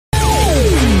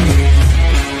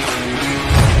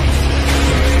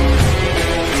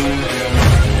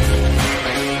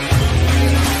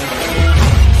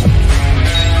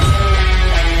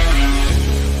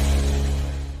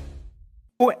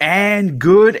And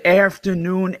good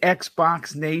afternoon,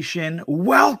 Xbox Nation.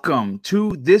 Welcome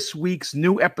to this week's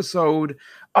new episode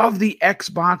of the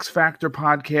Xbox Factor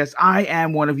podcast. I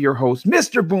am one of your hosts,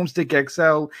 Mr. Boomstick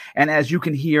XL, and as you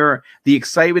can hear, the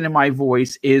excitement in my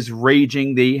voice is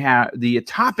raging. The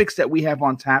topics that we have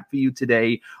on tap for you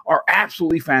today are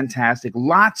absolutely fantastic.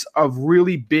 Lots of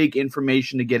really big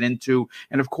information to get into,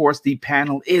 and of course, the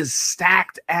panel is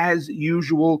stacked as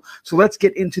usual. So let's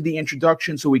get into the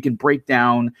introduction so we can break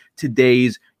down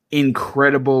today's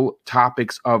incredible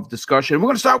topics of discussion. We're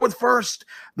going to start with first,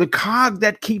 the cog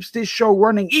that keeps this show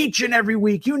running each and every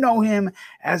week. You know him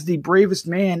as the bravest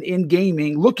man in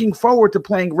gaming, looking forward to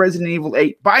playing Resident Evil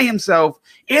 8 by himself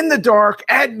in the dark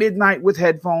at midnight with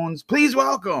headphones. Please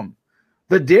welcome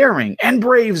the daring and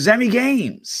brave Zemi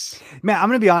Games. Man, I'm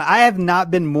going to be honest. I have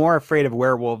not been more afraid of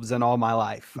werewolves in all my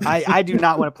life. I do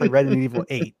not want to play Resident Evil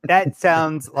 8. That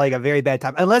sounds like a very bad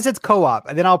time. Unless it's co-op,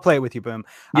 and then I'll play it with you, Boom.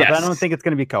 Yes. But I don't think it's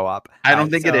going to be co-op. I don't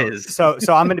think it is. So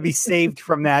I'm going to be saved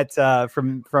from that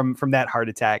from that heart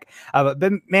attack. But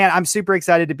man, I'm super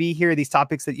excited to be here. These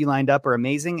topics that you lined up are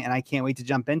amazing, and I can't wait to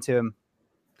jump into them.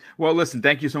 Well, listen,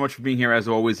 thank you so much for being here as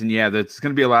always. And yeah, there's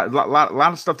going to be a lot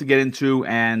of stuff to get into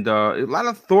and a lot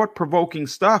of thought-provoking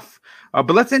stuff.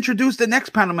 But let's introduce the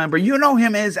next panel member. You know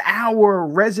him as our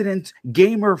resident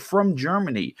gamer from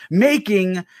Germany,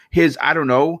 making his,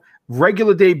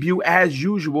 regular debut as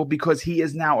usual because he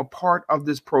is now a part of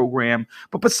this program.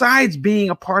 But besides being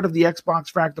a part of the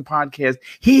Xbox Factor podcast,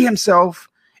 he himself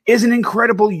is an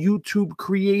incredible YouTube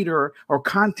creator or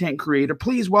content creator.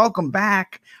 Please welcome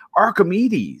back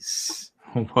Archimedes.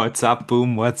 What's up,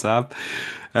 Boom? What's up?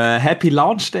 Happy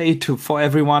launch day for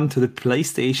everyone to the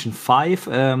PlayStation 5.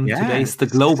 Yes. Today's the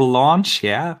global launch.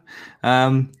 Yeah.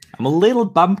 I'm a little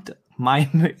bummed.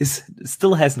 Mine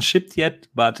still hasn't shipped yet,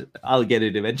 but I'll get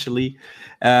it eventually.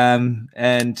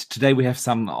 And today we have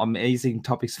some amazing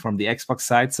topics from the Xbox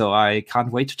side, so I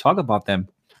can't wait to talk about them.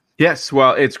 Yes,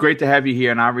 well, it's great to have you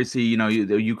here, and obviously,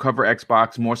 you cover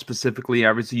Xbox more specifically.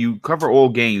 Obviously, you cover all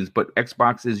games, but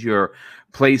Xbox is your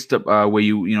place to where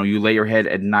you lay your head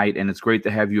at night, and it's great to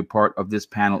have you a part of this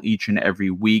panel each and every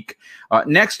week.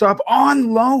 Next up,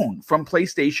 on loan from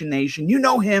PlayStation Nation, you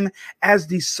know him as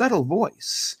the subtle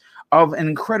voice of an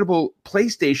incredible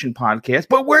PlayStation podcast,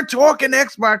 but we're talking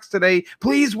Xbox today.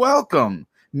 Please welcome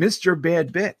Mr.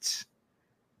 Bad Bits.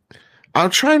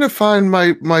 I'm trying to find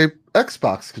my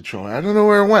Xbox controller. I don't know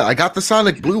where it went. I got the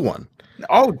Sonic Blue one.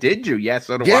 Oh, did you? Yes,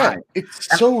 so do I.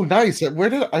 It's so nice.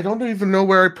 I don't even know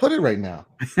where I put it right now.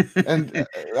 And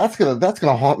that's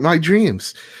gonna haunt my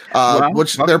dreams.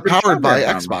 Which they're powered by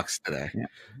Xbox today.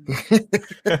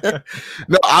 Yeah.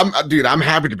 No, I'm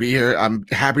happy to be here. I'm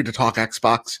happy to talk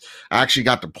Xbox. I actually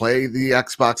got to play the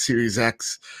Xbox Series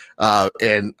X.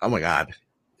 And oh my god,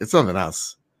 it's something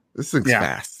else. This thing's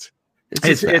fast.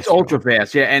 It's ultra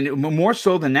fast, yeah, and more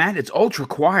so than that, it's ultra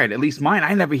quiet. At least mine,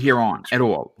 I never hear on at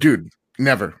all, dude.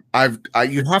 Never.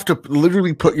 You have to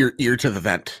literally put your ear to the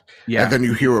vent, and then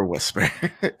you hear a whisper.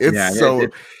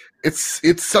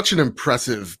 It's such an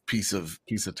impressive piece of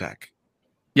tech.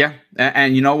 Yeah,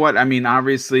 and you know what? I mean,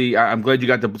 obviously, I'm glad you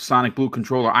got the Sonic Blue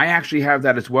controller. I actually have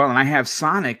that as well, and I have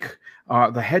Sonic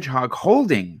the Hedgehog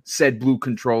holding said blue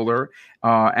controller,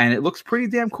 and it looks pretty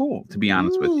damn cool, to be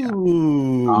honest with you.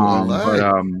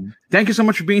 Thank you so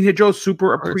much for being here, Joe.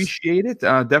 Super appreciate it.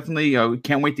 Definitely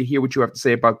can't wait to hear what you have to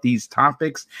say about these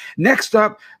topics. Next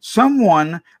up,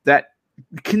 someone that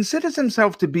considers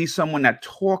himself to be someone that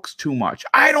talks too much.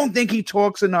 I don't think he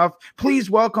talks enough. Please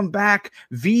welcome back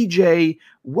VJ.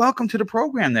 Welcome to the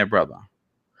program there, brother.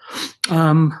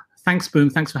 Thanks, Boom.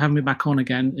 Thanks for having me back on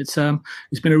again. It's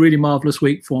been a really marvelous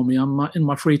week for me. In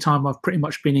my free time, I've pretty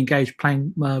much been engaged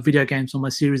playing video games on my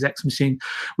Series X machine,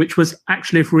 which was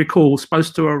actually, if you recall,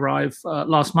 supposed to arrive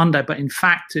last Monday, but in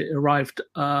fact, it arrived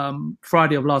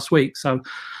Friday of last week. So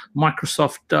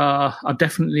Microsoft are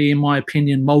definitely, in my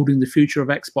opinion, molding the future of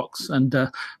Xbox and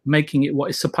making it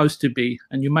what it's supposed to be.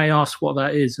 And you may ask what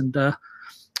that is, and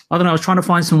I don't know, I was trying to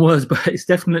find some words, but it's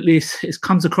definitely, it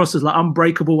comes across as like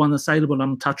unbreakable, unassailable,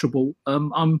 untouchable.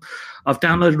 I've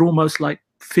downloaded almost like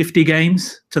 50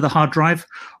 games to the hard drive,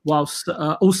 whilst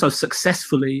also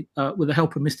successfully, with the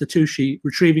help of Mr. Tushi,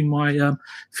 retrieving my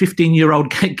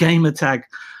 15-year-old gamer tag.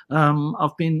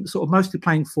 I've been sort of mostly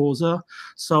playing Forza,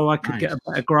 so I could get a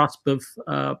better grasp of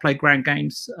playground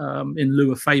games in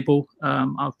lieu of Fable.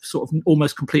 I've sort of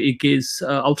almost completed Gears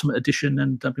Ultimate Edition,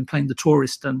 and I've been playing The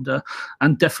Tourist, and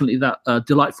definitely that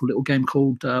delightful little game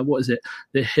called what is it?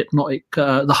 The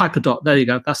Hyperdot. There you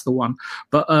go, that's the one.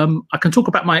 But I can talk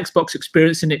about my Xbox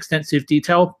experience in extensive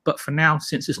detail. But for now,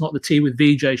 since it's not the Tea with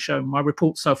VJ show, my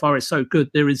report so far is so good.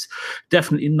 There is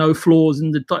definitely no flaws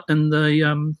in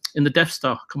the Death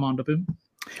Star, Commander Boom.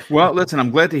 Well, listen, I'm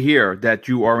glad to hear that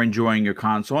you are enjoying your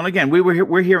console. And again,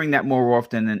 we're hearing that more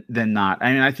often than not.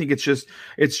 I mean, I think it's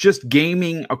just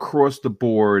gaming across the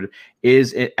board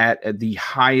is at the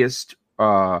highest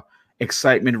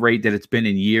excitement rate that it's been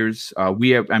in years.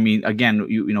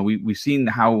 We've seen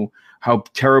how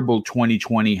terrible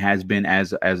 2020 has been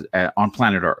as on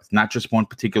planet Earth, not just one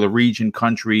particular region,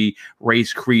 country,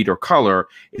 race, creed, or color.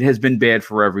 It has been bad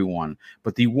for everyone.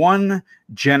 But the one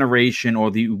generation or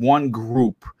the one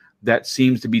group that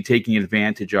seems to be taking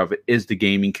advantage of it is the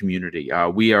gaming community.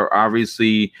 We are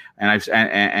obviously, and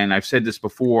I've said this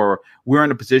before, we're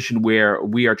in a position where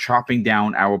we are chopping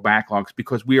down our backlogs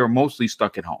because we are mostly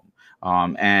stuck at home.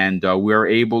 And we're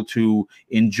able to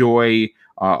enjoy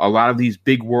a lot of these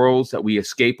big worlds that we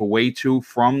escape away to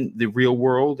from the real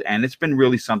world. And it's been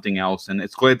really something else. And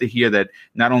it's glad to hear that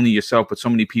not only yourself, but so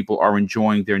many people are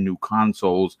enjoying their new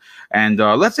consoles. And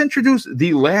let's introduce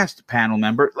the last panel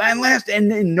member, and last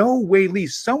and in no way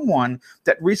least, someone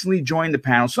that recently joined the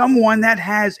panel, someone that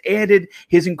has added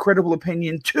his incredible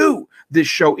opinion to this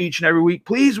show each and every week.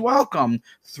 Please welcome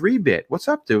 3-Bit. What's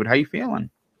up, dude? How you feeling?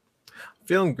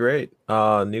 Feeling great.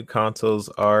 New consoles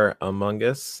are among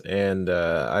us, and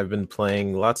I've been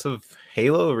playing lots of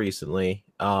Halo recently.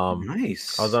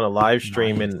 Nice. I was on a live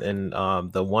stream in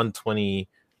the 120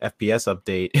 FPS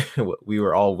update. We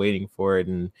were all waiting for it,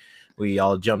 and we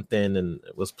all jumped in and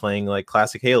was playing like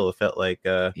classic Halo. It felt like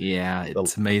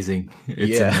it's amazing.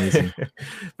 It's amazing.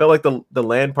 Felt like the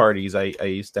LAN parties I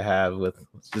used to have with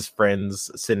just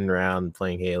friends sitting around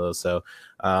playing Halo. So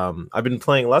I've been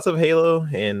playing lots of Halo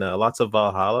and lots of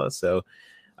Valhalla. So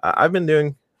I've been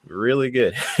doing really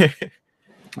good.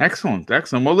 Excellent.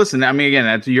 Well, listen, I mean,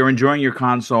 again, you're enjoying your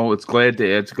console. It's glad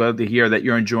to hear that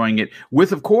you're enjoying it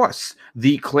with, of course,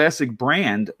 the classic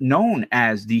brand known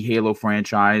as the Halo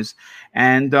franchise,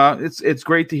 and it's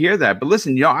great to hear that. But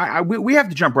listen, we have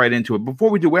to jump right into it. Before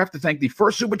we do, we have to thank the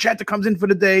first super chat that comes in for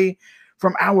the day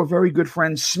from our very good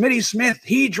friend Smitty Smith.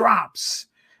 He drops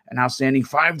an outstanding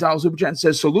 $5 super chat and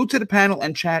says, salute to the panel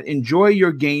and chat. Enjoy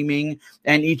your gaming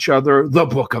and each other, the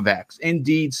Book of X.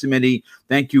 Indeed, Smitty,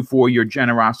 thank you for your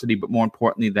generosity, but more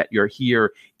importantly, that you're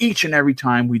here each and every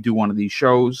time we do one of these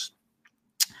shows.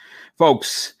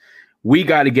 Folks, we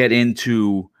got to get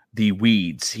into the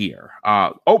weeds here.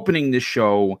 Opening this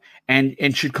show,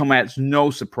 and should come as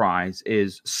no surprise,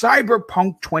 is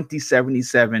Cyberpunk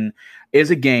 2077 is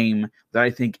a game that I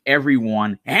think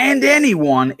everyone and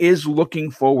anyone is looking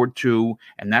forward to,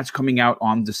 and that's coming out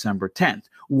on December 10th.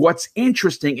 What's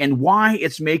interesting and why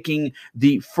it's making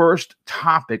the first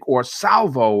topic or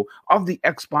salvo of the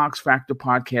Xbox Factor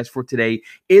podcast for today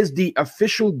is the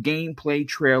official gameplay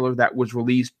trailer that was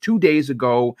released 2 days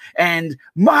ago, and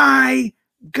my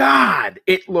God,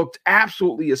 it looked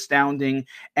absolutely astounding.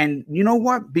 And you know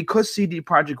what? Because CD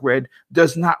Projekt Red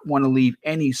does not want to leave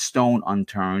any stone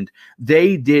unturned,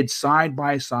 they did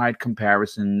side-by-side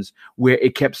comparisons where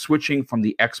it kept switching from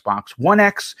the Xbox One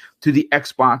X to the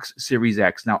Xbox Series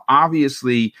X. Now,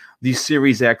 obviously, the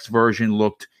Series X version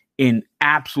looked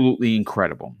absolutely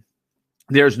incredible.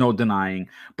 There's no denying,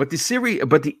 but the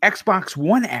Xbox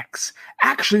One X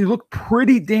actually looked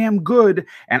pretty damn good.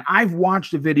 And I've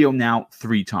watched the video now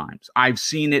 3 times. I've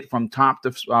seen it from top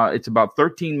to it's about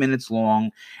 13 minutes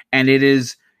long, and it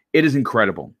is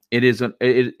incredible. It is a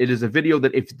video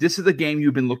that, if this is a game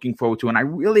you've been looking forward to, and I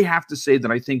really have to say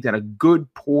that I think that a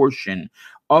good portion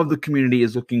of the community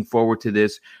is looking forward to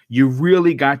this. You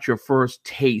really got your first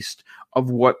taste of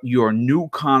what your new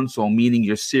console, meaning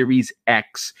your Series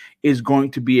X, is going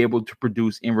to be able to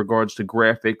produce in regards to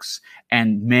graphics.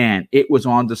 And man, it was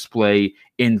on display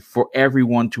for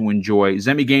everyone to enjoy.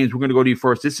 Zemi Games, we're going to go to you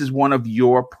first. This is one of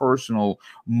your personal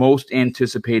most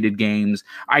anticipated games.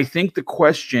 I think the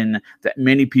question that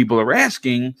many people are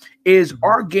asking is,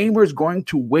 are gamers going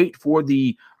to wait for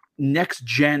the next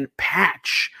gen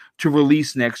patch to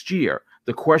release next year?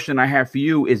 The question I have for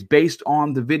you is, based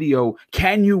on the video,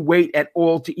 can you wait at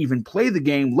all to even play the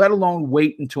game, let alone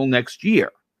wait until next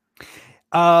year?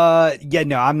 Yeah,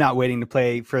 no, I'm not waiting to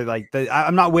play for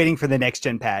I'm not waiting for the next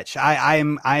gen patch.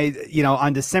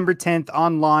 On December 10th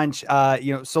on launch,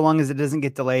 so long as it doesn't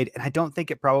get delayed, and I don't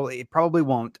think it probably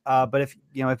won't. But if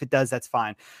it does, that's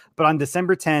fine. But on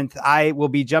December 10th, I will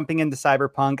be jumping into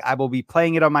Cyberpunk. I will be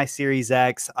playing it on my Series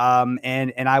X,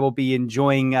 and I will be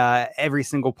enjoying every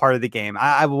single part of the game.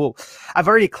 I've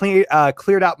already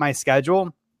cleared out my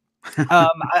schedule.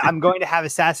 I'm going to have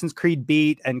Assassin's Creed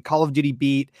beat and Call of Duty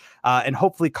beat, and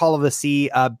hopefully Call of the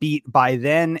Sea beat by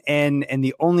then. And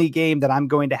the only game that I'm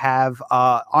going to have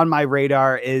on my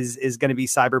radar is going to be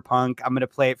Cyberpunk. I'm going to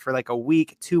play it for like a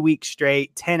week, 2 weeks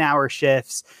straight, 10-hour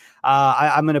shifts.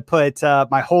 I'm going to put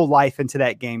my whole life into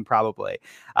that game probably.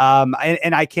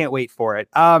 And I can't wait for it.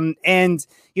 And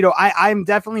I'm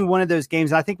definitely one of those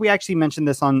games. And I think we actually mentioned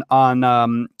this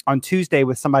on Tuesday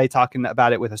with somebody talking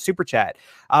about it with a super chat.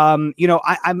 I'm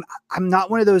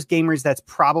not one of those gamers that's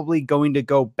probably going to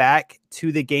go back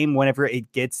to the game whenever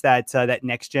it gets that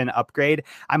next gen upgrade.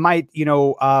 I might,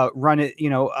 run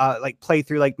it, play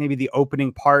through like maybe the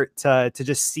opening part to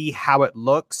just see how it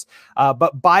looks.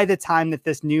 But by the time that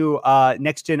this new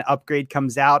next gen upgrade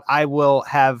comes out, I will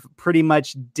have pretty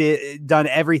much done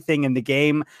everything in the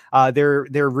game.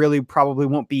 There really probably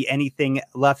won't be anything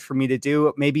left for me to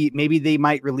do. Maybe they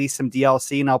might release some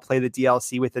DLC and I'll play the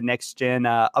DLC with the next gen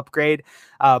upgrade.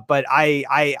 But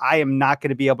I am not going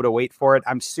to be able to wait for it.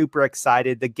 I'm super excited.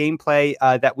 The gameplay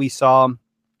that we saw,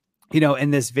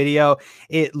 in this video,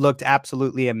 it looked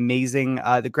absolutely amazing.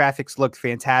 The graphics looked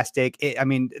fantastic.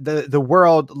 The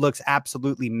world looks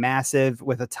absolutely massive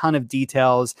with a ton of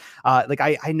details.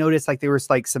 I noticed like there was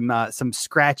like some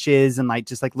scratches and like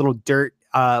just like little dirt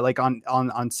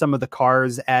on some of the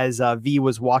cars as V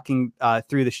was walking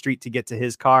through the street to get to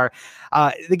his car.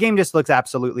 The game just looks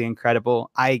absolutely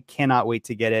incredible. I cannot wait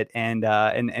to get it,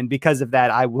 and because of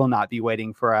that, I will not be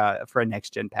waiting for a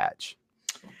next gen patch.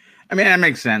 I mean, that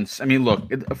makes sense. I mean, look,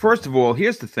 first of all,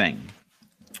 here's the thing.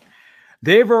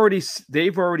 They've already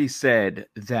said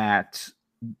that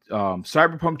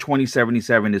Cyberpunk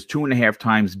 2077 is 2.5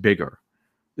 times bigger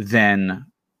than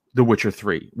The Witcher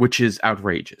 3, which is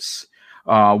outrageous.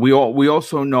 We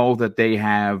also know that they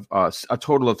have a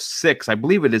total of 6, I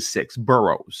believe it is 6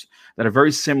 boroughs that are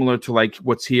very similar to like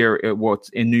what's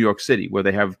in New York City, where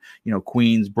they have,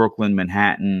 Queens, Brooklyn,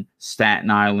 Manhattan, Staten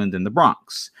Island, and the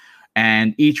Bronx.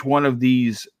 And each one of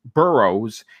these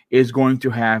boroughs is going to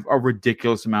have a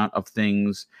ridiculous amount of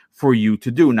things for you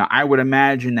to do. Now, I would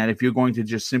imagine that if you're going to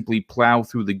just simply plow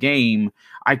through the game,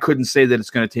 I couldn't say that it's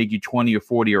going to take you 20 or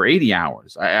 40 or 80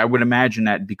 hours. I would imagine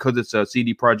that because it's a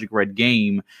CD Projekt Red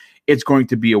game, it's going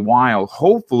to be a while.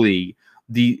 Hopefully,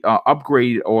 the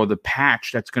upgrade or the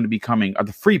patch that's going to be coming, or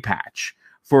the free patch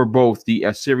for both the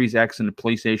Series X and the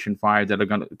PlayStation 5 that are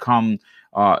going to come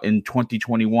in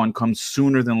 2021 comes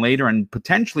sooner than later, and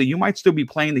potentially you might still be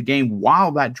playing the game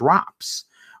while that drops.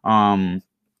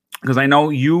 Because I know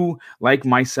you, like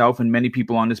myself and many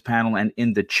people on this panel and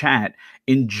in the chat,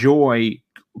 enjoy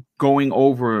going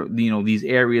over these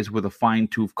areas with a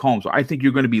fine-tooth comb. So I think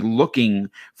you're going to be looking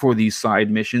for these side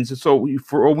missions. And so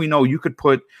for all we know, you could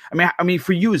put. I mean,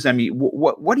 for you, Zemi,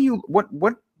 what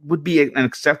would be an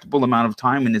acceptable amount of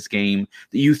time in this game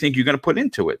that you think you're going to put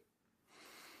into it?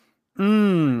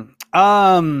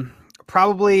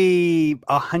 Probably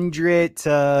 100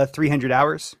 to 300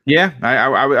 hours. Yeah,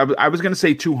 I was going to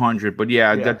say 200, but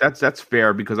yeah. That's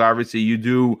fair, because obviously you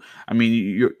do. I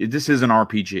mean, this is an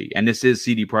RPG, and this is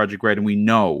CD Projekt Red, and we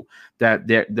know that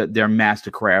they're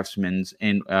master craftsmen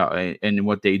in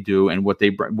what they do and what they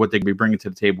be bringing to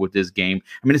the table with this game.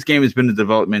 I mean, this game has been in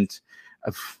development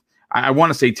of, I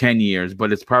want to say 10 years,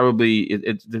 but it's probably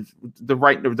it's the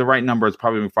right number is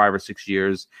probably 5 or 6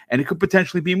 years, and it could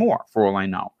potentially be more for all I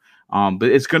know. But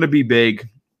it's going to be big,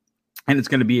 and it's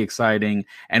going to be exciting.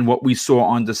 And what we saw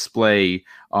on display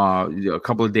a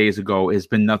couple of days ago has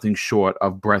been nothing short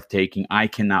of breathtaking. I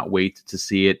cannot wait to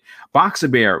see it. Boxer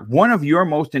Bear, one of your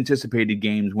most anticipated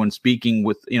games when speaking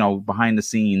with, behind the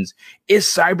scenes is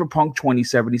Cyberpunk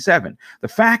 2077. The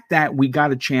fact that we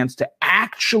got a chance to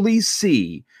actually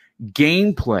see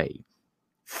gameplay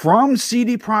from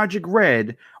CD Projekt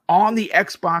Red on the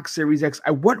Xbox Series X.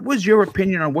 What was your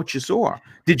opinion on what you saw?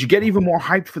 Did you get even more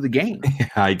hyped for the game? Yeah,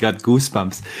 I got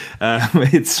goosebumps.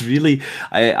 It's really,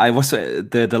 I was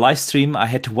the live stream. I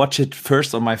had to watch it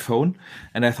first on my phone,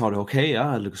 and I thought, okay,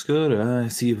 it looks good. I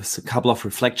see a couple of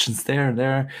reflections there and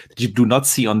there that you do not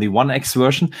see on the One X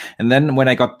version. And then when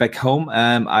I got back home,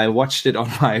 I watched it on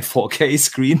my 4K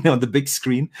screen, on the big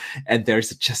screen, and there's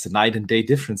just a night and day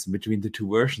difference between the two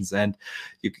versions. And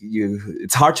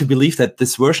it's hard to believe that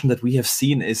this version version that we have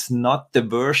seen is not the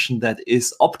version that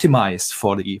is optimized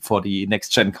for the next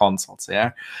gen consoles.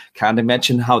 Yeah, can't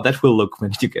imagine how that will look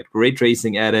when you get ray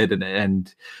tracing added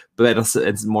and better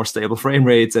and more stable frame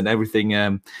rates and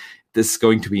everything. This is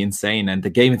going to be insane. And the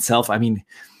game itself, I mean,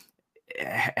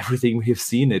 everything we have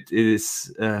seen,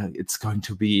 it's going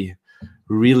to be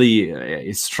really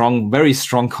a strong, very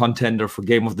strong contender for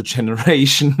game of the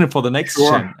generation for the next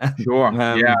gen. Sure.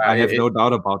 I have no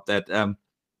doubt about that.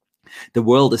 The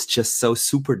world is just so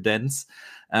super dense.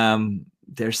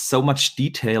 There's so much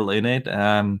detail in it.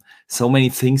 So many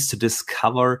things to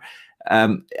discover.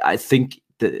 I think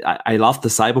I love the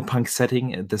cyberpunk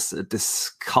setting.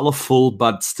 This colorful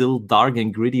but still dark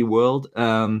and gritty world.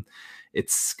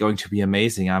 It's going to be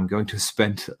amazing. I'm going to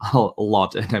spend a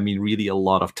lot, and I mean really a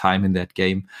lot of time in that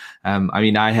game. I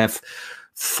mean, I have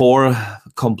 4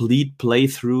 complete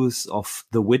playthroughs of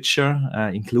The Witcher,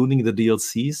 including the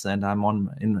DLCs, and I'm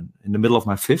in the middle of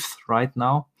my 5th right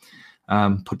now.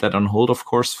 Put that on hold, of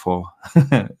course, for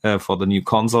the new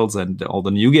consoles and all the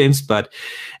new games. But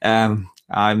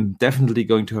I'm definitely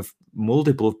going to have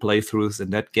multiple playthroughs in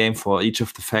that game for each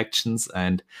of the factions,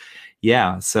 and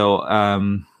yeah, so.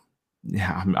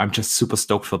 I'm just super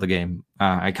stoked for the game.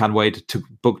 I can't wait to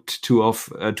book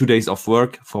 2 days off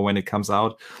work for when it comes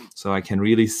out, so I can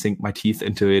really sink my teeth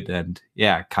into it. And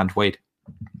yeah, can't wait.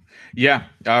 Yeah,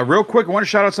 real quick, I want to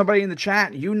shout out somebody in the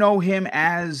chat. You know him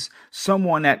as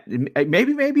someone that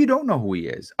maybe you don't know who he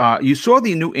is. You saw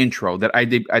the new intro that I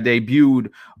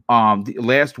debuted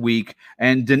last week,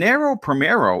 and Dinero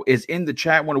Primero is in the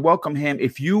chat. I want to welcome him.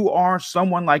 If you are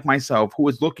someone like myself who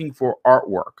is looking for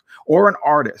artwork or an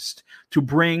artist to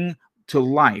bring to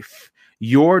life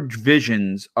your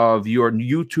visions of your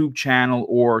YouTube channel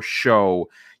or show,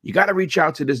 you got to reach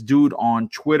out to this dude on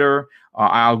Twitter.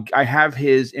 I have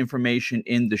his information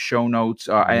in the show notes.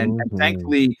 And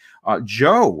thankfully,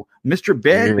 Joe, Mr.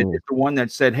 Bed, is the one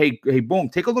that said, hey, boom,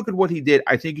 take a look at what he did.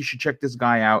 I think you should check this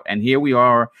guy out. And here we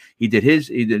are. He did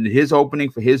his opening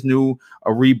for his new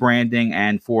rebranding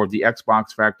and for the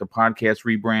Xbox Factor podcast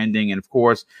rebranding. And of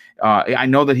course, I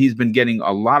know that he's been getting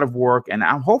a lot of work, and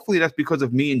hopefully that's because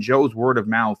of me and Joe's word of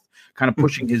mouth kind of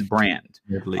pushing his brand.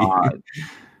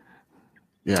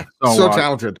 Yeah, so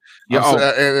talented.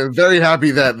 Yeah, and very happy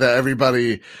that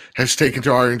everybody has taken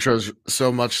to our intros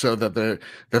so much so that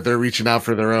they're reaching out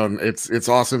for their own. It's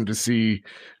awesome to see,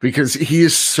 because he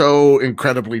is so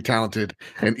incredibly talented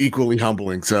and equally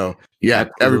humbling. So yeah,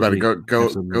 everybody go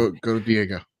to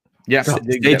Diego. Yes,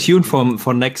 stay tuned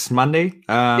for next Monday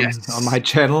on my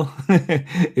channel.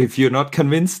 If you're not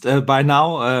convinced by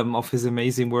now of his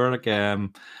amazing work, I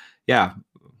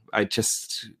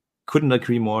just couldn't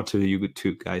agree more to you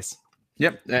two guys.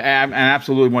 Yep, I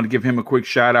absolutely want to give him a quick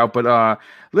shout out. But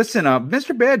listen,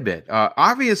 Mr. Badbit,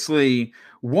 obviously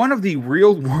one of the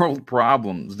real world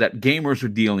problems that gamers are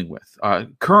dealing with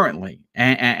currently,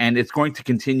 and it's going to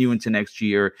continue into next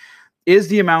year, is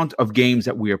the amount of games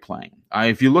that we are playing.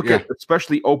 If you look at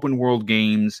especially open world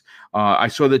games, I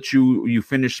saw that you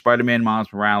finished Spider-Man Miles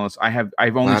Morales.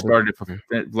 I've only started it for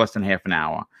less than half an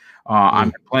hour.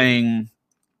 I'm playing.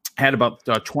 Had about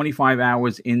 25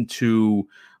 hours into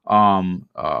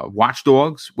Watch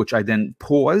Dogs, which I then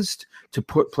paused to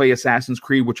play Assassin's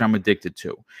Creed, which I'm addicted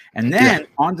to. And then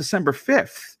on December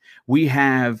 5th, we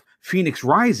have Phoenix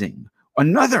Rising,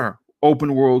 another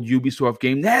open world Ubisoft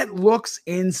game that looks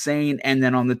insane. And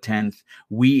then on the 10th,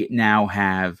 we now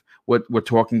have what we're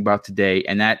talking about today,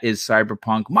 and that is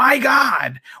Cyberpunk. My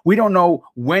God, we don't know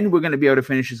when we're going to be able to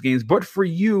finish these games, but for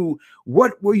you,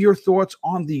 what were your thoughts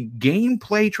on the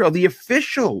gameplay trailer, the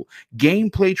official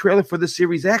gameplay trailer for the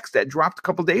Series X that dropped a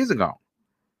couple days ago?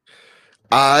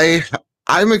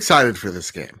 I'm excited for this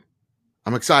game.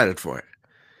 I'm excited for it.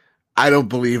 I don't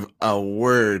believe a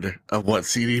word of what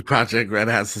CD Projekt Red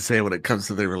has to say when it comes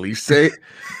to the release date.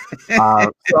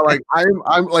 So like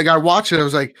I'm like, I watched it, I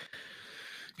was like,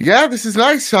 yeah, this is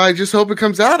nice. I just hope it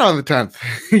comes out on the 10th.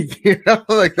 You know,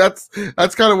 like that's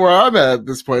kind of where I'm at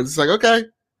this point. It's like, okay,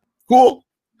 cool,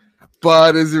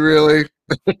 but is it really?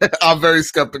 I'm very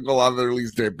skeptical on the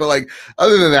release date. But like,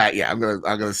 other than that, yeah, I'm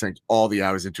gonna sink all the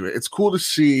hours into it. It's cool to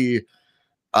see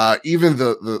even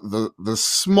the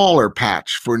smaller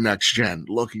patch for next gen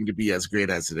looking to be as great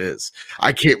as it is.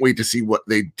 I can't wait to see what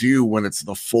they do when it's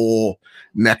the full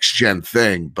next gen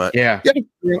thing. But yeah,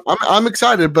 I'm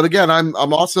excited. But again, I'm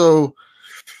also,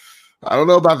 I don't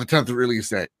know about the 10th release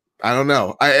date. I don't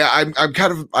know. I'm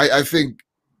kind of, I think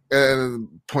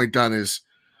point done is,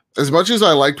 as much as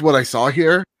I liked what I saw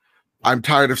here, I'm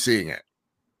tired of seeing it.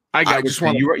 I got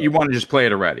you want to just play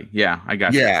it already. Yeah, I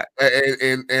got you. Yeah,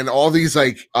 and all these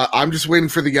like I'm just waiting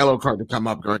for the yellow card to come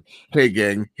up going, hey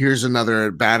gang, here's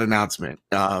another bad announcement.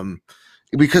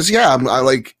 Because yeah,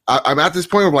 I'm at this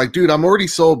point of like, dude, I'm already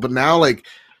sold, but now like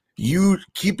you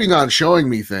keeping on showing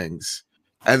me things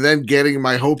and then getting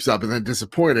my hopes up and then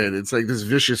disappointed. It's like this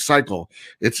vicious cycle.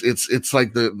 It's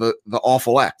like the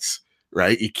awful X,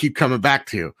 right? You keep coming back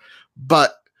to.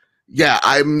 But yeah,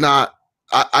 I'm not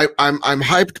I'm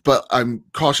hyped, but I'm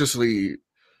cautiously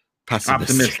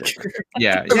pessimistic.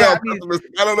 Yeah. I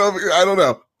don't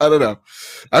know.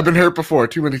 I've been hurt before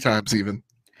too many times even.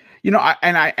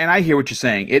 I hear what you're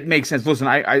saying. It makes sense. Listen,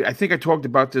 I think I talked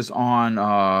about this on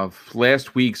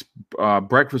last week's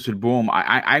Breakfast with Boom.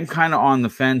 I'm kind of on the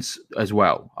fence as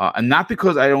well, and not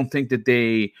because I don't think that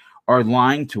they are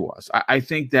lying to us. I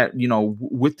think that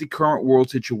with the current world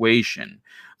situation,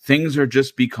 things are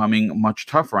just becoming much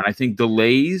tougher, and I think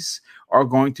delays are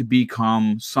going to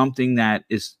become something that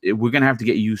we're going to have to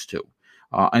get used to.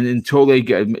 And until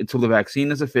the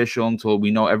vaccine is official, until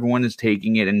we know everyone is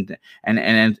taking it and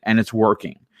it's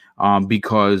working,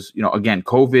 because again,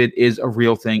 COVID is a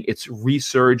real thing. It's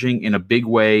resurging in a big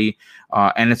way,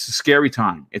 and it's a scary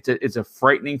time. It's a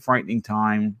frightening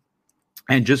time.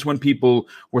 And just when people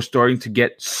were starting to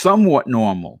get somewhat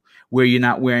normal, where you're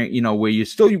not wearing, where you're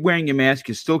still wearing your mask,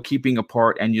 you're still keeping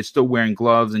apart, and you're still wearing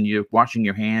gloves, and you're washing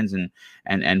your hands and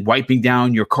wiping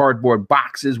down your cardboard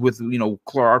boxes with,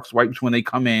 Clorox wipes when they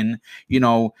come in,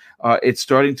 it's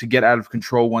starting to get out of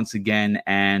control once again,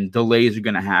 and delays are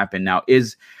going to happen. Now,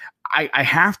 I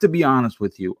have to be honest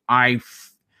with you.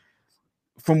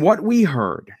 From what we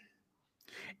heard,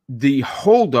 the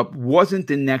holdup wasn't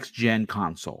the next gen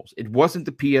consoles. It wasn't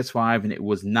the PS5, and it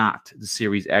was not the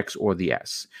Series X or the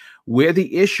S. Where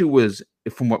the issue was,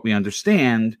 from what we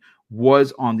understand,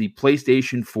 was on the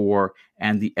PlayStation 4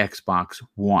 and the Xbox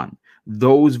One.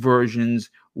 Those versions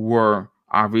were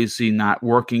obviously not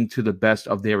working to the best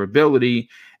of their ability.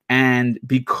 And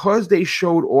because they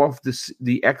showed off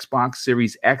the Xbox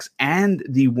Series X and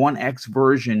the One X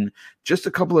version just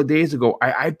a couple of days ago,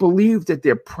 I believe that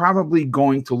they're probably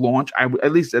going to launch.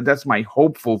 At least that's my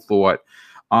hopeful thought.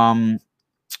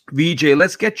 VJ,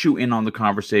 let's get you in on the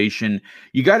conversation.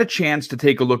 You got a chance to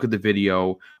take a look at the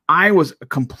video. I was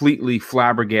completely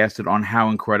flabbergasted on how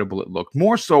incredible it looked,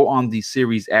 more so on the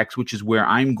Series X, which is where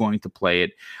I'm going to play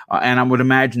it. And I would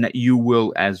imagine that you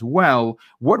will as well.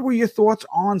 What were your thoughts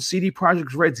on CD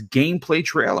Projekt Red's gameplay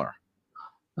trailer?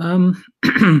 I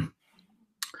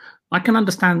can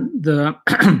understand the,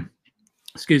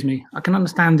 excuse me, I can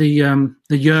understand the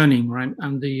yearning, right?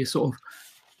 And the sort of,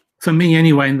 for me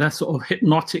anyway, and that sort of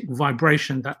hypnotic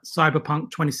vibration that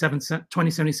Cyberpunk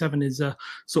 2077 is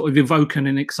sort of evoking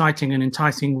and exciting and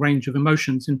enticing range of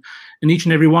emotions in each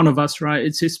and every one of us, right?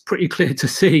 It's pretty clear to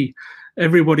see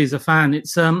everybody's a fan.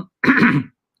 It's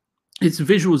its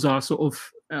visuals are sort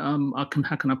of how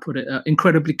can I put it,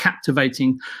 incredibly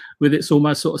captivating, with its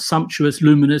almost sort of sumptuous,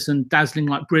 luminous and dazzling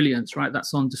like brilliance, right?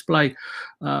 That's on display.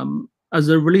 As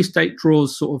the release date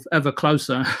draws sort of ever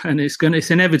closer, and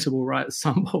it's inevitable, right, at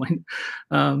some point,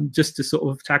 just to sort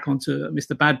of tack onto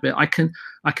Mr. Badbit,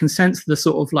 I can sense the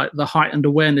sort of like the heightened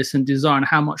awareness and desire and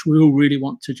how much we all really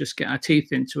want to just get our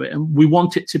teeth into it. And we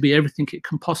want it to be everything it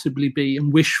can possibly be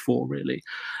and wish for, really.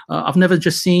 I've never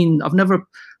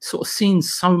sort of seen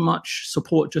so much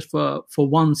support just for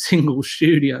one single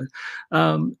studio.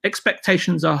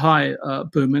 Expectations are high,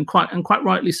 Boom, and quite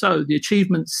rightly so. The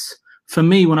achievements, for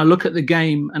me, when I look at the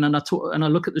game and I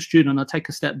look at the studio and I take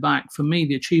a step back, for me,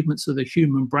 the achievements of the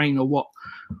human brain are what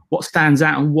stands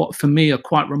out and what, for me, are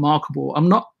quite remarkable. I'm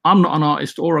not an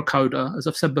artist or a coder, as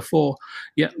I've said before,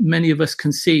 yet many of us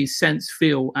can see, sense,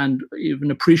 feel, and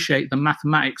even appreciate the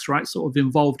mathematics, right, sort of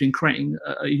involved in creating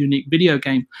a unique video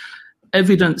game.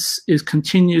 Evidence is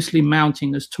continuously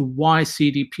mounting as to why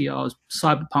CDPR's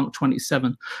Cyberpunk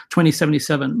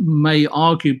 2077 may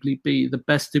arguably be the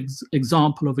best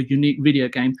example of a unique video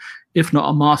game, if not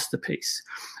a masterpiece.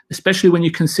 Especially when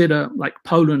you consider, like,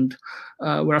 Poland,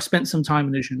 where I spent some time,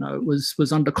 and as you know,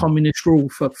 was under communist rule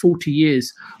for 40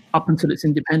 years, up until its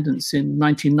independence in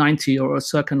 1990 or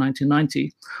circa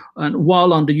 1990. And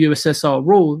while under USSR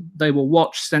rule, they were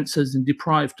watched, censored, and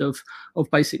deprived of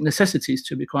basic necessities,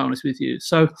 to be quite honest with you.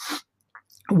 So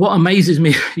what amazes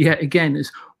me yet again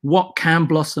is what can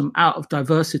blossom out of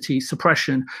diversity,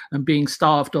 suppression, and being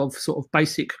starved of sort of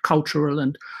basic cultural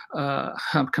and,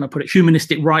 how can I put it,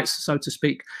 humanistic rights, so to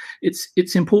speak.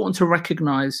 It's important to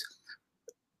recognize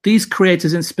these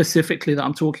creators in specifically that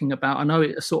I'm talking about, I know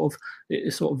it sort of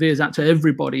veers out to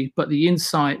everybody, but the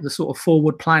insight, the sort of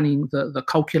forward planning, the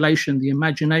calculation, the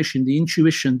imagination, the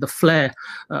intuition, the flair,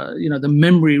 the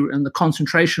memory and the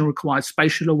concentration required,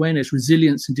 spatial awareness,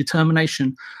 resilience and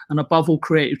determination, and above all,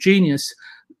 creative genius.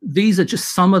 These are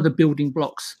just some of the building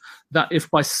blocks that, if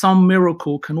by some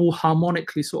miracle can all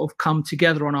harmonically sort of come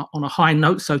together on a high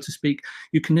note, so to speak,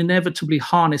 you can inevitably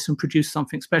harness and produce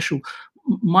something special.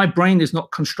 My brain is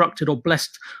not constructed or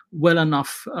blessed well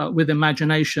enough with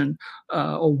imagination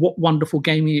or what wonderful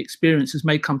gaming experiences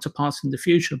may come to pass in the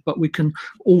future, but we can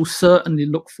all certainly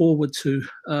look forward to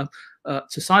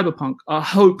Cyberpunk. I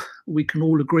hope we can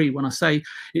all agree when I say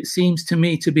it seems to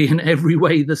me to be in every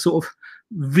way the sort of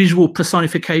visual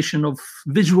personification of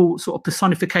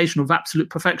absolute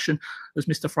perfection, as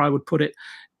Mr. Fry would put it.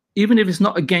 Even if it's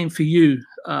not a game for you,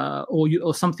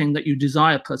 or something that you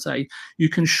desire per se, you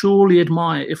can surely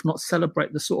admire, if not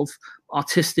celebrate, the sort of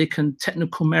artistic and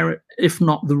technical merit, if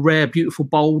not the rare, beautiful,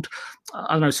 bold,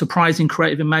 surprising,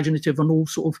 creative, imaginative, and all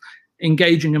sort of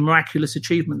engaging and miraculous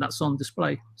achievement that's on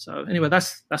display. So anyway,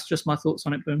 that's just my thoughts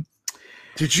on it, Boom.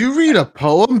 Did you read a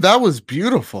poem? That was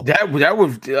beautiful. That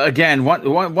was, again,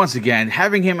 once again,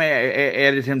 having him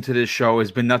added him to this show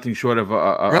has been nothing short of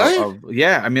right?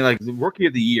 Yeah, I mean, like the rookie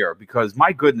of the year, because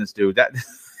my goodness, dude, that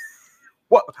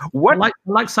what like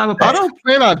Cyberpunk. I don't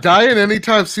plan on dying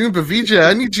anytime soon, but VJ,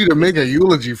 I need you to make a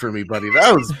eulogy for me, buddy.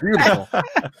 That was beautiful.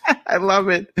 I love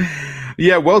it.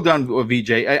 Yeah, well done,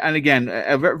 VJ. And again,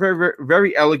 very, very,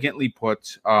 very elegantly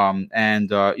put, and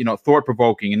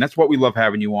thought-provoking, and that's what we love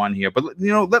having you on here. But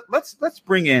let's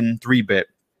bring in 3-Bit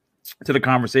to the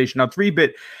conversation. Now,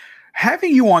 3-Bit,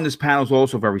 having you on this panel is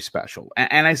also very special,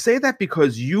 and I say that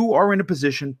because you are in a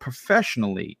position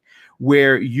professionally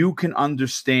where you can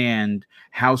understand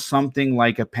how something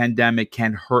like a pandemic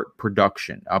can hurt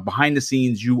production. Behind the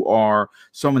scenes, you are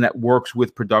someone that works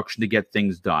with production to get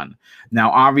things done.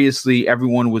 Now, obviously,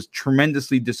 everyone was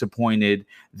tremendously disappointed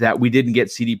that we didn't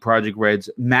get CD Projekt Red's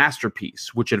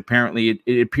masterpiece, which it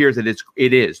appears that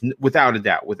it is, without a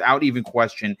doubt, without even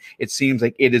question. It seems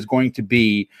like it is going to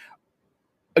be,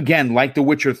 again, like The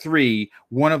Witcher 3,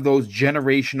 one of those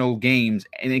generational games.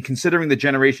 And in considering the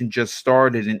generation just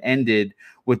started and ended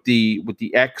with the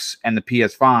X and the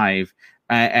PS5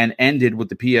 and ended with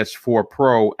the PS4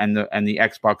 Pro and the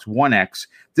Xbox One X,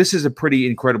 this is a pretty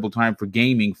incredible time for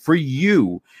gaming. For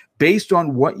you, based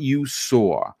on what you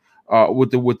saw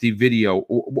with the video,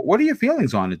 what are your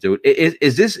feelings on it, dude?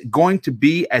 Is this going to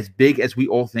be as big as we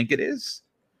all think it is?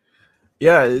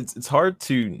 Yeah, it's hard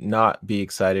to not be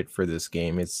excited for this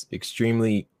game. It's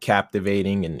extremely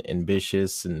captivating and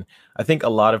ambitious, and I think a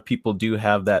lot of people do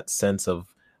have that sense of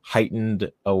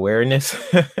heightened awareness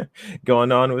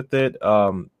going on with it.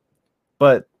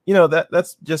 But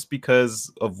that's just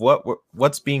because of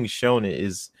what's being shown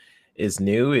is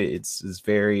new. It's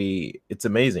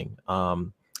amazing.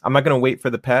 I'm not gonna wait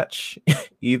for the patch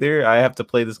either. I have to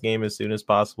play this game as soon as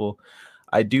possible.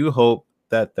 I do hope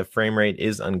that the frame rate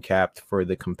is uncapped for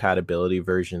the compatibility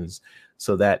versions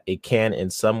so that it can in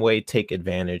some way take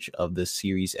advantage of the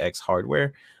Series X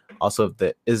hardware. Also,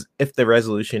 if the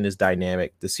resolution is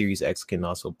dynamic, the Series X can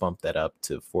also bump that up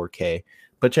to 4K,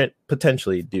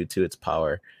 potentially due to its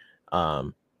power.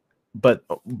 But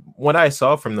what I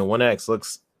saw from the One X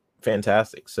looks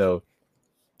fantastic. So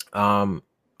I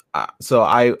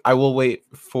will wait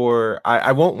for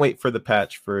I won't wait for the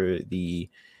patch for the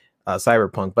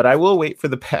Cyberpunk, but I will wait for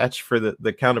the patch for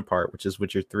the counterpart, which is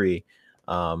Witcher 3,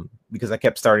 because I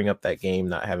kept starting up that game,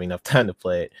 not having enough time to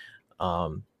play it.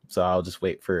 So I'll just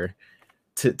wait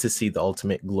to see the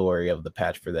ultimate glory of the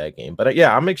patch for that game. But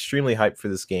yeah, I'm extremely hyped for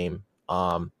this game.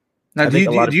 Now, do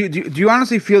you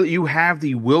honestly feel that you have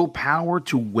the willpower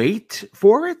to wait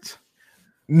for it?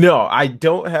 No, I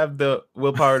don't have the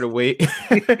willpower to wait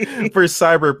for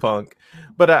Cyberpunk.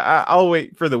 But I'll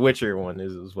wait for the Witcher one,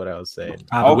 is what I was saying.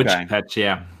 The Witcher patch,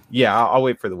 yeah. Yeah, I'll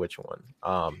wait for the Witcher one.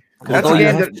 Although you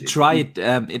have to try it,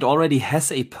 it already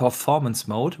has a performance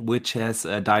mode, which has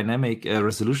a dynamic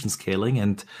resolution scaling.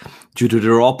 And due to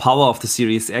the raw power of the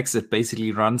Series X, it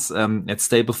basically runs at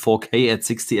stable 4K at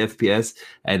 60 FPS,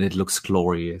 and it looks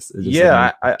glorious.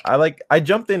 Yeah, I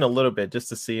jumped in a little bit just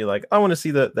to see, I want to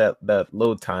see that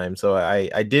load time. So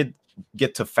I did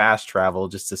get to fast travel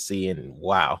just to see, and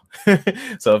wow.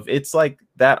 So if it's like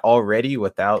that already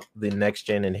without the next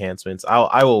gen enhancements,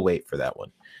 I will wait for that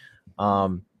one.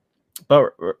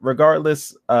 But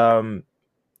regardless,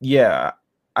 yeah,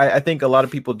 I think a lot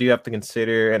of people do have to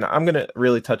consider, and I'm gonna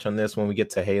really touch on this when we get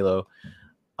to Halo.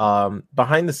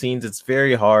 Behind the scenes, it's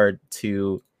very hard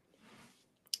to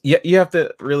you have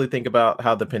to really think about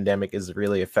how the pandemic is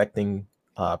really affecting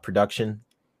production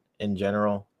in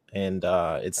general, and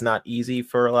it's not easy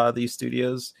for a lot of these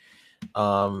studios.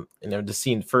 And I'm just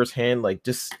seeing firsthand, like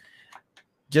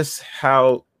just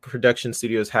how production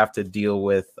studios have to deal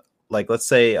with, like, let's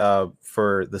say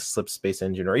for the Slip Space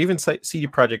engine or even CD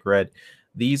Projekt Red,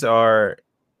 these are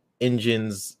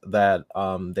engines that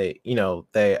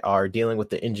they are dealing with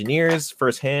the engineers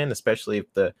firsthand, especially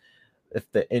if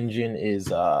the engine is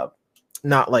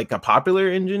not like a popular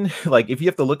engine. Like if you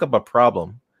have to look up a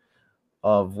problem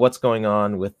of what's going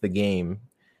on with the game,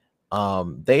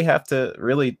 they have to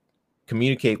really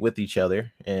communicate with each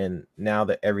other. And now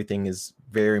that everything is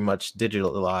very much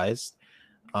digitalized,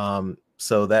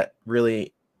 so that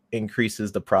really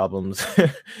increases the problems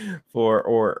for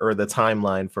or the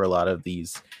timeline for a lot of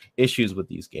these issues with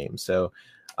these games. So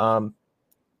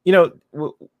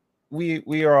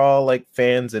we are all like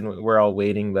fans and we're all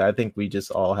waiting, but I think we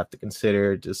just all have to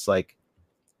consider just like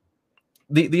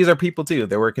these are people too.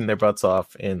 They're working their butts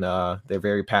off, and they're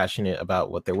very passionate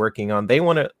about what they're working on. They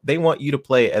want you to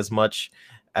play as much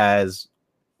as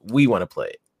we want to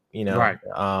play, Right.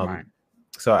 Right.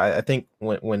 So I think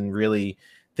when really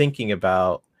thinking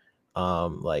about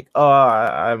I'm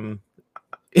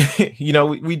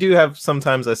we do have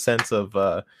sometimes a sense of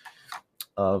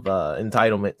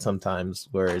entitlement sometimes,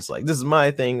 where it's like, this is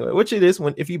my thing, which it is.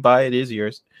 If you buy it, is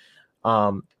yours.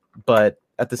 But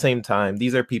at the same time,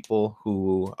 these are people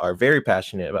who are very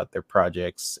passionate about their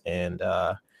projects, and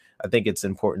I think it's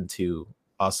important to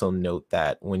also note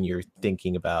that when you're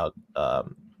thinking about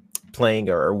playing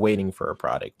or waiting for a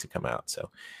product to come out. So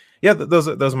yeah, those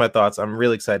are my thoughts. I'm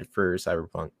really excited for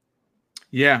Cyberpunk.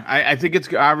 Yeah, I think it's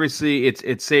obviously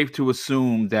it's safe to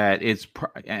assume that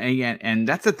and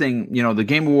that's the thing. The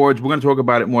Game Awards, we're going to talk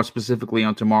about it more specifically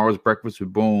on tomorrow's Breakfast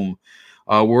with Boom.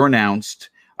 Were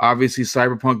announced. Obviously,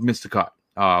 Cyberpunk missed the cut.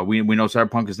 We know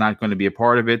Cyberpunk is not going to be a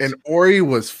part of it, and Ori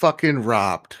was fucking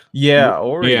robbed. Yeah,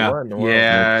 Ori.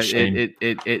 Yeah,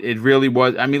 it really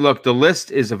was. I mean, look, the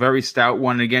list is a very stout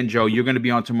one. And again, Joe, you're going to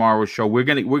be on tomorrow's show. We're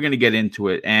gonna get into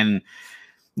it. And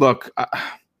look,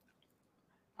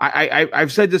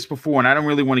 I've said this before, and I don't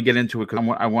really want to get into it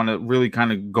because I want to really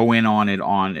kind of go in on it.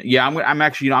 I'm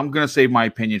actually, I'm going to save my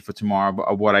opinion for tomorrow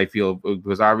of what I feel,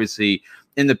 because obviously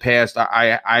in the past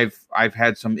I've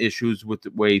had some issues with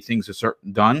the way things are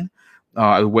done,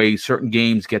 the way certain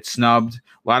games get snubbed.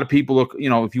 A lot of people look,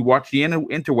 if you watch the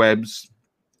interwebs,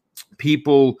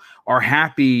 people are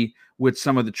happy with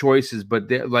some of the choices, but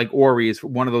like Ori is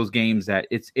one of those games that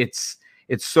it's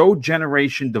so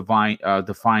generation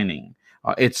defining.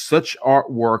 It's such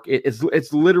artwork.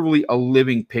 It's literally a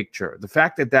living picture. The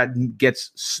fact that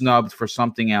gets snubbed for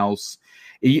something else,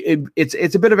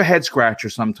 it's a bit of a head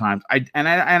scratcher sometimes.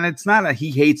 And it's not a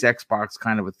he hates Xbox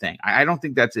kind of a thing. I don't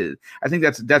think that's it. I think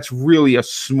that's really a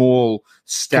small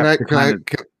step.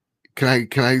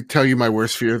 Can I tell you my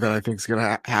worst fear that I think is going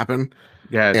to happen?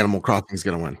 Yeah, Animal Crossing is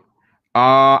going to win.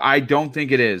 I don't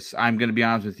think it is. I'm going to be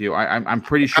honest with you. I'm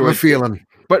pretty sure. I have a feeling.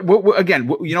 But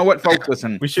again, you know what, folks?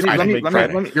 Listen, we should. Let me.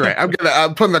 You're right.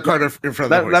 I'm putting the cart in front of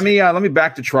the horse. Let me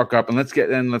back the truck up and let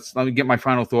me get my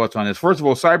final thoughts on this. First of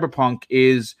all, Cyberpunk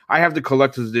is. I have the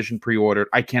collector's edition pre-ordered.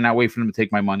 I cannot wait for them to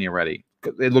take my money already.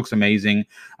 It looks amazing.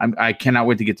 I cannot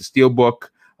wait to get the Steelbook.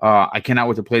 I cannot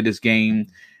wait to play this game.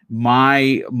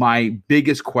 My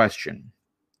biggest question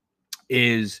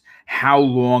is how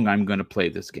long I'm going to play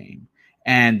this game.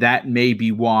 And that may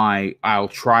be why I'll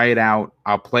try it out.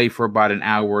 I'll play for about an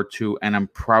hour or two, and I'm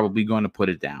probably going to put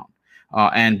it down.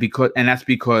 And that's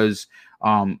because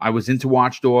I was into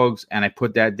Watch Dogs, and I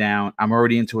put that down. I'm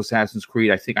already into Assassin's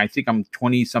Creed. I think I'm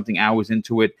 20 something hours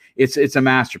into it. It's a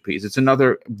masterpiece. It's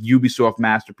another Ubisoft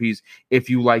masterpiece if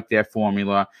you like their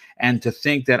formula. And to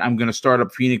think that I'm going to start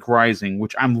up Phoenix Rising,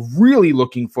 which I'm really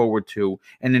looking forward to,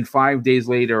 and then 5 days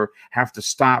later have to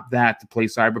stop that to play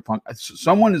Cyberpunk.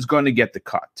 Someone is going to get the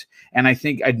cut, and I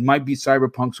think it might be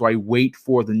Cyberpunk. So I wait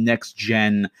for the next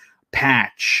gen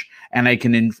patch, and I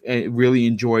can really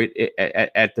enjoy it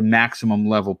at the maximum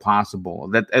level possible.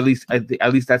 That at least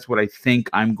that's what I think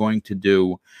I'm going to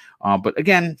do. But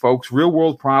again, folks, real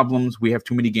world problems. We have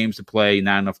too many games to play,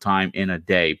 not enough time in a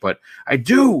day. But I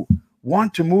do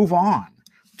want to move on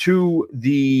to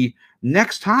the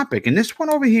next topic, and this one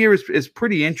over here is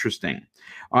pretty interesting.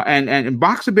 And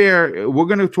Boxer Bear, we're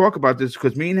going to talk about this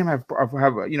because me and him have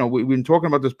we've been talking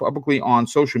about this publicly on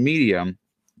social media.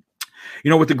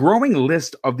 With the growing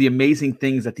list of the amazing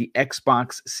things that the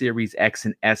Xbox Series X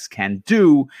and S can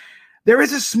do, there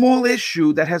is a small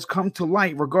issue that has come to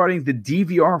light regarding the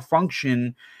DVR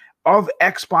function of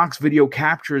Xbox video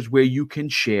captures where you can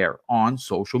share on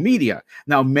social media.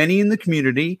 Now, many in the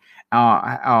community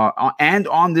and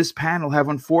on this panel have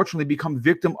unfortunately become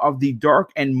victim of the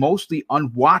dark and mostly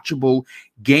unwatchable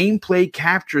gameplay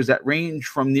captures that range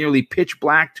from nearly pitch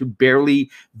black to barely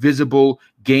visible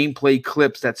gameplay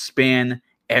clips that span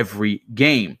every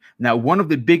game. Now, one of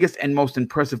the biggest and most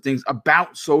impressive things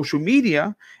about social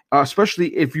media,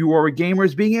 especially if you are a gamer,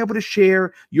 is being able to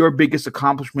share your biggest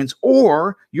accomplishments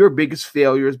or your biggest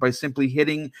failures by simply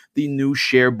hitting the new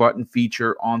share button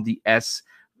feature on the S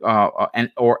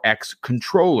or X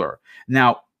controller.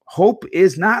 Now, hope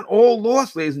is not all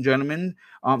lost, ladies and gentlemen.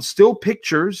 Still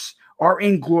pictures are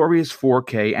in glorious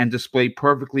 4K and displayed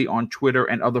perfectly on Twitter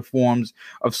and other forms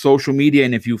of social media.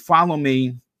 And if you follow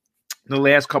me the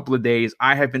last couple of days,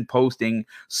 I have been posting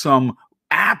some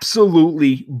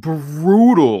absolutely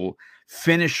brutal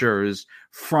finishers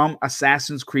from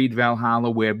Assassin's Creed Valhalla,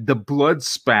 where the blood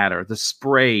spatter, the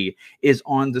spray is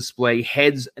on display,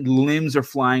 heads and limbs are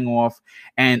flying off,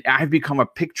 and I've become a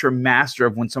picture master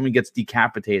of when someone gets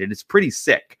decapitated. It's pretty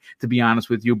sick, to be honest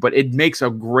with you, but it makes a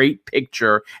great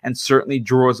picture and certainly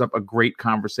draws up a great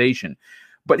conversation.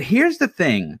 But here's the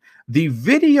thing. The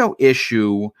video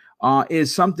issue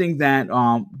is something that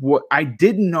what I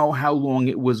didn't know how long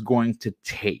it was going to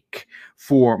take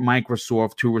for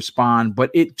Microsoft to respond, but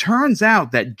it turns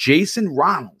out that Jason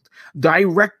Ronald,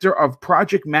 director of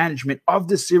project management of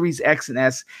the Series X and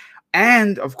S,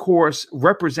 and of course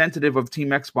representative of Team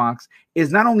Xbox,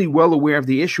 is not only well aware of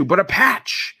the issue, but a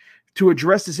patch to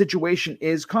address the situation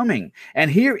is coming.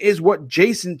 And here is what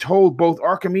Jason told both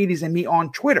Archimedes and me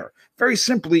on Twitter. Very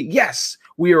simply, yes,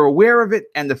 we are aware of it,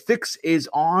 and the fix is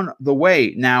on the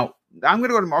way. Now, I'm going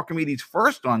to go to Archimedes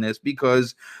first on this,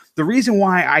 because the reason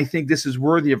why I think this is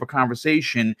worthy of a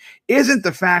conversation isn't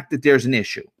the fact that there's an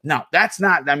issue. Now, that's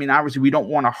not, I mean, obviously we don't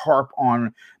want to harp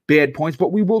on bad points,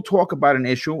 but we will talk about an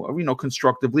issue,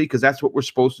 constructively, because that's what we're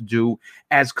supposed to do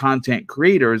as content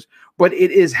creators. But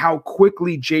it is how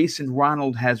quickly Jason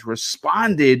Ronald has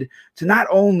responded to not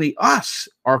only us,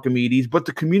 Archimedes, but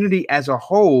the community as a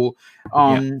whole.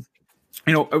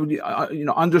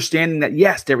 Understanding that,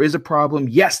 yes, there is a problem.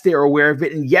 Yes, they're aware of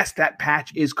it. And yes, that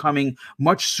patch is coming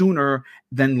much sooner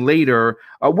than later.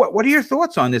 What are your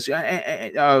thoughts on this?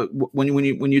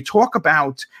 When you talk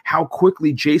about how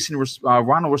quickly Jason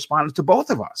Ronald responded to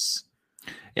both of us?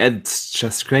 Yeah, it's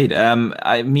just great.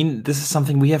 I mean, this is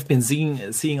something we have been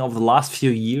seeing over the last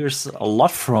few years a lot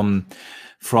from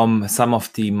some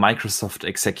of the Microsoft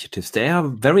executives. They are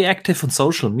very active on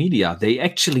social media. They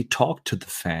actually talk to the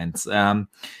fans.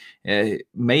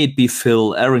 May it be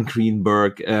Phil, Aaron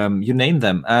Greenberg, you name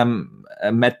them.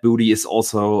 Matt Booty is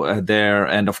also there.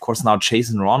 And of course now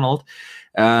Jason Ronald.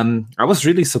 I was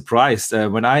really surprised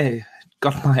when I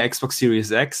got my Xbox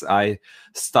Series X. I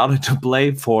started to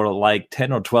play for like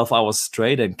 10 or 12 hours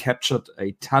straight and captured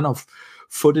a ton of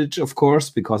footage, of course,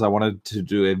 because I wanted to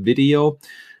do a video.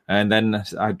 And then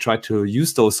I tried to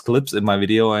use those clips in my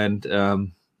video, and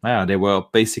they were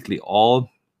basically all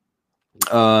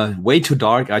way too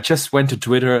dark. I just went to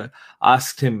Twitter,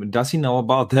 asked him, does he know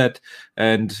about that?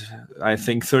 And I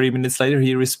think 30 minutes later,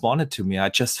 he responded to me. I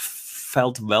just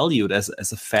felt valued as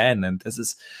a fan, and this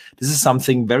is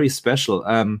something very special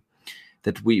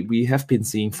that we have been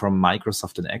seeing from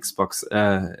Microsoft and Xbox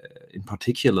in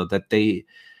particular, that they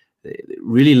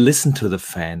really listen to the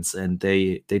fans and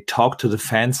they talk to the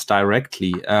fans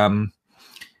directly.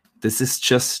 This is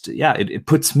just, it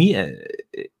puts me,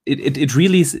 it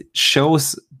really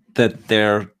shows that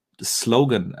their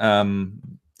slogan,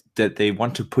 that they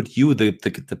want to put you,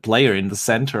 the player, in the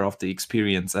center of the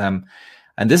experience. And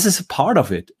this is a part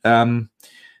of it,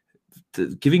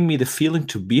 giving me the feeling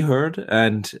to be heard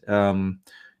and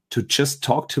to just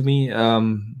talk to me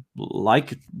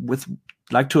like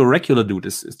to a regular dude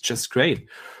is just great.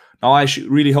 Now I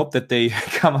really hope that they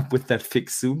come up with that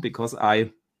fix soon, because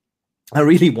I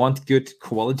really want good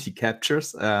quality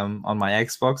captures on my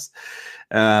Xbox,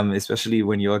 especially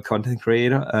when you're a content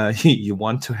creator. You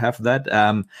want to have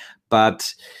that.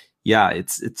 But yeah,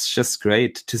 it's just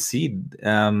great to see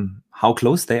how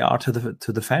close they are to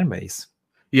the fan base.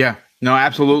 Yeah, no,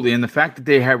 absolutely. And the fact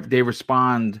that they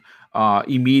respond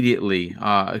immediately,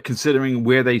 considering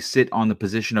where they sit on the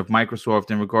position of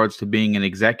Microsoft in regards to being an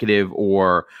executive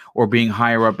or being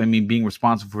higher up. I mean, being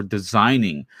responsible for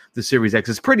designing the Series X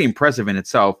is pretty impressive in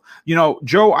itself.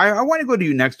 Joe, I want to go to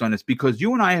you next on this, because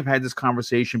you and I have had this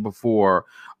conversation before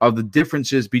of the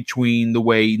differences between the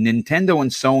way Nintendo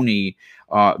and Sony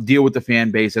deal with the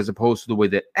fan base as opposed to the way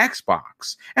that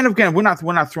Xbox. And again, we're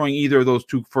not throwing either of those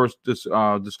two first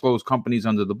disclosed companies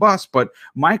under the bus, but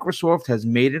Microsoft has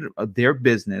made it their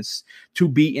business to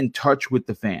be in touch with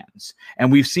the fans,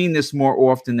 and we've seen this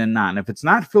more often than not. And if it's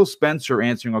not Phil Spencer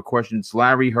answering a question, it's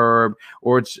Larry Herb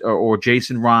or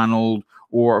Jason Ronald,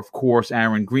 or of course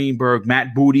Aaron Greenberg.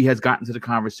 Matt Booty has gotten to the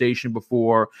conversation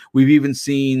before. We've even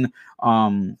seen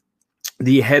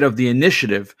the head of the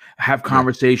initiative have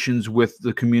conversations with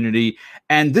the community,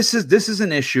 and this is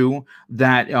an issue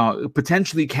that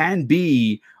potentially can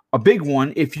be a big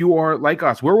one if you are like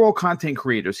us. We're all content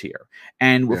creators here.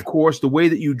 And of course, the way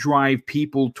that you drive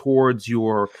people towards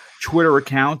your Twitter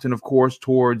account and of course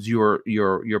towards your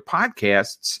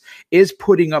podcasts is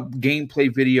putting up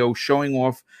gameplay video, showing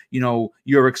off,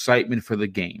 your excitement for the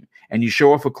game. And you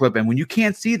show off a clip, and when you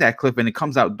can't see that clip and it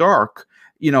comes out dark,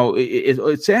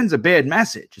 it sends a bad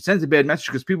message. It sends a bad message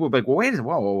because people are like, well, wait a minute,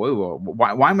 whoa,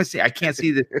 why am I saying I can't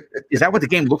see that? Is that what the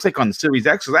game looks like on the Series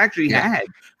X? Because I actually had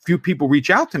a few people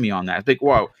reach out to me on that. It's like,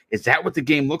 whoa, is that what the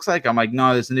game looks like? I'm like,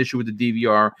 no, there's an issue with the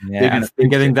DVR. Yeah, I've been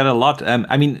getting that a lot.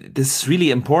 This is really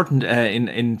important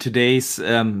in today's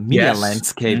media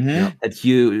landscape that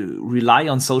you rely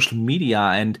on social media.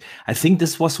 And I think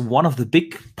this was one of the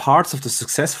big parts of the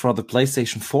success for the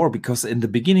PlayStation 4, because in the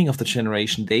beginning of the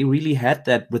generation, they really had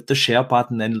that with the share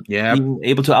button and being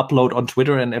able to upload on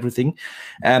Twitter and everything,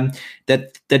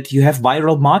 that you have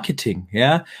viral marketing.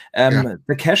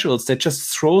 The casuals that just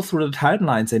throw through the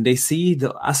timelines and they see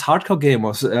us hardcore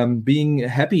gamers being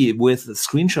happy with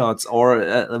screenshots or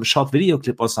a short video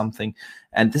clip or something.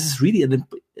 And this is really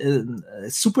a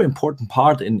super important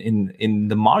part in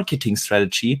the marketing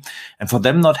strategy. And for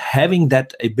them not having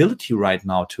that ability right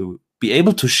now to be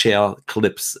able to share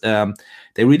clips,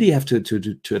 they really have to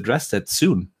address that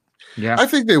soon. Yeah, I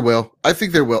think they will.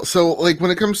 So, like,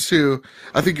 when it comes to,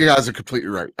 I think you guys are completely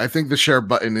right. I think the share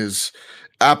button is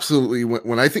absolutely,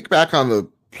 when I think back on the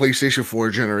PlayStation 4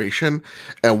 generation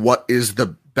and what is the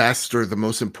best or the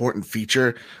most important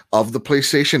feature of the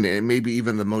PlayStation, and maybe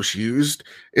even the most used,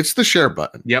 it's the share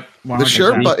button. Yep. 100%. The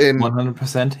share button,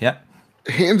 100%. Yeah.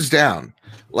 Hands down.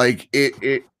 Like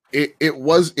it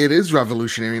is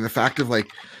revolutionary in the fact of, like,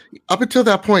 up until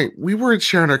that point, we weren't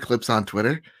sharing our clips on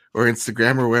Twitter or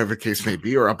Instagram or wherever the case may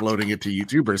be, or uploading it to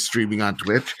YouTube or streaming on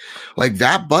Twitch. Like,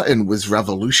 that button was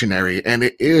revolutionary, and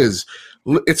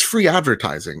it's free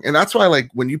advertising. And that's why, like,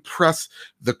 when you press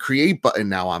the create button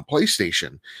now on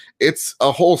PlayStation, it's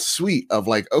a whole suite of,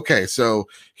 like, okay, so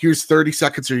here's 30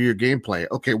 seconds of your gameplay.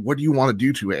 Okay, what do you want to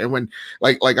do to it? And when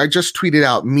like I just tweeted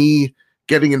out me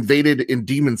getting invaded in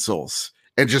Demon Souls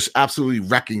and just absolutely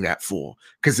wrecking that fool,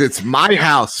 because it's my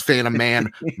house, Phantom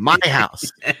Man, my house.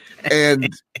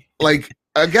 And, like,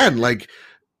 again, like,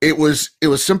 it was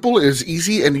simple, it was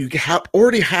easy, and you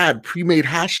already had pre-made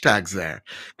hashtags there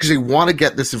because they want to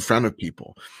get this in front of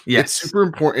people. Yes. It's super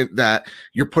important that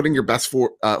you're putting your best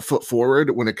foot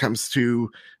forward when it comes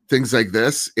to things like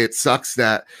this. It sucks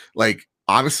that, like,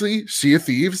 honestly, Sea of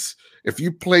Thieves, if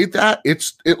you played that, it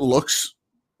looks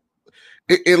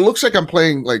like I'm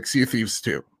playing, like, Sea of Thieves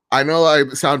 2. I know I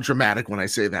sound dramatic when I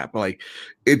say that, but, like,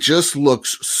 it just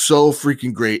looks so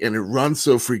freaking great and it runs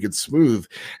so freaking smooth.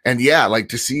 And yeah, like,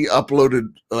 to see uploaded,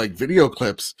 like, video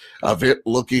clips of it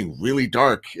looking really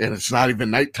dark and it's not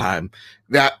even nighttime,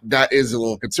 that is a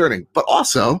little concerning. But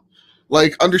also,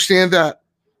 like, understand that,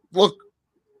 look,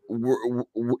 we're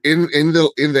in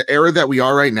the era that we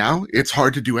are right now, it's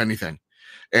hard to do anything.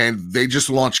 And they just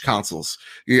launched consoles.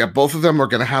 Yeah, both of them are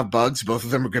going to have bugs. Both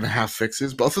of them are going to have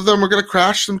fixes. Both of them are going to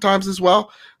crash sometimes as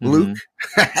well. Mm-hmm. Luke,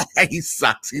 he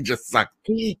sucks. He just sucks.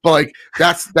 But, like,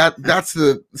 that's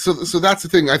the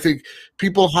thing. I think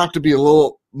people have to be a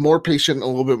little more patient, a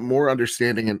little bit more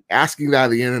understanding, and asking that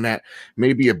of the internet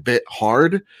may be a bit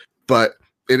hard, but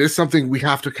it is something we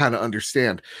have to kind of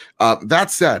understand.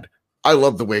 That said, I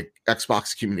love the way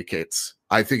Xbox communicates.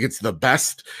 I think it's the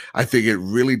best. I think it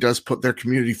really does put their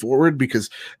community forward, because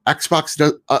Xbox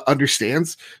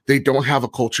understands they don't have a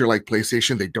culture like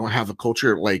PlayStation. They don't have a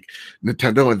culture like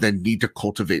Nintendo, and they need to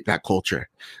cultivate that culture.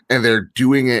 And they're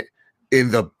doing it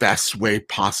in the best way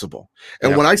possible.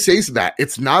 And when I say that,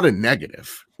 it's not a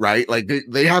negative, right? Like,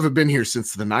 they haven't been here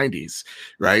since the 90s,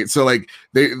 right? So, like,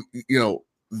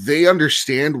 they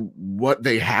understand what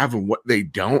they have and what they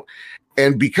don't.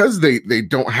 And because they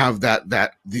don't have the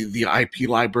IP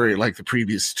library like the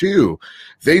previous two,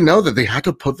 they know that they had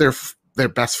to put their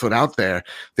best foot out there.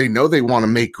 They know they want to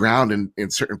make ground in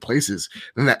certain places,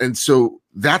 and so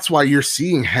that's why you're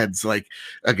seeing heads like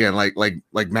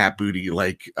Matt Booty,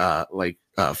 like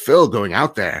Phil going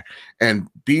out there and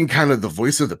being kind of the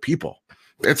voice of the people.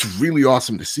 it's really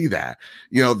awesome to see that.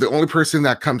 You know, the only person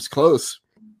that comes close,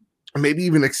 maybe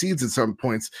even exceeds at some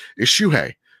points, is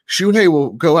Shuhei. Shuhei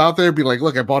will go out there and be like,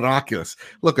 look, I bought an Oculus.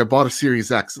 Look, I bought a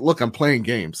Series X. Look, I'm playing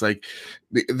games. Like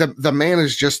the man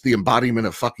is just the embodiment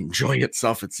of fucking joy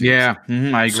itself, it seems. Yeah,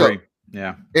 I agree. So,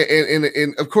 yeah.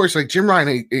 And of course, like Jim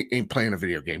Ryan ain't playing a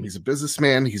video game. He's a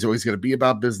businessman. He's always going to be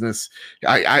about business.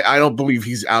 I don't believe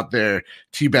he's out there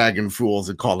teabagging fools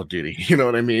in Call of Duty. You know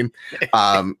what I mean?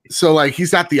 So like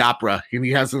he's at the opera and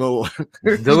he has the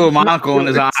little monocle in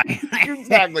his eye.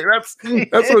 Exactly.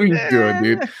 That's what he's doing,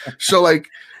 dude. So like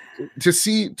to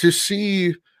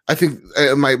see, I think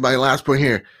my last point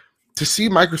here, to see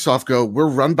Microsoft go, we're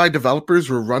run by developers,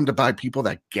 we're run by people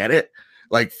that get it,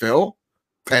 like Phil.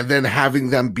 And then having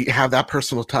them have that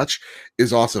personal touch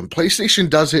is awesome. PlayStation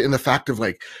does it in the fact of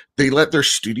like they let their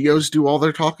studios do all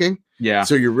their talking. Yeah.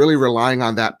 So you're really relying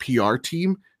on that PR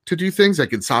team to do things. Like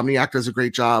Insomniac does a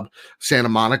great job. Santa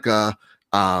Monica,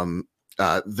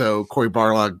 though Cory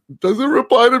Barlog doesn't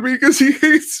reply to me because he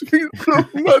hates me so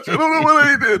much. I don't know what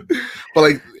I did. But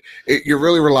like you're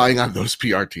really relying on those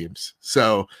PR teams.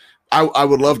 So I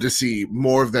would love to see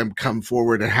more of them come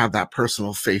forward and have that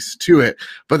personal face to it.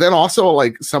 But then also,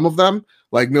 like some of them,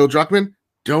 like Neil Druckmann,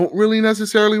 don't really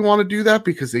necessarily want to do that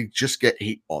because they just get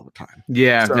hate all the time.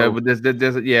 Yeah, so,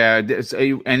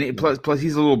 plus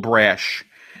he's a little brash.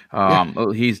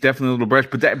 He's definitely a little brash.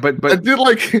 But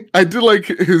I did like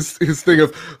his thing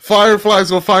of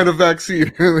fireflies will find a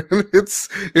vaccine. it's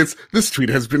this tweet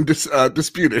has been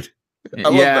disputed.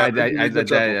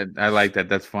 I like that.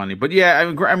 That's funny. But yeah,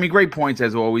 I mean, great points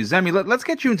as always. Zemi, let's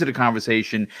get you into the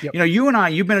conversation. Yep. You know, you and I,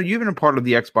 you've been a part of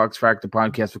the Xbox Factor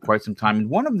podcast for quite some time, and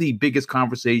one of the biggest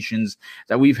conversations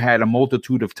that we've had a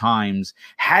multitude of times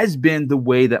has been the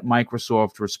way that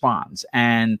Microsoft responds.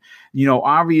 And you know,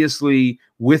 obviously,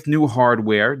 with new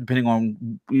hardware, depending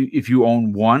on if you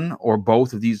own one or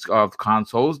both of these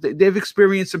consoles, they've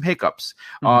experienced some hiccups.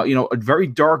 Mm-hmm. You know, a very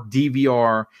dark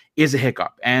DVR is a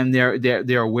hiccup, and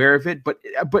they're aware of it. But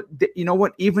you know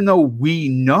what? Even though we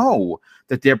know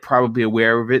that they're probably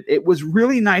aware of it, it was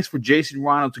really nice for Jason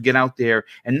Ronald to get out there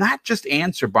and not just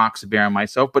answer Boxer Bear and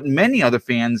myself, but many other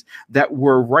fans that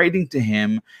were writing to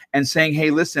him and saying,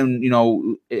 "Hey, listen, you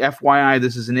know, FYI,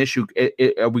 this is an issue.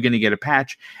 Are we going to get a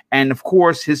patch?" And of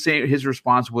course, his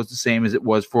response was the same as it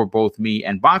was for both me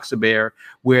and Boxer Bear,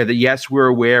 where yes, we're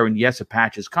aware, and yes, a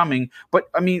patch is coming. But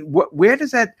I mean, where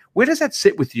does that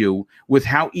sit with you, with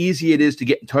how easy it is to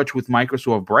get in touch with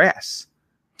Microsoft brass?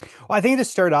 Well, I think to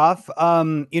start off,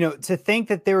 you know, to think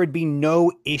that there would be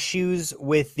no issues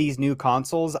with these new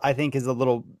consoles, I think is a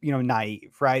little, you know,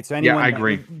 naive, right? So anyone I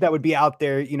agree. that would be out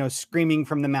there, you know, screaming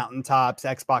from the mountaintops,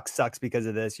 Xbox sucks because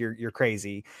of this, you're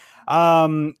crazy.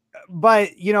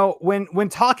 But you know, when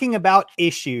talking about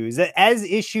issues, as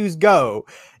issues go,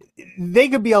 they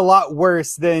could be a lot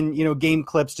worse than, you know, game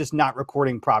clips just not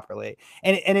recording properly.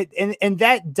 And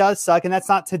that does suck. And that's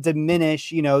not to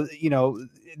diminish, you know,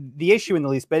 the issue in the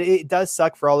least, but it does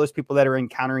suck for all those people that are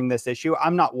encountering this issue.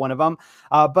 I'm not one of them.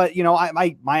 But you know,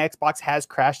 my Xbox has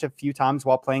crashed a few times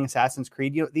while playing Assassin's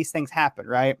Creed. You know, these things happen,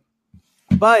 right?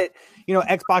 But, you know,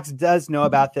 Xbox does know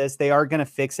about this. They are going to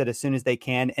fix it as soon as they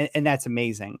can. And that's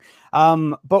amazing.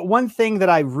 But one thing that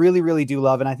I really, really do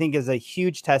love, and I think is a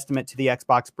huge testament to the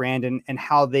Xbox brand and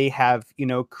how they have, you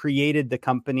know, created the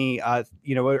company,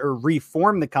 you know, or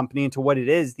reformed the company into what it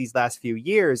is these last few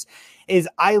years, is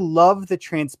I love the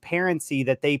transparency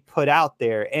that they put out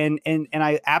there. And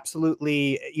I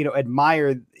absolutely, you know,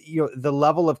 admire, you know, the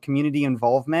level of community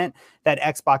involvement that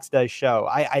Xbox does show.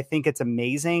 I think it's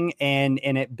amazing, and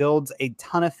it builds a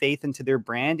ton of faith into their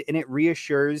brand, and it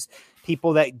reassures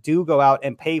people that do go out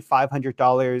and pay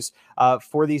 $500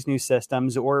 for these new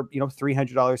systems, or, you know,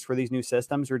 $300 for these new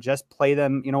systems, or just play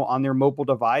them, you know, on their mobile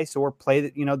device, or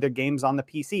play, you know, their games on the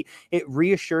PC. It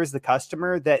reassures the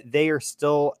customer that they are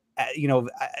still, you know,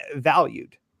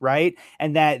 valued, right?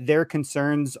 And that their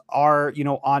concerns are, you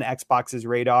know, on Xbox's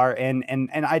radar. And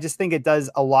I just think it does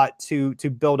a lot to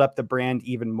build up the brand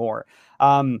even more.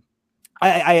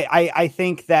 I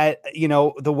think that, you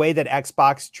know, the way that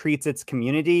Xbox treats its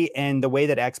community and the way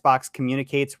that Xbox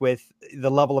communicates with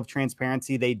the level of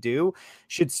transparency they do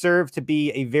should serve to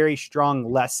be a very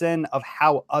strong lesson of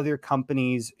how other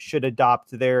companies should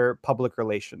adopt their public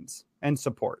relations and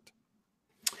support.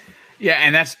 Yeah,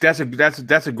 and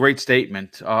that's a great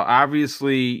statement.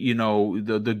 Obviously, you know,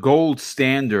 the gold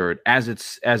standard as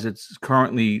it's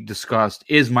currently discussed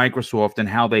is Microsoft and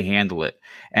how they handle it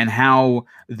and how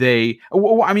they.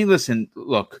 I mean, listen,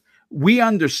 look, we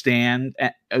understand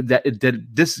that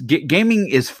this gaming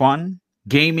is fun.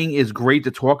 Gaming is great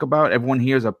to talk about. Everyone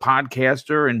here is a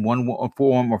podcaster in one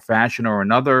form or fashion or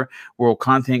another. We're all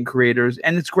content creators,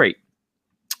 and it's great.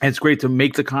 And it's great to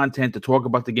make the content, to talk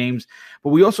about the games.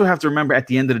 But we also have to remember, at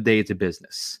the end of the day, it's a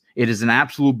business. It is an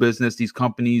absolute business. These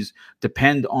companies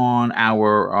depend on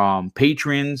our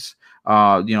patrons,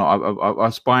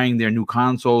 us buying their new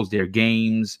consoles, their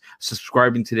games,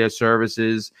 subscribing to their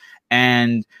services.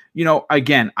 And,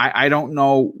 again, I don't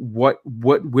know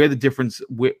where the difference,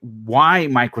 why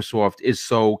Microsoft is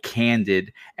so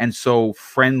candid and so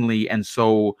friendly and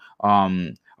so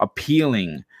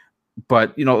appealing.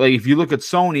 But, like if you look at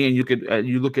Sony and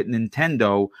you look at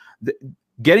Nintendo,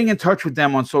 getting in touch with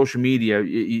them on social media,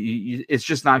 it's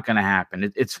just not going to happen.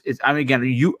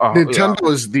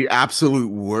 Nintendo is the absolute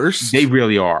worst. They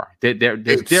really are.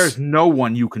 There's no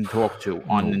one you can talk to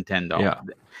on Nintendo. Yeah.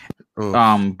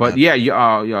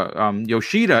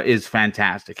 Yoshida is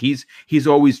fantastic. He's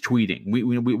always tweeting.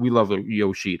 We love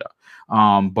Yoshida.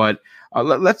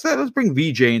 Let's bring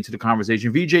VJ into the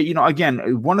conversation. VJ,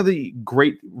 again, one of the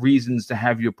great reasons to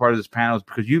have you a part of this panel is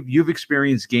because you've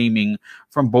experienced gaming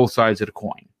from both sides of the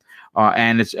coin.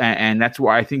 And that's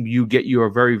why I think you get your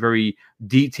very, very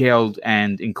detailed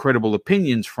and incredible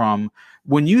opinions from.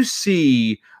 When you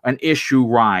see an issue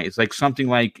rise, like something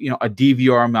like a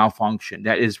DVR malfunction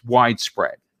that is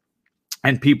widespread,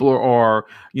 and people are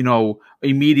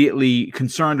immediately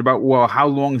concerned about, well, how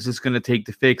long is this going to take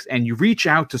to fix? And you reach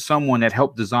out to someone that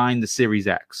helped design the Series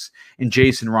X, and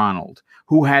Jason Ronald,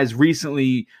 who has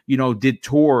recently did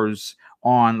tours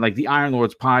on like the Iron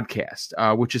Lords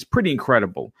podcast, which is pretty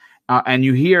incredible. And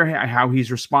you hear how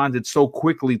he's responded so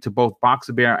quickly to both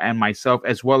Boxer Bear and myself,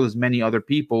 as well as many other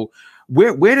people.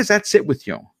 Where does that sit with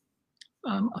you?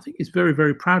 I think he's very,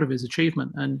 very proud of his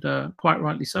achievement, and quite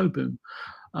rightly so, Boom.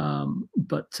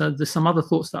 But there's some other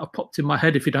thoughts that have popped in my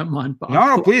head, if you don't mind. But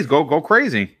no, please go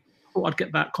crazy. I thought I'd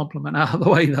get that compliment out of the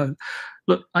way, though.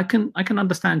 Look, I can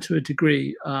understand to a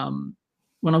degree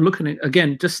when I'm looking at,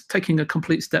 again, just taking a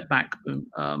complete step back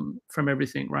from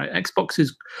everything, right? I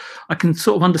can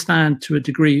sort of understand to a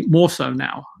degree more so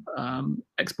now,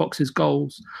 Xbox's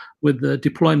goals with the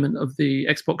deployment of the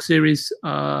Xbox Series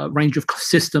range of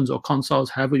systems or consoles,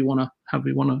 however you want to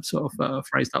sort of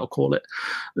phrase that or call it,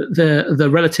 the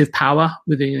relative power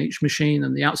within each machine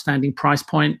and the outstanding price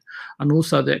point, and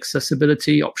also the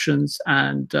accessibility options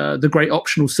and the great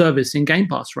optional service in Game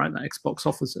Pass, right? That Xbox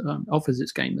offers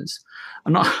its gamers,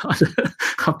 and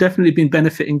I've definitely been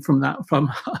benefiting from that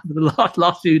from the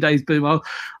last few days. Boom!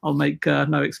 I'll make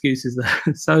no excuses there.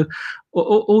 So.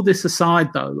 All this aside,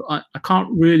 though, I can't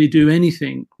really do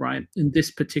anything, right, in this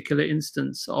particular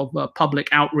instance of public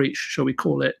outreach, shall we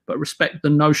call it, but respect the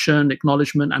notion,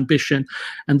 acknowledgement, ambition,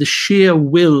 and the sheer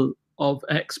will of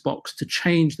Xbox to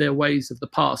change their ways of the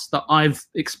past that I've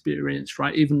experienced,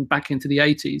 right, even back into the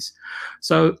 80s.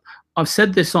 So I've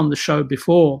said this on the show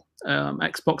before.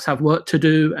 Xbox have work to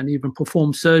do and even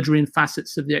perform surgery in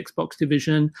facets of the Xbox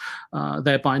division.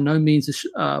 They're by no means,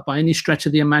 by any stretch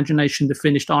of the imagination, the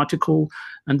finished article,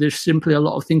 and there's simply a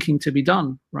lot of thinking to be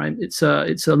done. Right? It's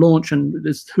a launch, and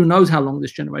who knows how long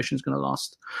this generation is going to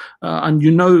last. And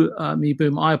me,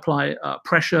 Boom, I apply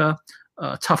pressure.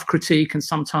 Tough critique, and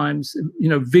sometimes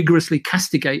vigorously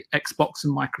castigate Xbox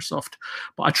and Microsoft,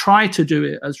 but I try to do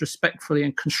it as respectfully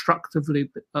and constructively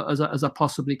as I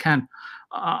possibly can.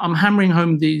 I'm hammering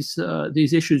home these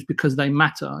issues because they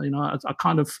matter. I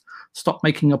kind of stopped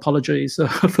making apologies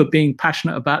for being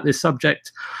passionate about this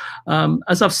subject.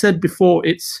 As I've said before,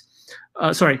 it's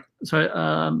given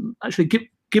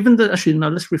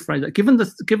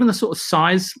the sort of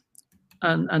size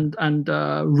and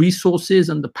resources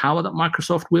and the power that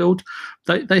Microsoft wield,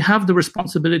 they have the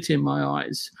responsibility in my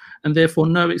eyes, and therefore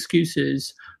no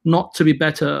excuses not to be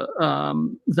better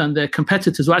than their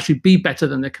competitors, or actually be better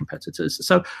than their competitors.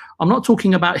 So I'm not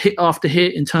talking about hit after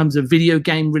hit in terms of video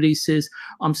game releases.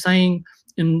 I'm saying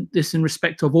in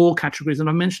respect of all categories, and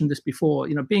I mentioned this before,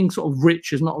 being sort of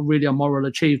rich is not really a moral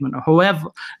achievement,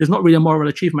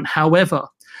 However,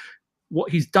 what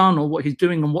he's done or what he's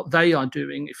doing and what they are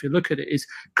doing, if you look at it, is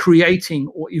creating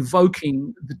or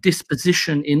evoking the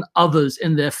disposition in others,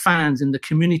 in their fans, in the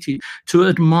community, to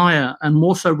admire and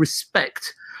more so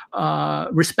respect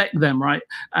them, right?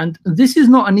 And this is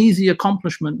not an easy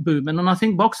accomplishment, Boom. And I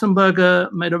think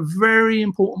Boxenberger made a very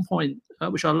important point,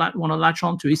 which I want to latch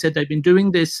on to. He said they've been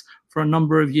doing this for a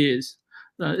number of years.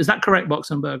 Is that correct,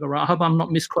 Boxenberger? Right? I hope I'm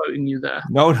not misquoting you there.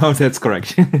 No, that's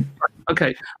correct.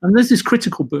 Okay, and this is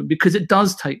critical, Boom, because it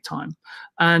does take time,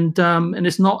 and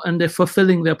it's not, and they're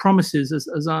fulfilling their promises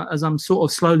as I'm sort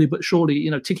of slowly but surely,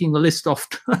 ticking the list off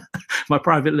my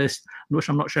private list, which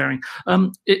I'm not sharing.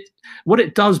 What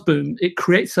it does, Boom, it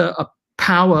creates a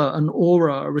power, an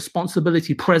aura, a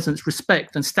responsibility, presence,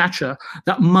 respect, and stature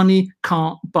that money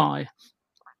can't buy.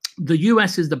 The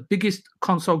US is the biggest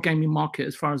console gaming market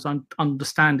as far as I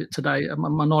understand it today.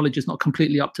 My knowledge is not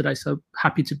completely up to date, so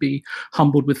happy to be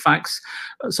humbled with facts.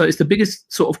 So it's the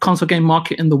biggest sort of console game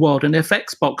market in the world. And if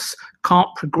Xbox can't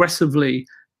progressively,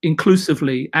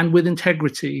 inclusively, and with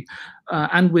integrity,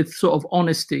 and with sort of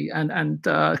honesty and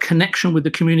connection with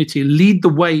the community, lead the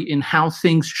way in how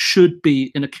things should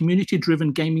be in a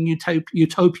community-driven gaming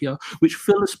utopia, which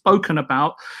Phil has spoken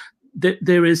about,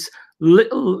 there is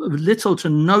little to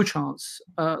no chance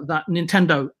that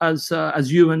Nintendo,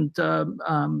 as you and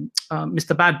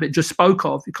Mr. Badbit just spoke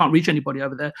of, you can't reach anybody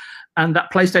over there, and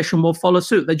that PlayStation will follow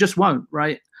suit. They just won't,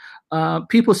 right?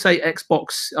 People say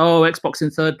Xbox, Xbox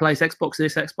in third place, Xbox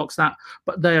this, Xbox that,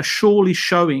 but they are surely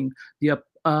showing the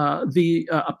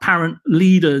apparent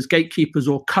leaders, gatekeepers,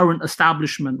 or current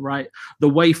establishment, right, the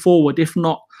way forward, if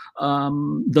not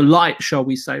the light, shall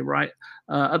we say, right?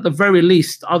 At the very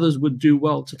least, others would do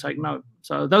well to take note.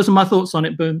 So those are my thoughts on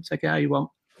it. Boom, take it how you want.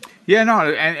 Yeah,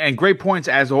 no, and great points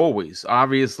as always.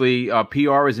 Obviously,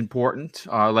 PR is important,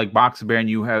 like Boxer Bear and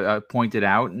you have pointed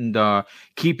out, and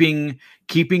keeping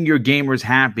your gamers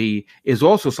happy is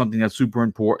also something that's super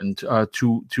important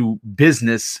to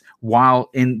business while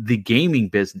in the gaming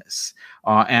business.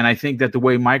 And I think that the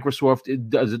way Microsoft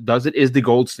does it is the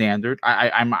gold standard.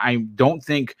 I don't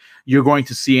think you're going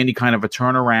to see any kind of a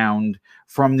turnaround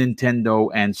from Nintendo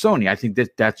and Sony. I think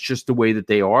that that's just the way that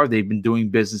they are. They've been doing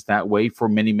business that way for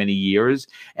many, many years.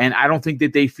 And I don't think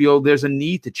that they feel there's a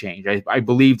need to change. I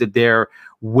believe that their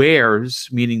wares,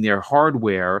 meaning their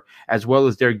hardware, as well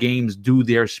as their games, do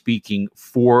their speaking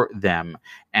for them.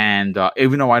 And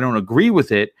even though I don't agree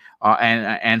with it,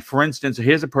 and for instance,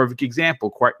 here's a perfect example.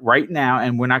 Quite right now,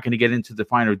 and we're not going to get into the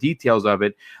finer details of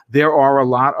it, there are a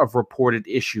lot of reported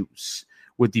issues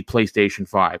with the PlayStation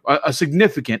 5, a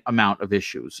significant amount of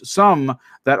issues, some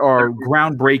that are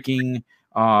groundbreaking,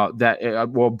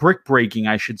 brick breaking,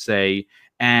 I should say.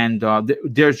 And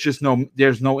there's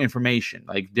no information.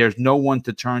 Like, there's no one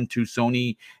to turn to.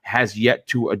 Sony has yet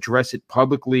to address it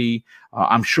publicly.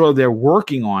 I'm sure they're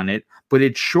working on it, but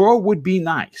it sure would be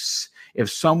nice if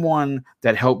someone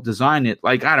that helped design it,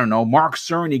 like, I don't know, Mark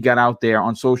Cerny, got out there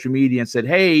on social media and said,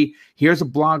 hey, here's a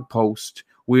blog post.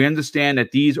 We understand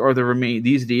that these are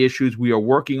the issues. We are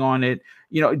working on it.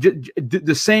 You know,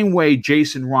 the same way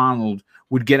Jason Ronald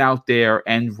would get out there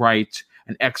and write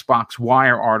an Xbox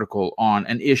Wire article on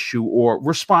an issue or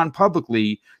respond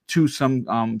publicly to some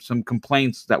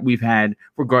complaints that we've had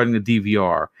regarding the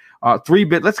DVR.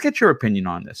 3-Bit, let's get your opinion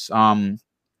on this.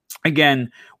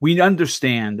 Again, we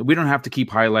understand we don't have to keep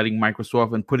highlighting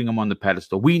Microsoft and putting them on the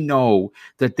pedestal. We know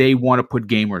that they want to put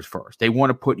gamers first. They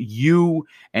want to put you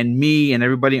and me and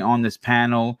everybody on this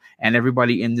panel and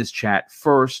everybody in this chat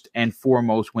first and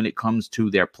foremost when it comes to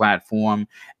their platform.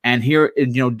 And here, you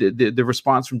know, the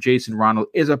response from Jason Ronald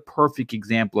is a perfect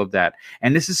example of that.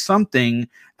 And this is something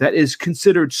that is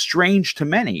considered strange to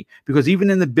many, because even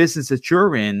in the business that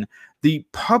you're in, the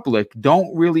public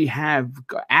don't really have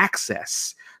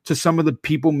access to some of the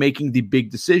people making the big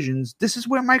decisions. This is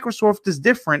where Microsoft is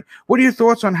different. What are your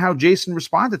thoughts on how Jason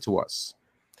responded to us?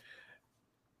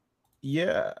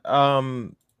 Yeah,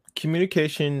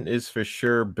 communication is for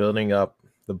sure building up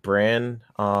the brand.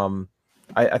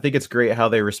 I think it's great how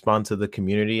they respond to the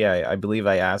community. I believe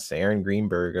I asked Aaron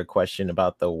Greenberg a question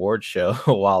about the award show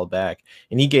a while back,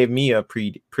 and he gave me a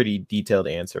pretty detailed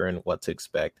answer on what to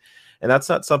expect. And that's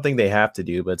not something they have to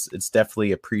do, but it's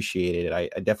definitely appreciated. I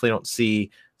definitely don't see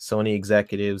Sony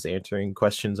executives answering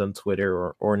questions on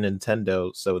Twitter or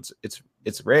Nintendo, so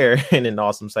it's rare and an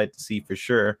awesome sight to see for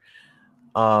sure.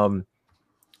 And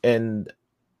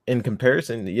in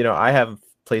comparison, you know, I have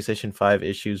PlayStation 5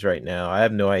 issues right now. I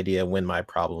have no idea when my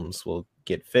problems will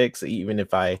get fixed, even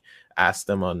if I ask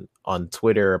them on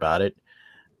Twitter about it.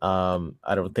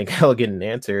 I don't think I'll get an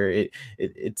answer.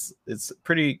 It's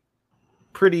pretty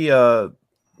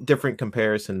different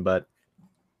comparison, but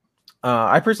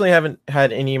I personally haven't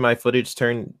had any of my footage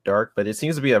turn dark, but it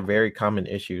seems to be a very common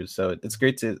issue. So it's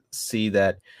great to see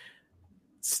that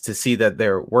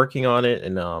they're working on it,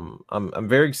 and I'm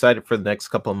very excited for the next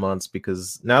couple of months,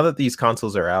 because now that these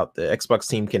consoles are out, the Xbox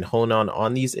team can hone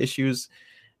on these issues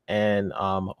and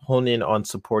hone in on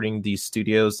supporting these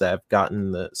studios that have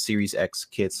gotten the Series X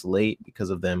kits late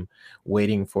because of them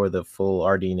waiting for the full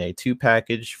RDNA 2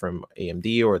 package from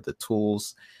AMD or the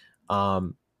tools.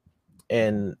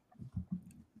 And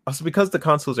also, because the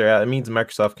consoles are out, it means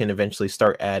Microsoft can eventually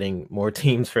start adding more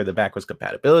teams for the backwards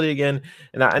compatibility again.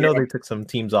 And I know they took some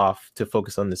teams off to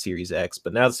focus on the Series X,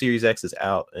 but now the Series X is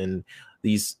out, and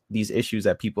these issues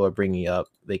that people are bringing up,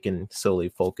 they can solely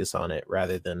focus on it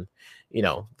rather than,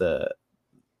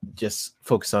 just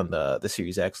focus on the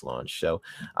Series X launch. So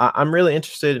I'm really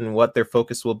interested in what their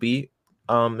focus will be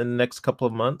in the next couple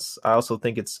of months. I also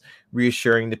think it's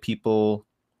reassuring to people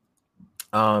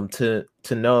to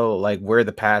know like where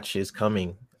the patch is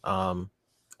coming,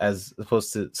 as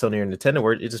opposed to Sony or Nintendo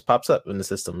where it just pops up in the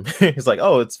system. It's like,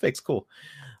 oh, it's fixed, cool.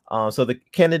 So the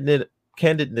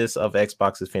candidness of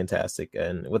Xbox is fantastic,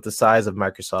 and with the size of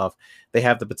Microsoft, they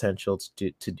have the potential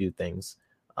to do things.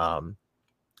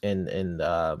 And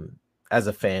as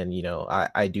a fan,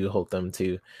 I do hold them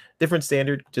to different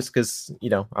standard, just because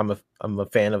I'm a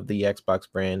fan of the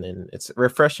Xbox brand, and it's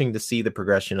refreshing to see the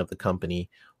progression of the company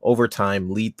over time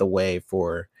lead the way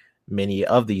for many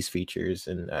of these features.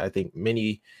 And I think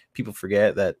many people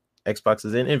forget that Xbox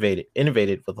is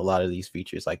innovated with a lot of these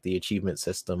features, like the achievement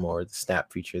system or the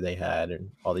Snap feature they had,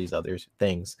 and all these other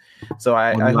things. So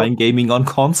online gaming on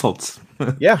consoles.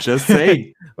 Yeah, just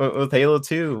saying. With Halo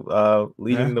 2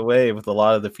 leading the way with a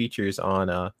lot of the features on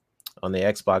the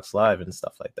Xbox Live and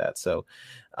stuff like that. So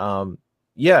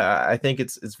I think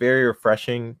it's very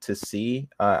refreshing to see.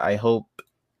 I hope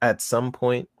at some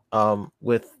point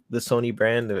with the Sony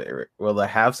brand, will they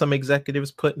have some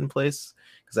executives put in place?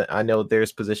 Because I know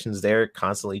there's positions there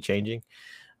constantly changing,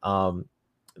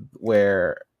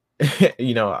 where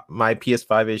my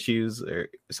PS5 issues, or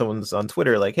someone's on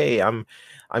Twitter like, hey, I'm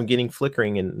getting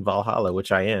flickering in Valhalla,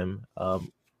 which I am.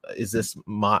 Is this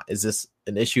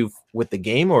an issue with the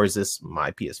game, or is this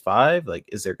my PS5? Like,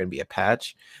 is there going to be a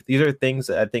patch? These are things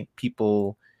that I think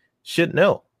people should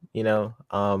know,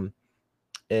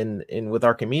 and with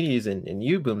our communities and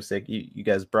you, Boomstick, you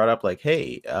guys brought up like,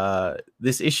 hey,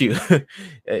 this issue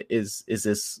is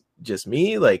this just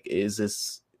me? Like, is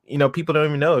this, people don't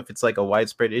even know if it's like a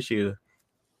widespread issue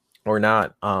or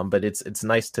not. But it's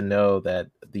nice to know that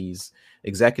these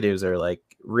executives are like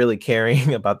really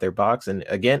caring about their box. And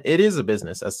again, it is a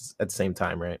business at the same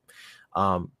time, right?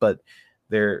 But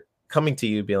they're coming to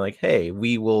you being like, hey,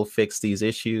 we will fix these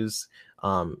issues.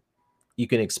 You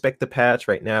can expect the patch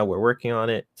right now. We're working on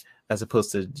it, as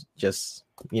opposed to just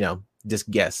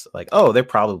guess like, oh, they're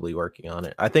probably working on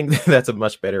it. I think that's a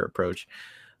much better approach.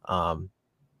 And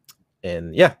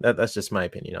that's just my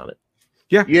opinion on it.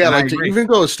 Yeah. Like to even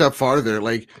go a step farther,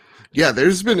 like,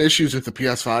 there's been issues with the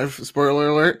PS5, spoiler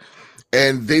alert,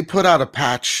 and they put out a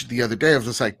patch the other day of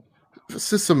just like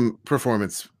system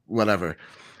performance, whatever.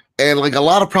 And like a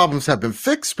lot of problems have been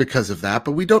fixed because of that,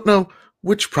 but we don't know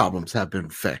which problems have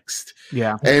been fixed.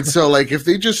 Yeah. And so like if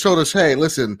they just told us, hey,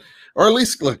 listen, or at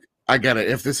least look, I get it.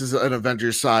 If this is an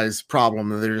Avengers size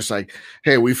problem and they're just like,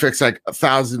 hey, we fixed like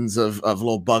thousands of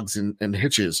little bugs and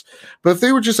hitches. But if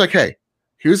they were just like, hey,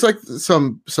 here's like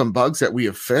some bugs that we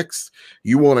have fixed,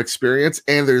 you won't experience,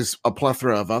 and there's a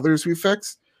plethora of others we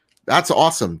fixed, that's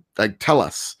awesome. Like, tell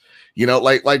us,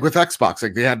 like with Xbox,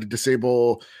 like they had to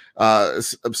disable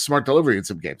smart delivery in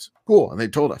some games. Cool. And they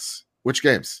told us which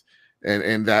games.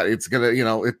 And that it's gonna,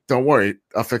 don't worry,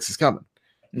 a fix is coming.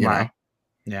 Right.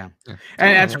 Yeah. And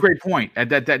that's a great point.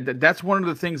 That's one of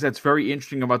the things that's very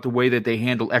interesting about the way that they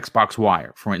handle Xbox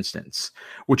Wire, for instance,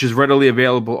 which is readily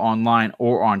available online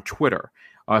or on Twitter.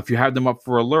 If you have them up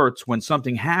for alerts, when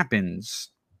something happens,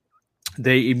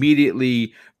 they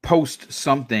immediately post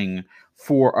something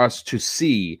for us to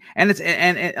see. And it's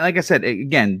and like I said,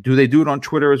 again, do they do it on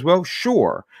Twitter as well?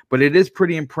 Sure, but it is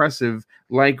pretty impressive.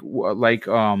 Like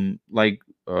Mr.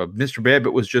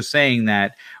 Babbitt was just saying,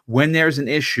 that when there's an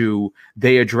issue,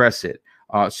 they address it.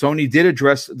 Sony did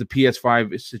address the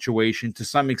PS5 situation to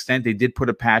some extent. They did put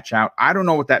a patch out. I don't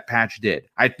know what that patch did.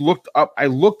 I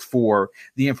looked for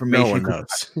the information. No one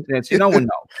knows. No one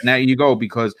knows. Now you go,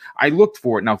 because I looked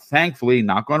for it. Now, thankfully,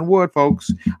 knock on wood,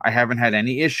 folks, I haven't had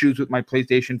any issues with my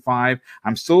PlayStation 5.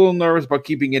 I'm still a little nervous about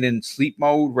keeping it in sleep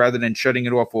mode rather than shutting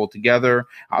it off altogether.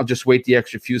 I'll just wait the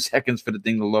extra few seconds for the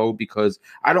thing to load, because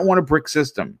I don't want a brick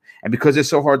system. And because it's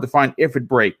so hard to find, if it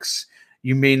breaks,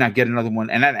 you may not get another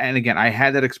one. And again, I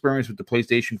had that experience with the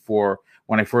PlayStation 4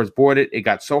 when I first bought it. It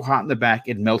got so hot in the back,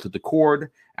 it melted the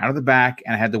cord out of the back,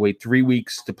 and I had to wait 3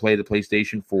 weeks to play the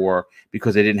PlayStation 4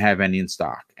 because they didn't have any in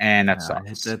stock. And that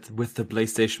sucks. That with the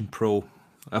PlayStation Pro,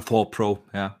 4 Pro,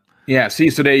 yeah. Yeah, see,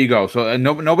 so there you go. So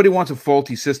nobody wants a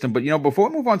faulty system. But, before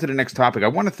we move on to the next topic, I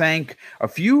want to thank a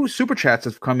few super chats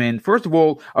that have come in. First of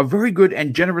all, a very good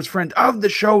and generous friend of the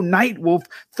show, Nightwolf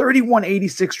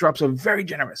 3186, drops a very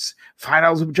generous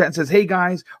 $5 super chat and says, hey,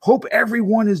 guys, hope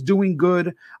everyone is doing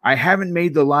good. I haven't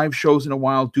made the live shows in a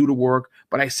while due to work,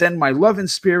 but I send my love and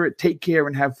spirit. Take care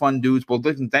and have fun, dudes. Well,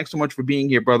 listen, thanks so much for being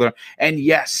here, brother. And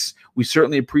yes, We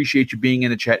certainly appreciate you being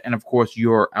in the chat and, of course,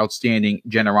 your outstanding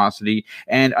generosity.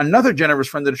 And another generous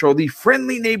friend of the show, the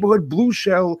friendly neighborhood Blue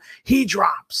Shell, he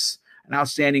drops an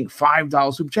outstanding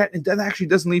 $5 super chat, and that actually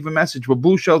doesn't leave a message. But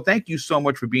Blue Shell, thank you so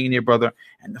much for being here, brother.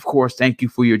 And of course, thank you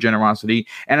for your generosity.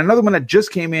 And another one that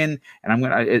just came in, and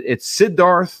it's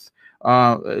Siddharth.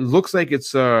 It looks like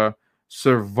it's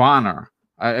Servana.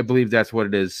 I believe that's what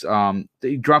it is.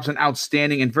 He drops an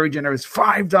outstanding and very generous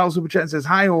 $5 super chat and says,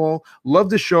 "Hi all,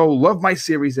 love the show, love my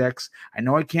Series X. I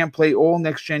know I can't play all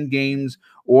next-gen games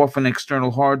off an external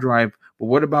hard drive, but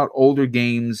what about older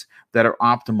games that are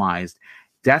optimized?"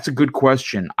 That's a good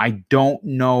question. I don't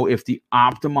know if the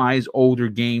optimized older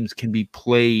games can be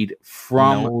played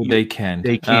from. No, they can't.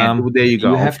 They can't. There you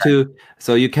go. You have to.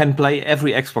 So you can play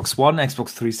every Xbox One, Xbox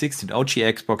 360, and OG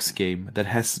Xbox game that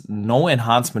has no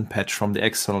enhancement patch from the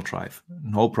external drive.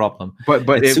 No problem. But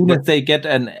as soon as they get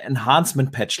an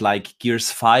enhancement patch like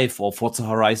Gears 5 or Forza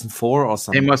Horizon 4 or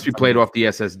something, they must be played off the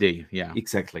SSD. Yeah,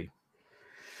 exactly.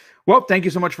 Well, thank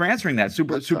you so much for answering that.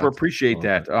 Super appreciate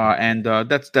that. And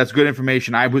that's good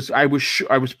information. I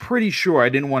was pretty sure I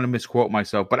didn't want to misquote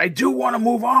myself, but I do want to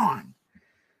move on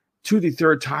to the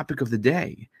third topic of the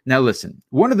day. Now, listen,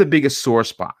 one of the biggest sore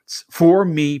spots for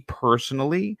me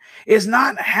personally is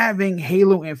not having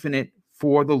Halo Infinite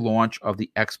for the launch of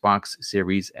the Xbox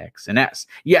Series X and S.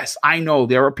 Yes, I know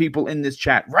there are people in this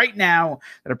chat right now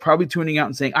that are probably tuning out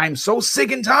and saying, "I'm so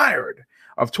sick and tired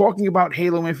of talking about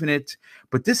Halo Infinite,"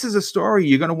 but this is a story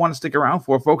you're going to want to stick around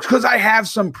for, folks, because I have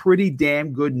some pretty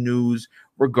damn good news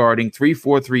regarding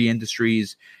 343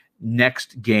 Industries'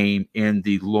 next game in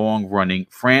the long-running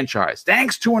franchise.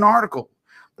 Thanks to an article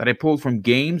that I pulled from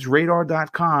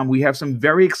GamesRadar.com, we have some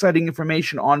very exciting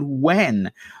information on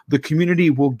when the community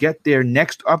will get their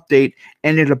next update,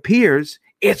 and it appears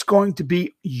it's going to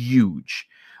be huge.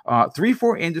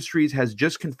 343 Industries has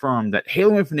just confirmed that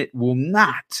Halo Infinite will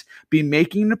not be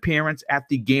making an appearance at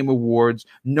the Game Awards,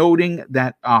 noting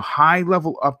that a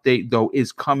high-level update, though,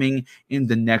 is coming in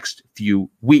the next few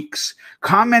weeks.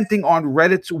 Commenting on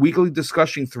Reddit's weekly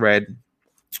discussion thread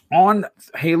on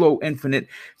Halo Infinite,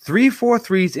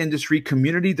 343's industry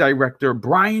community director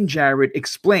Brian Jarrett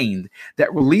explained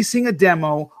that releasing a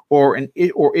demo or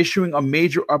issuing a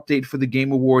major update for the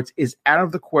Game Awards is out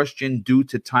of the question due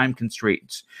to time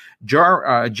constraints.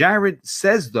 Jarrett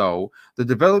says, though, the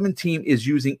development team is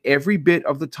using every bit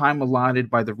of the time allotted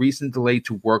by the recent delay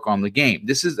to work on the game.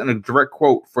 This is a direct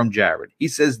quote from Jarrett. He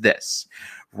says this: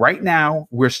 "Right now,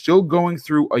 we're still going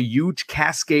through a huge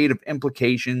cascade of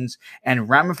implications and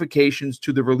ramifications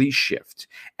to the release shift,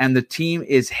 and the team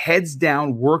is heads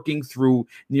down working through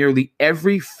nearly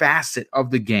every facet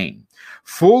of the game.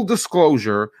 Full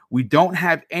disclosure, we don't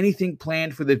have anything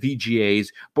planned for the VGAs,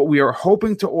 but we are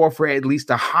hoping to offer at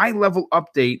least a high-level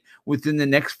update within the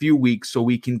next few weeks so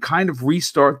we can kind of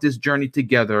restart this journey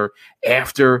together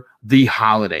after the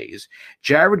holidays."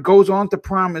 Jared goes on to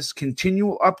promise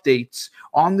continual updates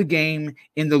on the game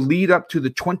in the lead up to the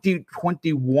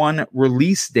 2021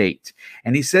 release date.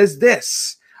 And he says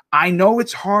this: "I know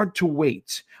it's hard to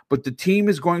wait, but the team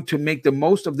is going to make the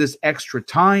most of this extra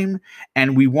time,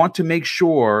 and we want to make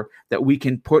sure that we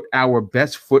can put our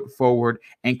best foot forward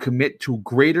and commit to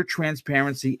greater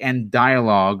transparency and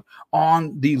dialogue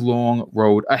on the long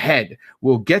road ahead.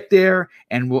 We'll get there,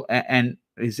 and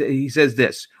he says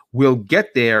this: "We'll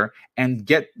get there and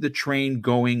get the train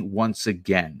going once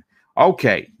again."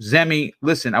 Okay, Zemi,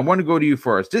 listen, I want to go to you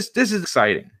first. This is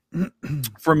exciting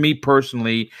for me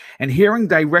personally, and hearing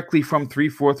directly from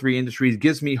 343 Industries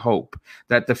gives me hope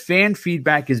that the fan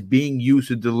feedback is being used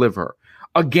to deliver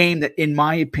a game that, in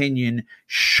my opinion,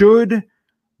 should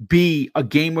be a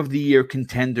Game of the Year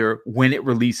contender when it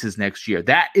releases next year.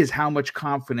 That is how much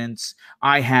confidence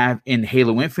I have in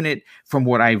Halo Infinite. From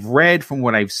what I've read, from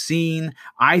what I've seen,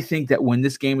 I think that when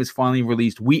this game is finally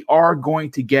released, we are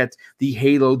going to get the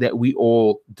Halo that we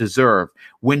all deserve.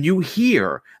 When you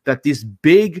hear that this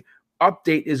big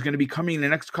update is going to be coming in the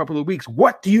next couple of weeks,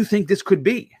 what do you think this could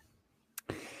be?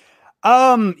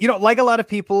 Like a lot of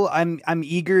people, I'm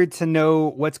eager to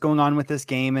know what's going on with this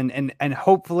game, and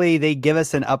hopefully they give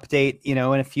us an update, in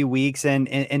a few weeks, and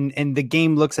the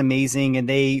game looks amazing, and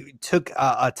they took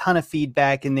a ton of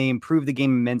feedback and they improved the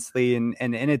game immensely, and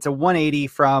it's a 180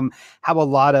 from how a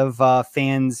lot of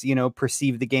fans,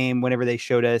 perceive the game whenever they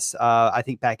showed us, I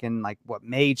think back in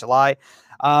May, July.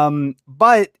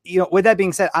 But with that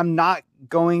being said, I'm not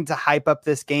going to hype up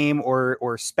this game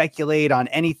or speculate on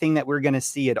anything that we're going to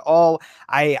see at all.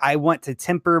 I want to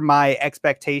temper my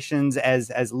expectations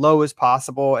as low as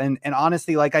possible. And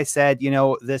honestly, like I said,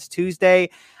 this Tuesday,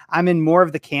 I'm in more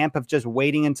of the camp of just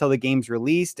waiting until the game's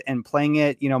released and playing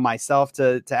it, you know, myself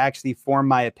to actually form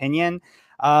my opinion.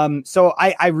 So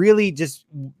I really just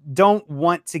don't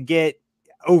want to get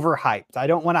overhyped. I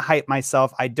don't want to hype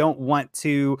myself. I don't want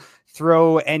to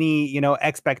throw any, you know,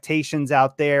 expectations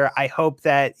out there. I hope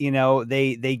that, you know,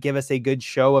 they give us a good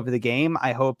show of the game.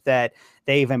 I hope that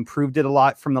they've improved it a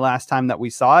lot from the last time that we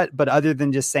saw it. But other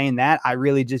than just saying that, I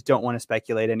really just don't want to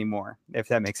speculate anymore, if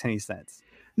that makes any sense.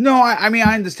 No, I mean,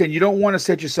 I understand. You don't want to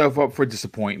set yourself up for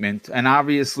disappointment. And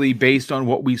obviously, based on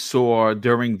what we saw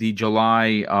during the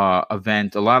July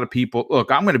event, a lot of people, look,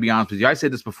 I'm going to be honest with you. I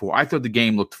said this before. I thought the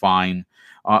game looked fine.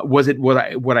 Was it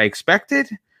what I expected?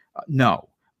 No.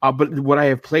 But would I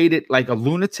have played it like a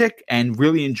lunatic and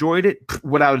really enjoyed it?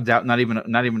 Without a doubt, not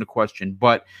even a question.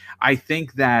 But I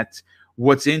think that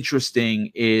what's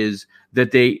interesting is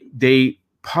that they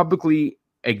publicly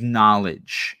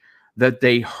acknowledge that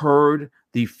they heard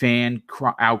the fan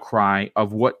outcry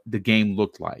of what the game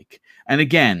looked like. And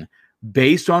again,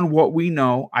 based on what we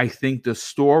know, I think the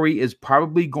story is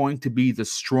probably going to be the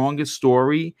strongest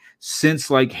story since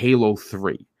like Halo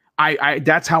 3. I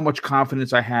that's how much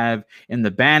confidence I have in the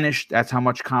Banished. That's how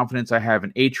much confidence I have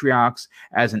in Atriox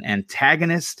as an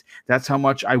antagonist. That's how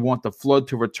much I want the Flood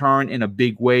to return in a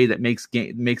big way that makes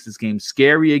this game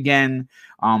scary again.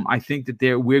 I think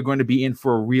that we're going to be in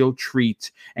for a real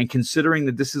treat. And considering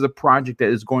that this is a project that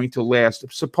is going to last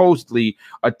supposedly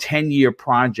a 10-year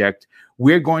project,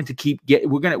 we're going to get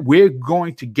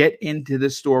into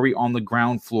this story on the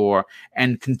ground floor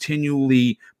and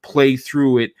continually play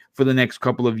through it for the next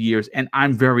couple of years. And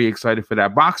I'm very excited for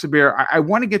that. Boxer Bear, I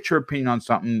want to get your opinion on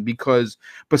something, because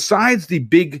besides the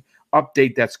big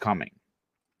update that's coming,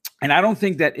 and I don't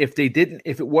think that if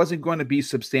it wasn't going to be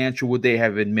substantial, would they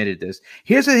have admitted this?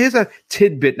 Here's a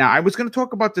tidbit. Now, I was going to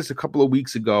talk about this a couple of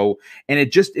weeks ago, and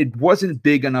it wasn't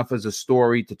big enough as a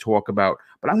story to talk about,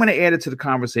 but I'm going to add it to the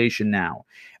conversation now.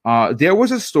 There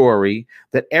was a story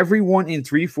that everyone in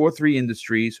 343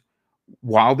 Industries,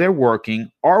 while they're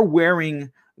working, are wearing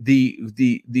the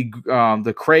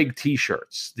Craig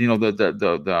t-shirts, you know,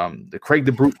 the Craig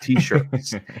the Brute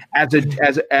t-shirts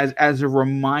as a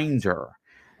reminder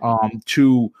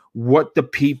to what the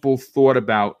people thought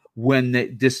about when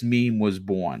this meme was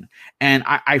born. And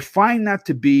I find that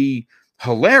to be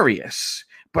hilarious,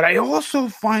 but I also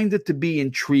find it to be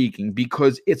intriguing,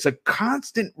 because it's a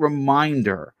constant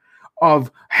reminder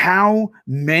of how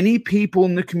many people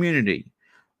in the community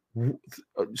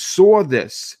saw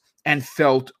this and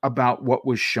felt about what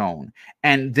was shown.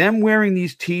 And them wearing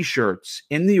these t-shirts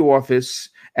in the office,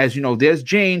 as you know, there's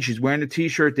Jane, she's wearing a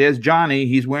t-shirt, there's Johnny,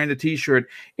 he's wearing a t-shirt.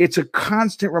 It's a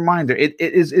constant reminder.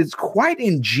 It's quite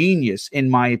ingenious,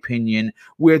 in my opinion,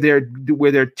 where they're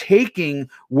taking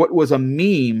what was a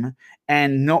meme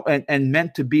and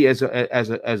meant to be as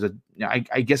a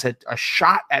I guess a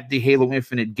shot at the Halo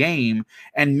Infinite game,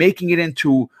 and making it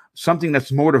into something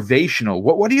that's motivational.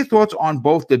 What are your thoughts on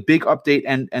both the big update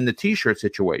and the t-shirt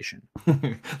situation?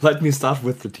 Let me start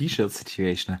with the t-shirt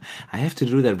situation. I have to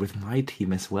do that with my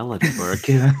team as well at work.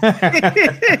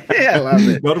 I love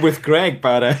it. Not with Greg,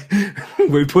 but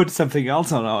we put something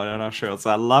else on our shirts.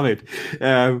 I love it.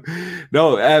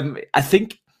 I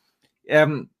think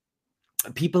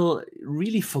people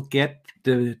really forget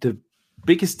the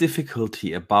biggest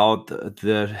difficulty about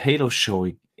the Halo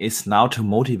showing is now to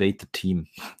motivate the team.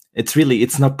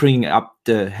 It's not bringing up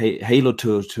the Halo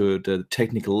to the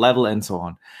technical level and so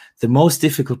on. The most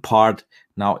difficult part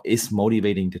now is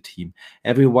motivating the team.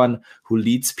 Everyone who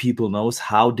leads people knows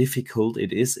how difficult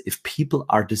it is if people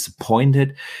are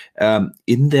disappointed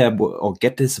in their or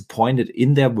get disappointed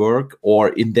in their work or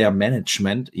in their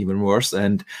management, even worse.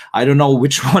 And I don't know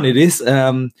which one it is,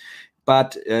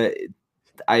 but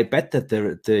I bet that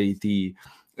the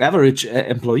average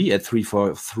employee at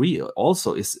 343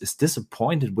 also is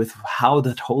disappointed with how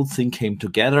that whole thing came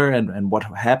together and what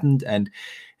happened, and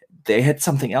they had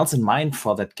something else in mind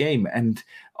for that game, and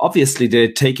obviously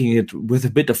they're taking it with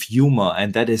a bit of humor,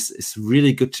 and that is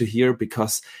really good to hear,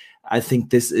 because I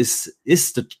think this is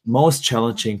the most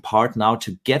challenging part now,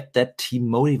 to get that team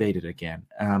motivated again.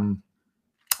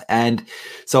 And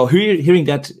so hearing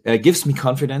that gives me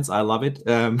confidence. I love it.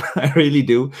 I really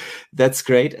do. That's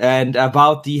great. And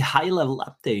about the high-level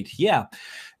update,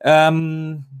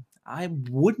 I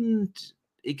wouldn't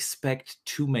expect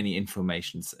too many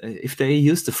informations. If they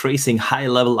use the phrasing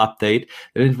high-level update,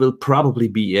 then it will probably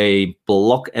be a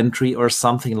block entry or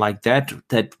something like that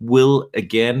will,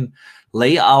 again,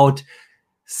 lay out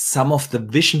some of the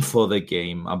vision for the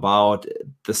game, about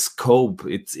the scope,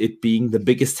 it being the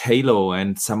biggest Halo,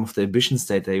 and some of the visions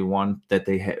that they want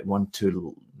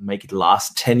to make it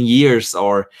last 10 years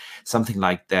or something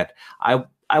like that.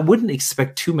 I wouldn't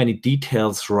expect too many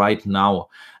details right now.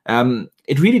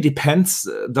 It really depends,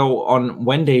 though, on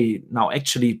when they now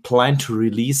actually plan to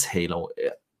release Halo.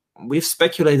 We've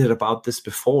speculated about this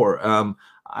before.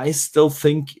 I still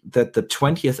think that the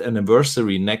 20th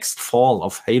anniversary next fall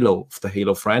of Halo, of the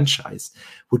Halo franchise,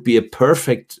 would be a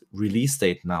perfect release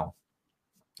date now.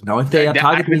 Now, if they are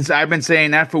targeting... I've been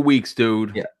saying that for weeks,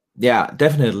 dude. Yeah,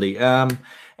 definitely. And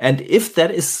if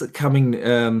that is coming...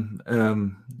 if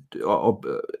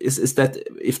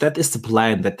that is the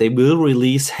plan, that they will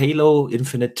release Halo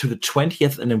Infinite to the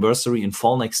 20th anniversary in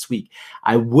fall next week,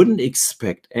 I wouldn't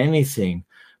expect anything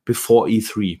before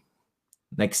E3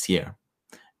 next year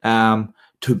as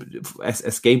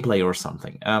gameplay or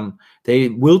something. They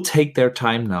will take their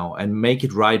time now and make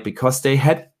it right, because they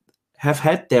have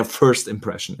had their first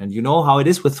impression, and you know how it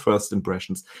is with first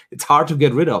impressions. It's hard to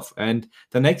get rid of, and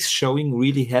the next showing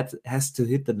really has to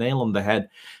hit the nail on the head,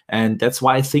 and that's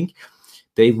why I think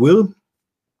they will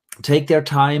take their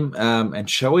time and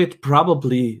show it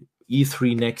probably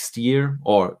E3 next year,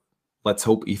 or let's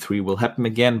hope E3 will happen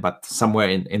again, but somewhere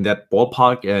in that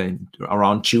ballpark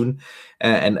around June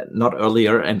and not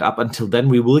earlier. And up until then,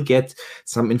 we will get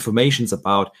some informations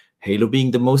about Halo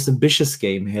being the most ambitious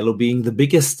game, Halo being the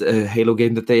biggest Halo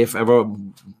game that they have ever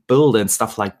built and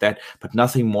stuff like that, but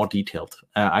nothing more detailed.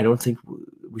 I don't think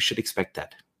we should expect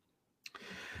that.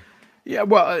 Yeah,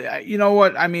 well, you know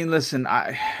what? I mean, listen,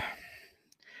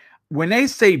 when they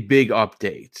say big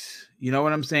updates, you know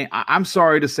what I'm saying? I'm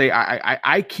sorry to say,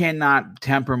 I cannot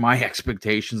temper my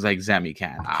expectations like Zemi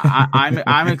can.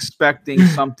 I'm expecting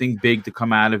something big to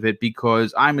come out of it,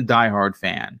 because I'm a diehard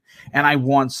fan and I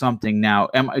want something now.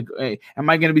 Am I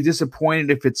going to be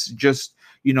disappointed if it's just,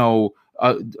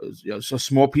 a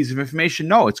small piece of information?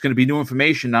 No, it's going to be new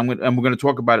information. And we're going to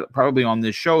talk about it probably on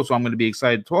this show, so I'm going to be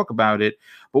excited to talk about it.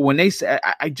 But when they say,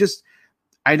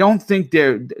 I don't think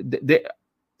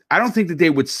I don't think that they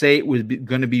would say it was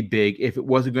going to be big if it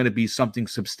wasn't going to be something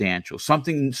substantial,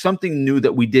 something new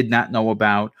that we did not know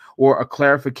about, or a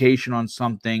clarification on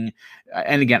something.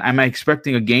 And again, am I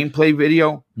expecting a gameplay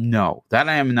video? No, that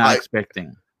I am not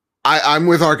expecting. I'm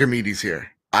with Archimedes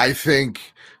here. I think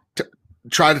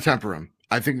try to temper him.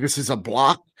 I think this is a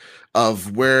block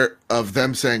of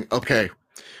them saying, okay,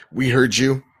 we heard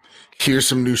you. Here's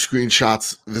some new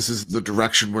screenshots. This is the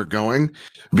direction we're going,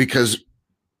 because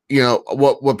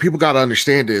what people got to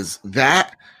understand is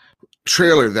that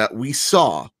trailer that we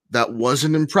saw that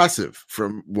wasn't impressive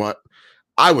from what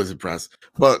I was impressed,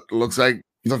 but looks like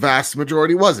the vast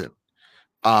majority wasn't.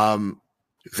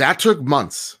 That took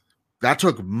months. That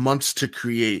took months to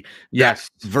create that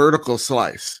vertical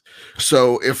slice.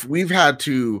 So if we've had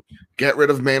to get rid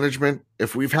of management,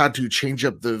 if we've had to change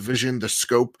up the vision, the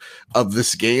scope of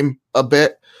this game a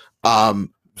bit,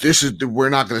 we're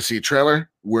not going to see a trailer.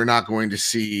 We're not going to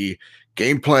see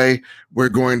gameplay. We're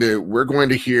going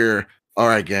to hear, all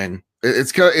right, gang,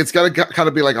 it's got to kind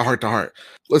of be like a heart to heart.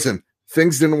 Listen,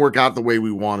 things didn't work out the way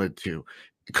we wanted to.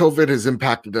 COVID has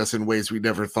impacted us in ways we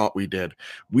never thought we did.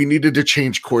 We needed to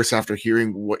change course after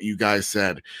hearing what you guys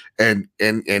said and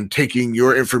taking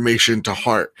your information to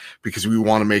heart, because we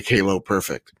want to make Halo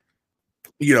perfect.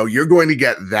 You're going to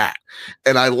get that.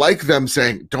 And I like them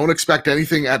saying, don't expect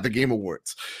anything at the Game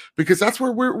Awards, because that's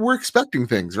where we're expecting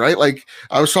things, right? Like,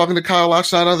 I was talking to Kyle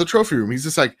last night on the trophy room. He's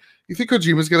just like, you think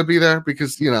Kojima's going to be there?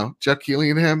 Because, Jeff Keighley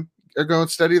and him are going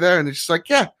steady there. And it's just like,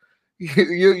 yeah,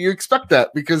 you expect that,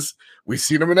 because we've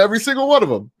seen him in every single one of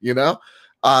them,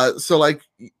 So like,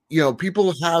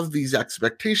 people have these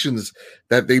expectations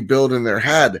that they build in their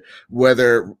head,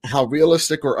 whether how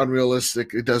realistic or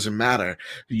unrealistic, it doesn't matter.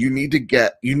 You need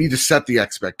to set the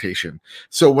expectation.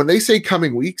 So when they say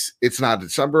coming weeks, it's not a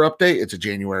December update, it's a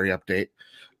January update.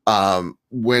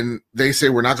 When they say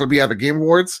we're not going to be at the Game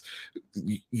Awards,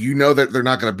 that they're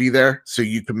not going to be there. So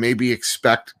you can maybe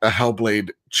expect a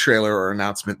Hellblade trailer or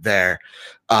announcement there.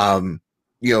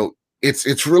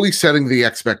 It's really setting the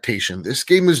expectation. This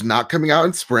game is not coming out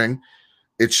in spring.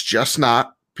 It's just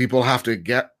not. People have to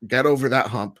get over that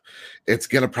hump. It's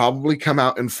going to probably come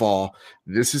out in fall.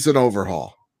 This is an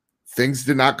overhaul. Things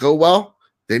did not go well.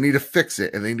 They need to fix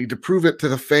it, and they need to prove it to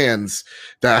the fans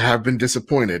that have been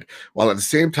disappointed. While at the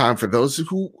same time, for those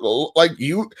who like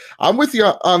you, I'm with you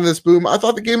on this, Boom. I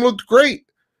thought the game looked great.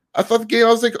 I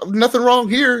was like, nothing wrong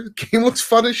here. The game looks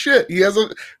fun as shit. He has a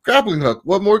grappling hook.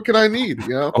 What more can I need?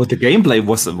 Oh, the gameplay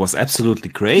was absolutely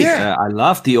great. Yeah. I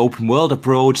love the open world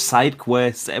approach, side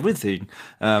quests, everything.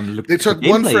 They took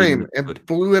one frame and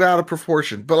blew it out of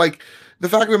proportion. But like, the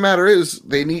fact of the matter is,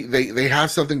 they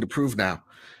have something to prove now.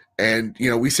 And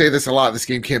we say this a lot. This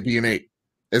game can't be an 8.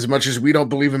 As much as we don't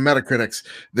believe in Metacritics,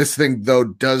 this thing, though,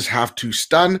 does have to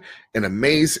stun and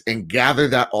amaze and gather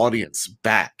that audience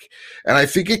back. And I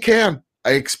think it can,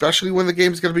 especially when the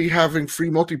game's going to be having free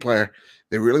multiplayer.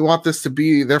 They really want this to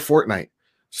be their Fortnite.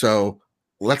 So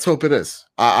let's hope it is.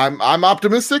 I'm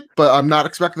optimistic, but I'm not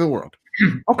expecting the world.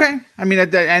 Okay, I mean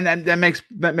that's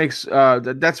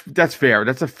fair.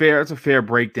 That's a fair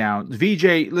breakdown.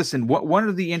 VJ, listen,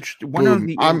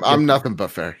 I'm nothing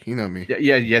but fair. You know me.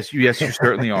 Yes, you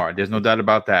certainly are. There's no doubt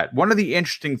about that. One of the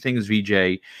interesting things,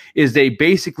 VJ, is they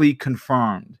basically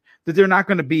confirmed that they're not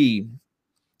going to be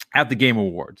at the Game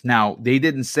Awards. Now, they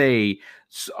didn't say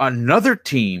another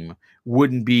team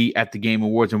wouldn't be at the Game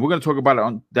Awards, and we're going to talk about it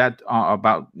on that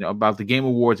about the Game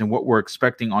Awards and what we're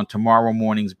expecting on tomorrow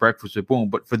morning's Breakfast with Boom.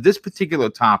 But for this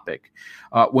particular topic,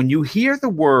 when you hear the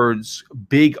words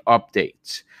 "big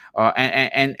updates,"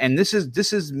 and this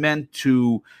is meant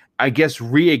to, I guess,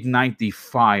 reignite the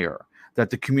fire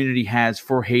that the community has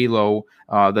for Halo,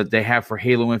 that they have for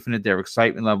Halo Infinite, their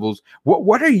excitement levels.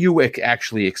 What are you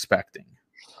actually expecting?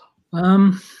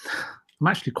 I'm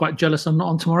actually quite jealous I'm not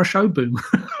on tomorrow's show, Boom.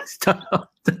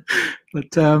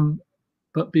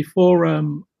 But before,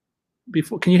 can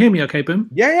you hear me okay, Boom?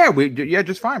 Yeah,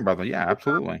 just fine, brother. Yeah,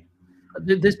 absolutely.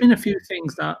 There's been a few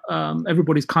things that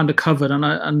everybody's kind of covered,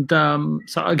 and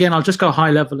so again, I'll just go high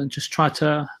level and just try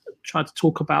to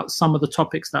talk about some of the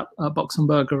topics that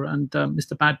Boxenberger and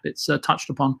Mr. Badbits touched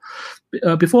upon.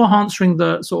 Before answering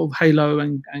the sort of Halo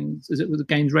and is it with the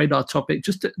Games Radar topic,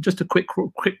 just a quick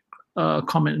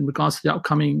comment in regards to the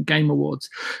upcoming Game Awards.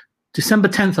 December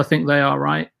 10th, I think they are,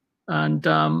 right? And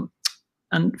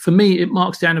for me, it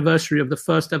marks the anniversary of the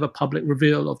first ever public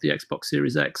reveal of the Xbox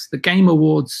Series X. The Game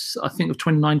Awards, I think, of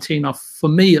 2019 are, for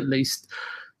me at least,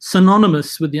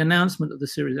 synonymous with the announcement of the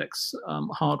Series X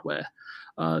hardware.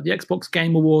 The Xbox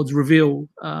Game Awards reveal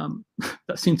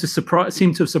that seemed to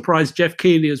have surprised Jeff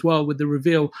Keighley as well, with the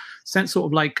reveal sent sort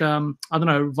of like I don't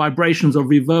know, vibrations or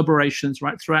reverberations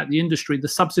right throughout the industry. The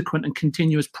subsequent and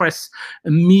continuous press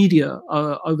and media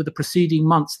over the preceding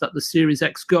months that the Series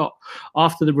X got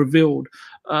after the revealed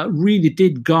really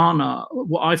did garner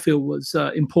what I feel was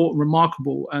important,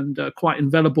 remarkable, and quite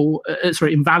invaluable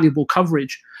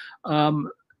coverage.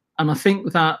 And I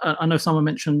think that I know someone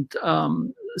mentioned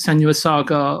Senua's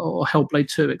Saga or Hellblade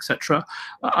 2, etc.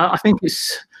 I think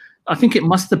it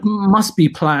must be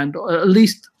planned, or at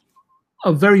least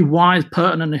a very wise,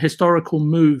 pertinent, and historical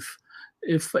move.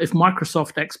 If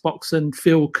Microsoft, Xbox, and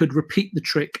Phil could repeat the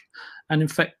trick, and in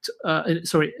fact,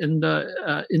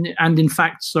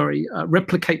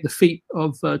 replicate the feat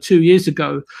of 2 years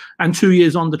ago and 2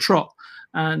 years on the trot.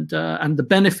 And the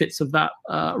benefits of that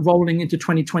rolling into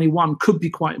 2021 could be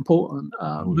quite important,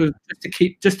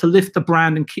 just to lift the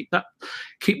brand and keep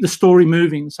the story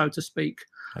moving, so to speak.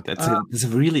 That's a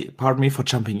really, pardon me for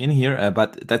jumping in here,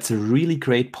 but that's a really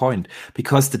great point,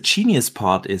 because the genius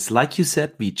part is, like you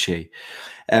said, VJ,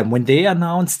 when they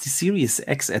announced the Series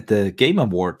X at the Game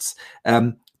Awards,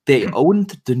 they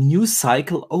owned the news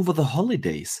cycle over the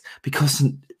holidays, because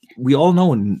we all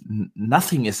know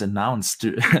nothing is announced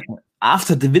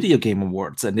after the Video Game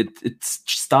Awards, and it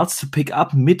starts to pick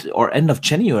up mid or end of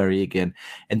January again,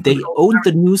 and they own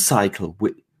the news cycle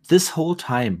with this whole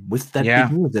time with that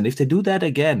big news. And if they do that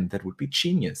again, that would be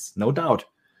genius, no doubt.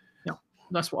 Yeah,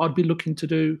 that's what I'd be looking to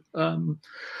do.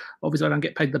 Obviously, I don't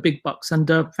get paid the big bucks, and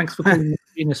thanks for calling me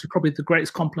genius. It's probably the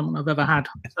greatest compliment I've ever had.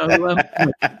 So,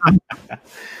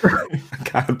 I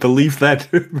can't believe that.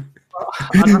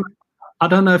 I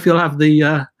don't know if you'll have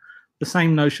the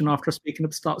same notion after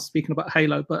start speaking about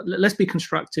Halo, but let's be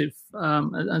constructive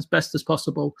as best as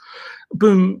possible.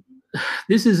 Boom.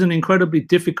 This is an incredibly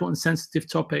difficult and sensitive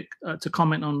topic to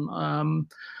comment on.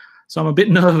 So I'm a bit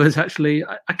nervous, actually.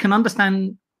 I can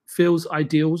understand Phil's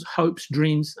ideals, hopes,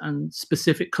 dreams, and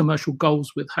specific commercial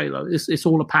goals with Halo. It's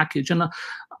all a package. And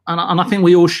I think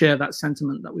we all share that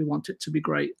sentiment that we want it to be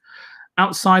great.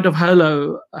 Outside of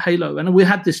Halo, and we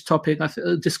had this topic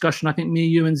discussion. I think me,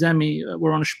 you, and Zemi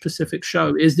were on a specific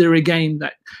show. Is there a game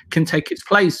that can take its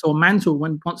place or mantle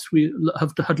once we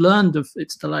had learned of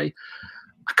its delay?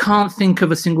 I can't think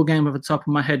of a single game off the top of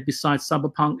my head besides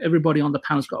Cyberpunk. Everybody on the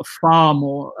panel's got a far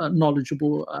more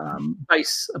knowledgeable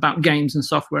base about games and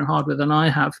software and hardware than I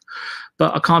have.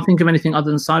 But I can't think of anything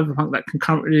other than Cyberpunk that can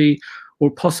currently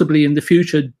or possibly in the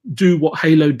future do what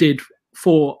Halo did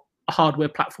for a hardware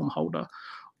platform holder.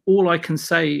 All I can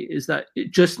say is that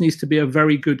it just needs to be a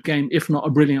very good game, if not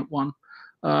a brilliant one.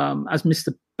 As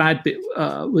Mr. Badbit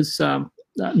was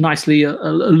nicely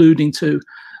alluding to.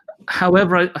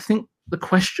 However, I think the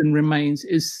question remains: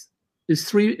 is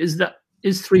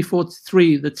is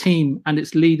 343 the team and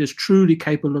its leaders truly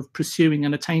capable of pursuing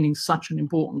and attaining such an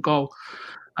important goal?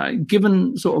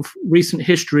 Given sort of recent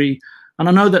history, and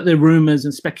I know that there are rumors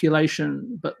and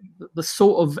speculation, but the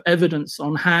sort of evidence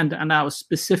on hand and our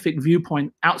specific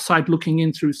viewpoint outside looking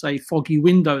in through, say, foggy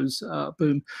windows,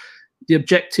 Boom, the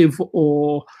objective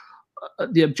or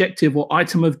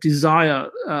item of desire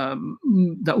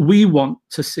that we want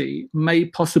to see may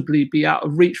possibly be out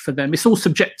of reach for them. It's all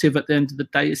subjective at the end of the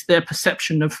day. It's their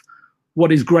perception of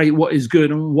what is great, what is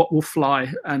good, and what will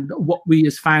fly, and what we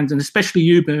as fans, and especially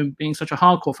you, Boom, being such a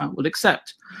hardcore fan, will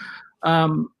accept.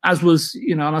 As was,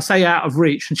 and I say out of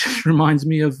reach, and just reminds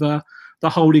me of the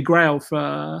Holy Grail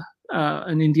for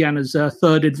in Indiana's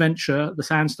third adventure, the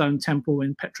Sandstone Temple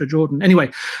in Petra, Jordan.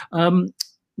 Anyway,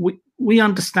 we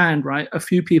understand, right? A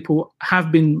few people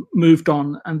have been moved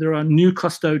on, and there are new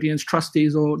custodians,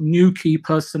 trustees, or new key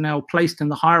personnel placed in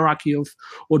the hierarchy of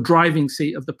or driving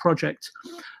seat of the project.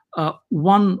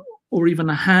 One or even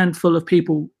a handful of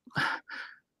people,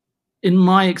 in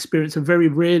my experience, very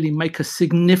rarely make a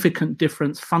significant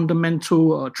difference,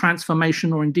 fundamental or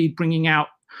transformation, or indeed bringing about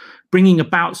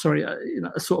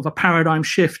a sort of a paradigm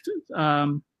shift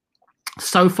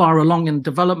so far along in the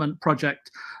development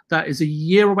project that is a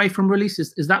year away from release.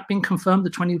 Is that being confirmed, the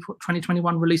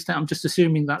 2021 release date? I'm just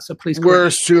assuming that, so please correct. We're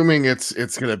assuming it's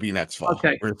going to be next fall.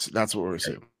 Okay. That's what we're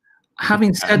assuming.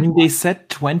 Having said, I mean, they said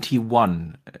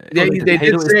 21. They did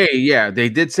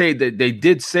say that they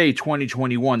did say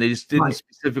 2021. They just didn't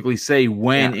specifically say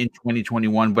when in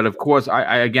 2021. But of course,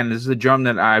 I again, this is a drum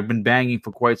that I've been banging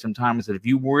for quite some time. Is that if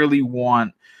you really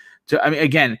want to, I mean,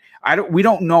 again, we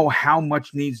don't know how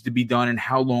much needs to be done and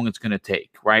how long it's going to take,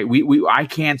 right? I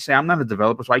can't say, I'm not a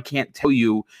developer, so I can't tell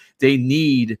you they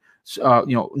need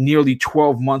nearly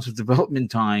 12 months of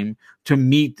development time to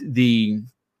meet the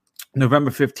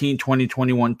November 15,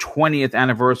 2021, 20th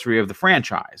anniversary of the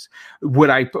franchise. Would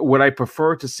I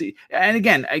prefer to see? And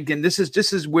again, this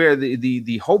is where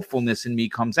the hopefulness in me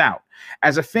comes out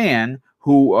as a fan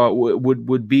who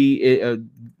would be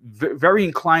very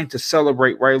inclined to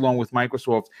celebrate right along with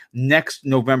Microsoft next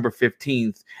November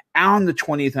 15th on the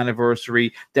 20th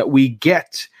anniversary that we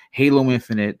get Halo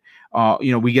Infinite.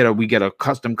 We get a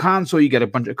custom console, you get a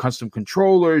bunch of custom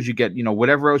controllers, you get,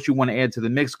 whatever else you want to add to the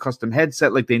mix, custom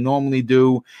headset like they normally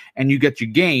do, and you get your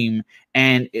game,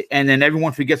 and then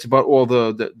everyone forgets about all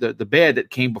the bad that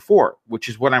came before, which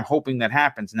is what I'm hoping that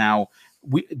happens. Now,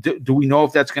 do we know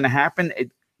if that's going to happen?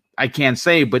 I can't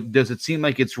say, but does it seem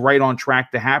like it's right on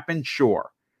track to happen?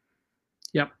 Sure.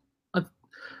 Yep.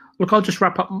 Look, I'll just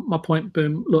wrap up my point,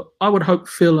 Boom. Look, I would hope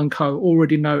Phil and co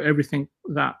already know everything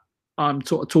that I'm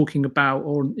sort of talking about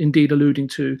or indeed alluding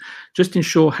to. Just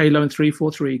ensure Halo and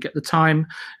 343 get the time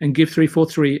and give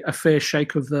 343 a fair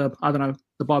shake of the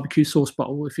barbecue sauce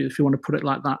bottle, if you want to put it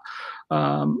like that.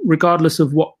 Regardless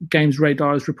of what Games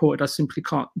Radar has reported, I simply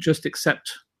can't just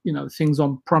accept things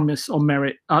on promise or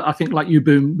merit. I think, like you,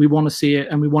 Boom, we want to see it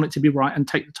and we want it to be right and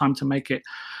take the time to make it.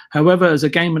 However, as a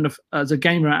gamer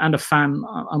and a fan,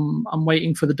 I'm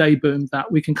waiting for the day, Boom,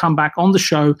 that we can come back on the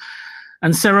show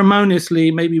and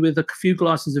ceremoniously, maybe with a few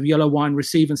glasses of yellow wine,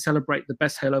 receive and celebrate the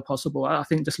best Halo possible. I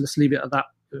think just let's leave it at that.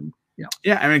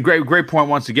 Yeah. I mean, great point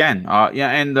once again.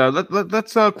 And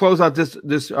let's close out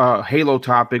this Halo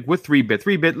topic with 3-Bit.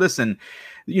 3-Bit, listen,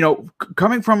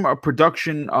 coming from a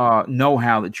production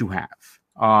know-how that you have,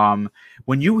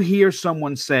 when you hear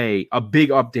someone say a big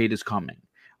update is coming,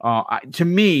 to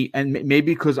me, and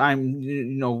maybe because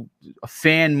I'm,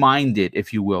 fan-minded,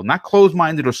 if you will, not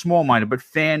closed-minded or small-minded, but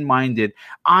fan-minded,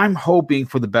 I'm hoping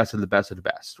for the best of the best of the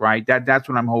best, right? That's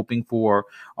what I'm hoping for.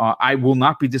 I will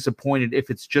not be disappointed if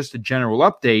it's just a general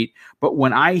update, but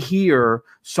when I hear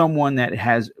someone that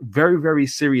has very, very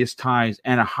serious ties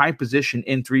and a high position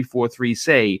in 343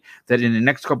 say that in the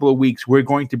next couple of weeks, we're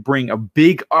going to bring a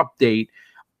big update,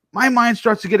 my mind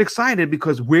starts to get excited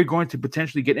because we're going to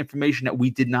potentially get information that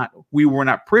we were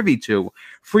not privy to.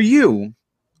 For you,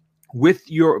 with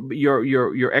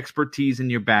your expertise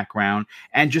and your background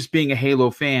and just being a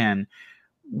Halo fan,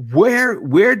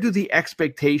 where do the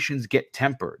expectations get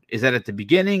tempered? Is that at the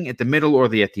beginning, at the middle, or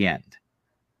at the end?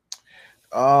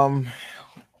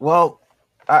 Well,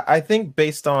 I think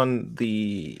based on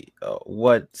the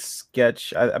what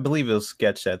Sketch, I believe it was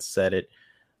Sketch that said it,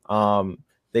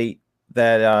 they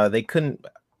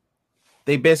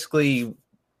basically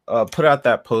put out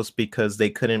that post because they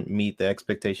couldn't meet the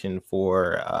expectation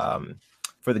for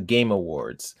the Game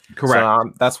Awards. Correct.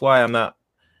 So, that's why I'm not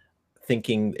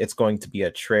thinking it's going to be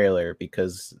a trailer,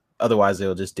 because otherwise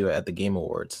they'll just do it at the Game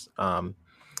Awards. So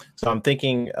I'm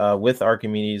thinking with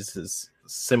Archimedes is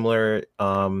similar.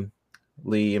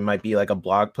 It might be like a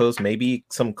blog post, maybe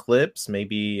some clips,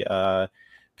 maybe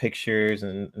pictures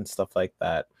and stuff like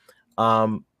that.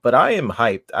 But I am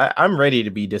hyped. I'm ready to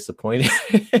be disappointed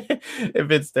if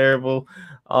it's terrible.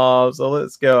 So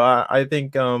let's go. I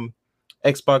think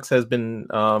Xbox has been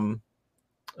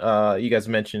you guys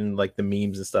mentioned like the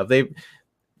memes and stuff.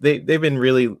 They've been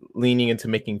really leaning into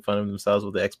making fun of themselves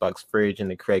with the Xbox fridge and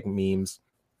the Craig memes,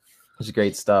 which is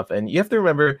great stuff. And you have to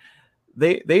remember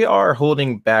they are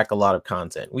holding back a lot of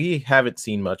content. We haven't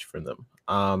seen much from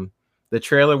them. The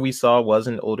trailer we saw was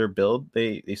an older build.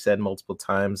 They said multiple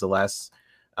times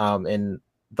and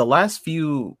the last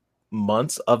few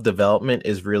months of development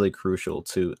is really crucial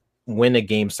to when a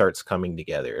game starts coming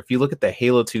together. If you look at the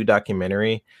Halo 2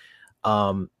 documentary,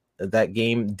 that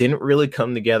game didn't really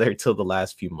come together till the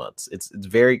last few months. It's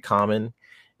very common,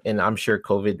 and I'm sure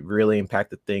COVID really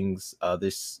impacted things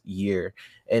this year.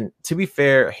 And to be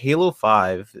fair, Halo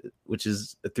 5, which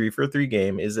is a 343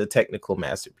 game, is a technical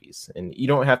masterpiece, and you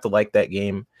don't have to like that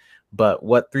game. But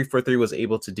what 343 was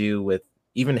able to do with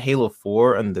even Halo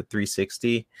 4 on the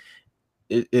 360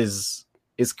 is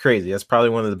crazy. That's probably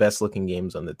one of the best looking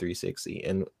games on the 360,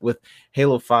 and with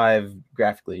Halo 5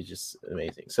 graphically is just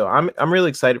amazing. So I'm really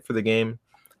excited for the game,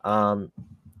 and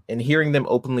hearing them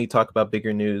openly talk about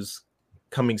bigger news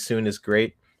coming soon is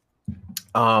great.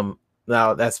 Now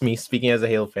that's me speaking as a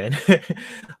Halo fan.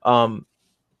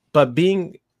 But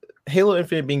Halo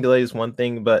Infinite being delayed is one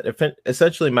thing, but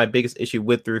essentially my biggest issue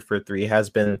with 343 has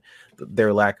been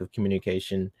their lack of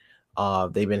communication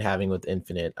they've been having with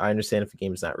Infinite. I understand if the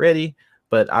game is not ready,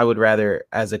 but I would rather,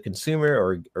 as a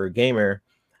consumer or a gamer,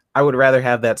 I would rather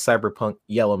have that Cyberpunk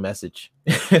yellow message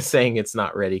saying it's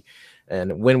not ready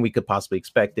and when we could possibly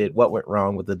expect it, what went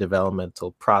wrong with the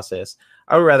developmental process.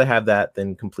 I would rather have that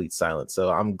than complete silence. So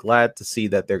I'm glad to see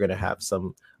that they're going to have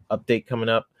some update coming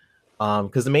up.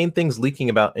 Because the main things leaking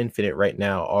about Infinite right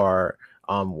now are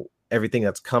everything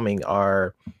that's coming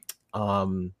are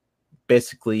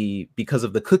basically because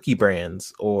of the cookie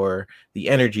brands or the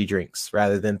energy drinks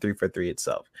rather than 343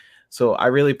 itself. So I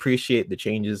really appreciate the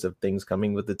changes of things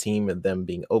coming with the team and them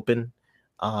being open.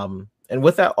 And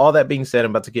with that, all that being said,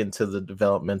 I'm about to get into the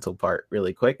developmental part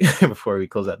really quick before we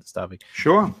close out this topic.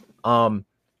 Sure.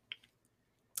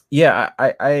 Yeah,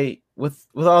 I with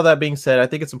all that being said, I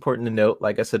think it's important to note,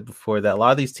 like I said before, that a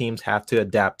lot of these teams have to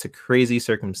adapt to crazy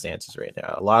circumstances right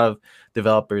now. A lot of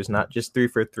developers, not just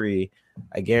 343,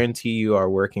 I guarantee you, are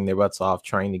working their butts off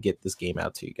trying to get this game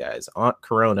out to you guys. Aunt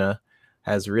Corona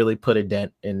has really put a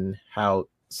dent in how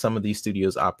some of these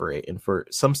studios operate. And for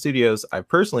some studios I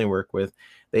personally work with,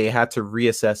 they had to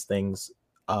reassess things.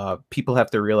 People have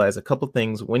to realize a couple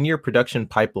things. When your production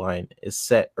pipeline is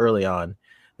set early on,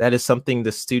 that is something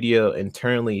the studio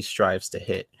internally strives to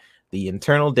hit. The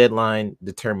internal deadline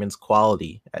determines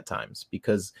quality at times,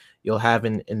 because you'll have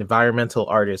an environmental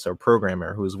artist or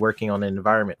programmer who's working on an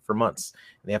environment for months.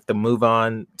 And they have to move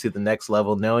on to the next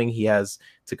level, knowing he has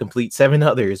to complete 7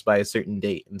 others by a certain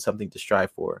date, and something to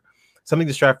strive for. Something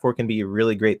to strive for can be a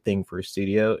really great thing for a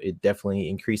studio. It definitely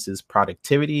increases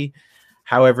productivity.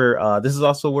 However, this is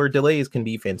also where delays can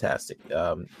be fantastic,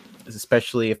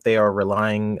 especially if they are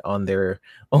relying on their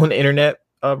own internet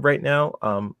right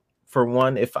now. For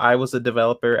one, if I was a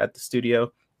developer at the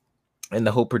studio and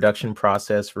the whole production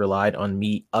process relied on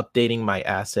me updating my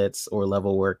assets or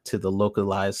level work to the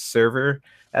localized server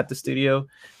at the studio,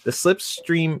 the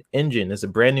Slipstream engine is a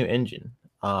brand new engine.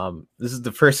 This is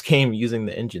the first game using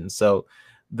the engine. So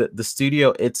the studio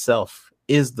itself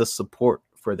is the support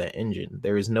for that engine.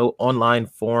 There is no online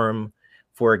forum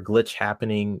for a glitch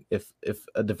happening. If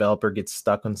a developer gets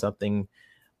stuck on something,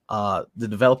 the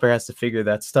developer has to figure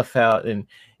that stuff out, and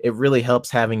it really helps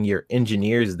having your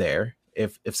engineers there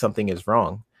if something is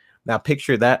wrong. Now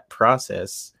picture that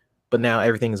process, but now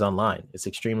everything is online. It's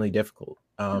extremely difficult.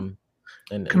 And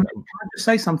can I just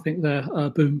say something there,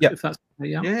 Boom? Yeah. If that's okay,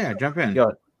 Yeah, jump in.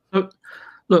 Go ahead.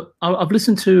 Look, I've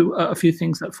listened to a few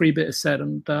things that Freebit has said,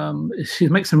 and she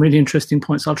makes some really interesting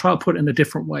points. I'll try to put it in a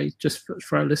different way just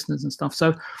for our listeners and stuff.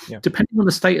 So depending on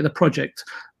the state of the project,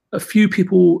 a few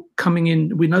people coming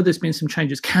in, we know there's been some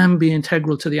changes, can be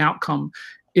integral to the outcome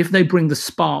if they bring the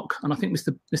spark. And I think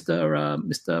Mr.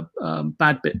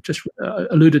 Badbit just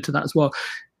alluded to that as well.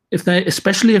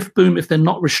 Especially if they're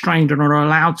not restrained and are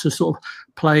allowed to sort of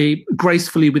play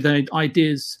gracefully with their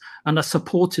ideas and are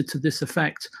supported to this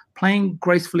effect, playing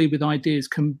gracefully with ideas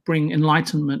can bring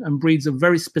enlightenment and breeds a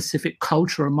very specific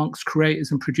culture amongst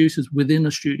creators and producers within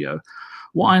a studio.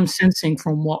 What I'm sensing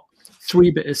from what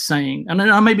 3-Bit is saying, and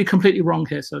I may be completely wrong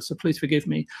here, so please forgive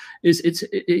me, is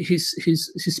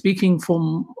he's speaking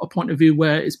from a point of view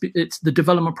where it's the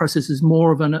development process is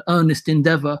more of an earnest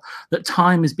endeavor, that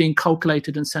time is being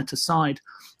calculated and set aside.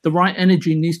 The right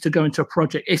energy needs to go into a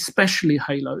project, especially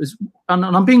Halo. And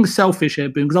I'm being selfish here,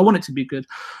 Boom, because I want it to be good.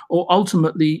 Or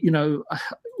ultimately, you know,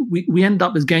 we end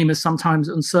up as gamers sometimes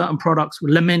on certain products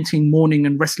lamenting, mourning,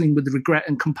 and wrestling with regret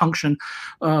and compunction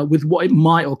with what it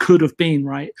might or could have been,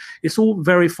 right? It's all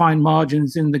very fine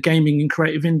margins in the gaming and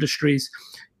creative industries.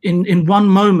 In one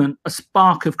moment, a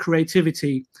spark of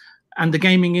creativity and the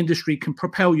gaming industry can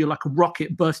propel you like a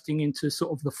rocket bursting into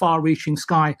sort of the far-reaching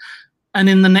sky. And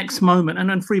in the next moment, and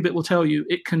then 3-Bit will tell you,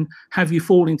 it can have you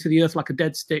falling to the earth like a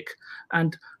dead stick.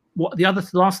 And what the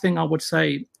last thing I would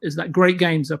say is that great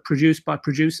games are produced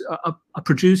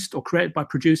or created by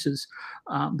producers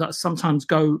that sometimes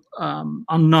go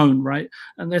unknown, right?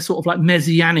 And they're sort of like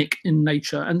messianic in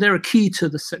nature, and they're a key to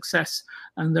the success.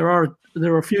 And there are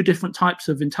a few different types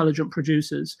of intelligent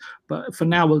producers, but for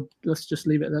now, let's just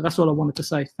leave it there. That's all I wanted to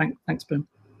say. Thanks, Boom.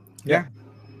 Yeah,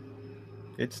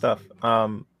 good stuff.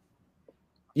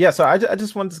 Yeah, so I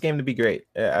just want this game to be great.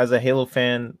 As a Halo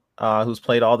fan who's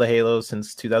played all the Halos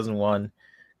since 2001,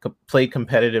 played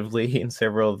competitively in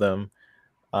several of them,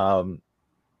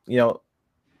 you know,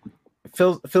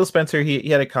 Phil Spencer, he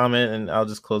had a comment, and I'll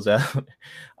just close out.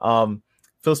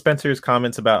 Phil Spencer's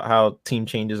comments about how team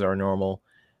changes are normal.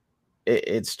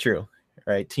 It's true,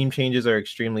 right? Team changes are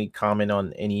extremely common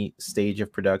on any stage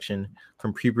of production,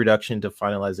 from pre-production to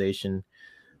finalization.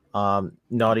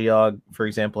 Naughty Dog, for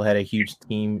example, had a huge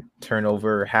team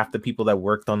turnover. Half the people that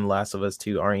worked on The Last of Us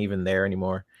 2 aren't even there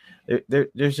anymore.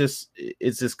 It's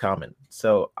just common.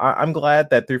 So I'm glad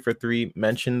that 343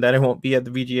 mentioned that it won't be at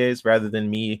the VGAs, rather than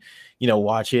me, you know,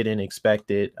 watch it and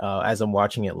expect it as I'm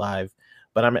watching it live.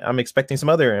 But I'm expecting some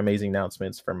other amazing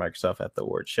announcements from Microsoft at the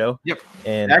awards show. Yep.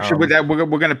 And actually, with that, we're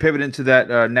going to pivot into that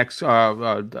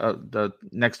the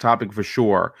next topic for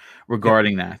sure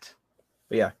regarding that.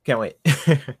 But yeah, can't wait.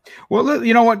 Well,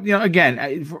 you know what? You know,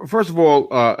 again, first of all,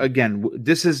 again,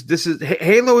 this is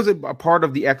Halo is a part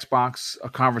of the Xbox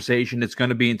conversation. It's going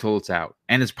to be until it's out,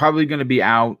 and it's probably going to be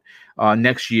out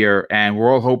next year. And we're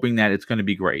all hoping that it's going to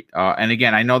be great. And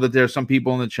again, I know that there are some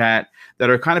people in the chat that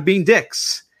are kind of being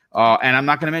dicks, and I'm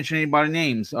not going to mention anybody's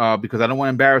names because I don't want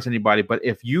to embarrass anybody. But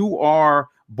if you are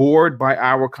bored by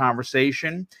our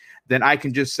conversation, then I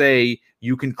can just say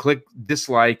you can click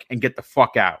dislike and get the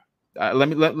fuck out. Let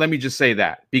me just say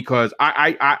that, because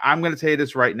I'm going to tell you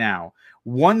this right now.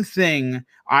 One thing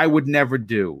I would never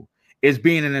do is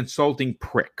being an insulting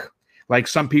prick, like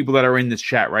some people that are in this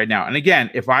chat right now. And again,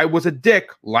 if I was a dick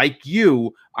like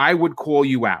you, I would call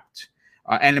you out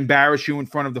and embarrass you in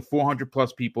front of the 400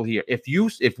 plus people here.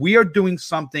 If we are doing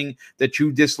something that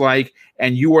you dislike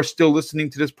and you are still listening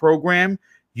to this program,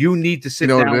 you need to sit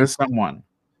down with someone.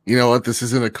 You know what? This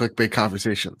isn't a clickbait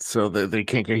conversation, so they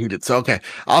can't get heated. So okay,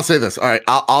 I'll say this. All right,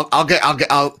 I'll get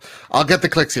the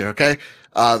clicks here. Okay,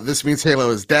 this means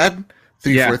Halo is dead.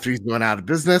 343 is going out of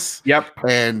business. Yep,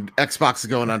 and Xbox is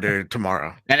going under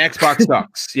tomorrow. And Xbox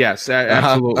sucks. Yes,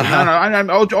 absolutely.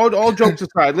 No, all jokes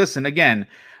aside. Listen, again,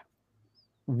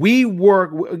 we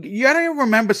work. You got to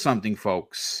remember something,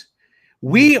 folks.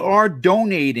 We are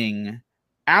donating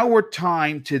our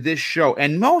time to this show,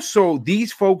 and most so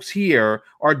these folks here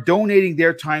are donating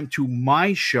their time to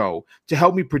my show to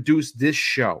help me produce this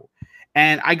show.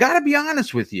 And I got to be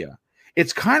honest with you,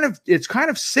 it's kind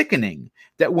of sickening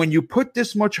that when you put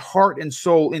this much heart and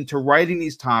soul into writing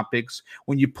these topics,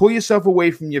 when you pull yourself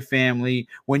away from your family,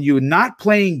 when you're not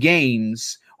playing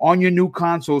games on your new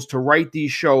consoles to write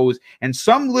these shows, and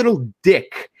some little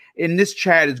dick in this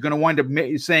chat is going to wind up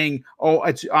saying, "Oh,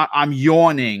 I'm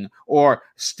yawning," or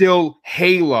 "Still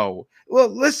Halo." Well,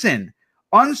 listen,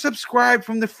 unsubscribe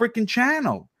from the freaking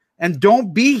channel and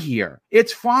don't be here.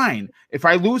 It's fine. If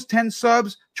I lose 10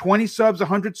 subs, 20 subs,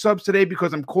 100 subs today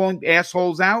because I'm calling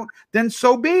assholes out, then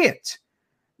so be it.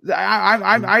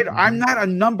 I'm not a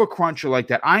number cruncher like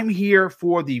that. I'm here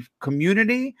for the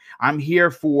community. I'm here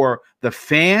for the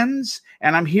fans,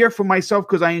 and I'm here for myself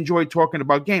because I enjoy talking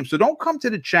about games. So don't come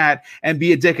to the chat and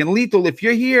be a dick. And Lethal, if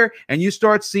you're here and you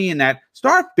start seeing that,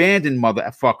 start banning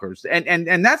motherfuckers.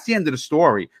 And that's the end of the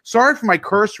story. Sorry for my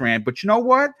curse rant, but you know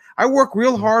what? I work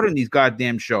real hard on these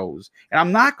goddamn shows, and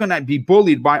I'm not going to be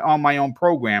bullied on my own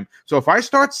program. So if I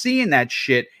start seeing that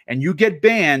shit and you get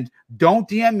banned, don't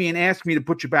DM me and ask me to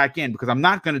put you back in, because I'm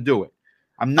not going to do it.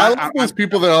 I'm not. I love those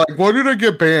people that are like, "Why did I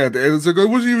get banned?" And it's like, I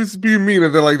wasn't even being mean.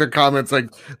 And they're like, their comments like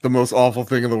the most awful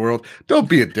thing in the world. Don't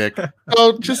be a dick.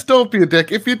 Don't be a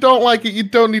dick. If you don't like it, you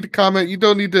don't need to comment. You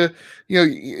don't need to,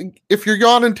 if you're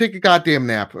yawning, take a goddamn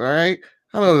nap. All right.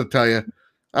 I don't know what to tell you.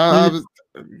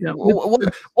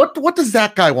 What does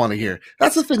that guy want to hear?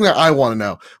 That's the thing that I want to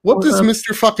know. What does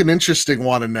Mr. Fucking Interesting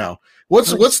want to know?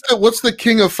 What's the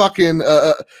king of fucking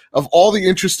of all the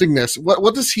interestingness?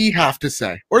 What does he have to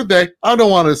say? Or they? I don't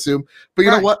want to assume, but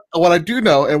you know what? What I do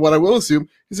know and what I will assume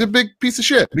is a big piece of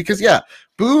shit. Because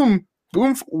Boom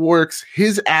works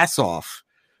his ass off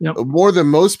more than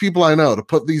most people I know to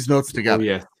put these notes together. Oh,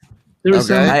 yeah.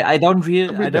 Okay. I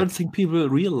don't think people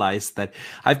realize that.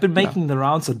 I've been making the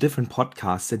rounds on different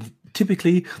podcasts, and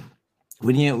typically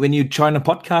when you join a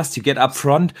podcast, you get up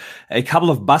front a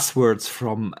couple of buzzwords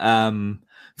from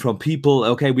people.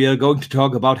 Okay, we are going to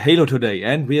talk about Halo today,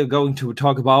 and we are going to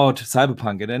talk about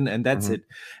Cyberpunk, and that's it.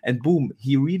 And boom,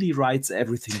 he really writes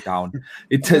everything down.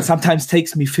 It sometimes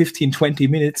takes me 15-20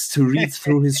 minutes to read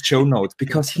through his show notes,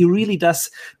 because he really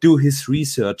does do his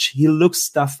research. He looks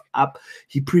stuff up.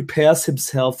 He prepares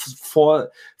himself for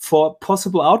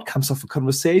possible outcomes of a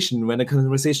conversation. When a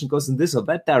conversation goes in this or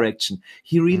that direction,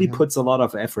 he really puts a lot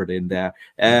of effort in there.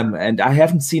 And I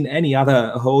haven't seen any other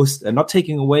host, not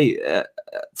taking away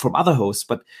from other hosts,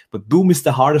 but Boom is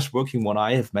the hardest working one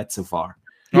I have met so far.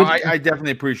 No, I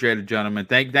definitely appreciate it, gentlemen.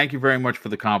 Thank you very much for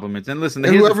the compliments. And listen,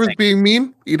 and whoever's being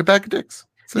mean, eat a bag of dicks.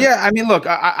 Yeah, I mean, look,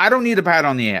 I don't need a pat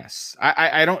on the ass.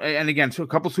 I don't. And again, so a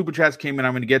couple super chats came in.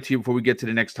 I'm going to get to you before we get to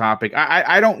the next topic.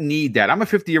 I don't need that. I'm a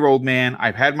 50-year-old man.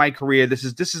 I've had my career. This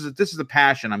is a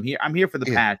passion. I'm here for the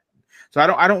passion. So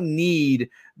I don't need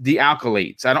the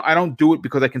accolades. I don't do it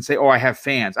because I can say, oh, I have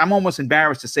fans. I'm almost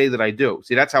embarrassed to say that I do.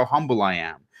 See, that's how humble I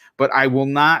am. But I will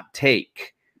not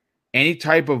take any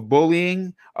type of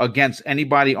bullying against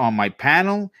anybody on my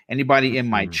panel, anybody in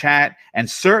my chat, and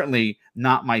certainly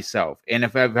not myself. And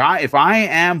if I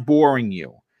am boring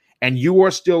you and you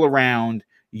are still around,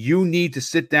 you need to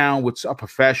sit down with a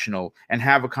professional and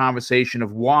have a conversation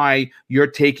of why you're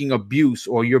taking abuse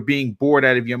or you're being bored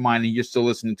out of your mind and you're still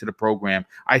listening to the program.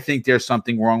 I think there's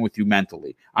something wrong with you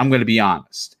mentally. I'm going to be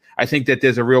honest. I think that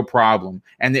there's a real problem.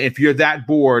 And if you're that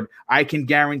bored, I can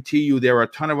guarantee you there are a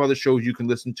ton of other shows you can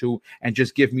listen to and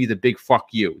just give me the big fuck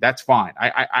you. That's fine.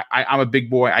 I'm a big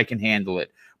boy. I can handle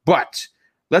it. But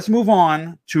let's move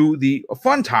on to the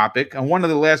fun topic and one of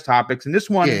the last topics. And this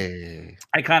one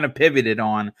I kind of pivoted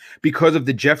on because of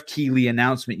the Jeff Keighley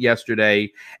announcement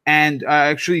yesterday. And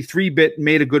actually 3-Bit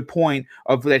made a good point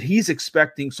of that he's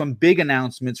expecting some big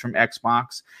announcements from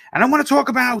Xbox. And I want to talk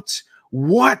about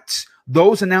what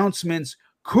those announcements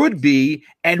could be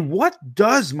and what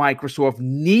does Microsoft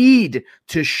need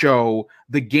to show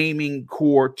the gaming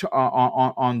core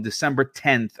on December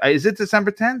 10th. Is it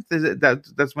December 10th? Is it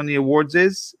that's when the awards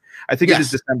is? I think it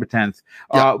is December 10th.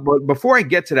 Yeah. But before I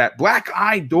get to that, Black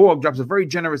Eye Dog drops a very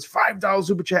generous $5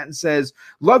 super chat and says,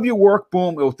 "Love your work,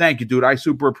 Boom." Oh, thank you, dude. I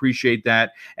super appreciate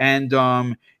that. And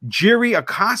Jiri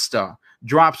Acosta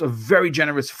drops a very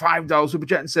generous $5 super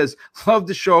chat and says, "Love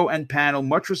the show and panel.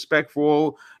 Much respect for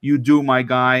all you do, my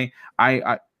guy.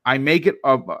 I make it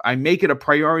a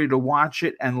priority to watch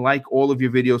it and like all of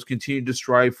your videos. Continue to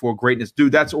strive for greatness."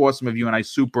 Dude, that's awesome of you, and I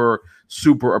super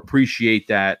appreciate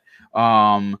that.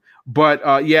 But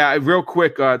real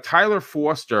quick, Tyler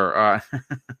Foster,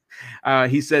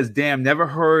 he says, "Damn, never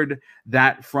heard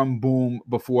that from Boom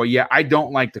before." Yeah, I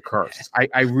don't like the curse.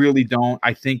 I really don't.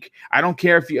 I don't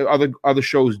care if other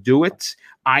shows do it.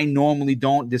 I normally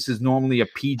don't. This is normally a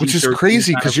PG, which is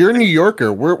crazy because you're a New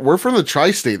Yorker. We're from the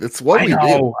tri-state. That's what we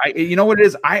do. You know what it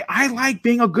is? I like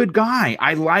being a good guy.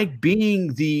 I like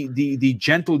being the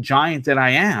gentle giant that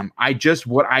I am.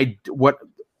 What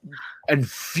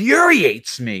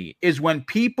infuriates me is when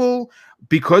people,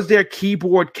 because they're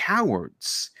keyboard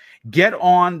cowards, get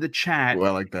on the chat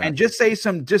and just say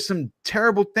some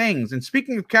terrible things. And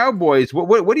speaking of cowboys,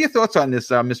 what are your thoughts on this,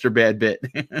 Mr. Bad Bit?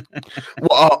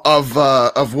 Well,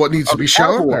 of what needs to be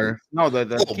shown? Or? No, the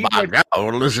keyboard. My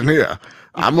God, listen here.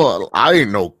 I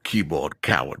ain't no keyboard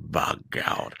coward, by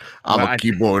God. I'm a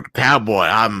keyboard cowboy.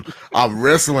 I'm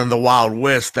wrestling the Wild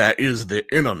West that is the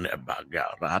internet, by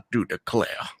God. I do declare.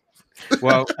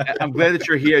 Well, I'm glad that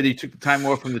you're here. That you took the time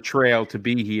off from the trail to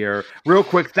be here. Real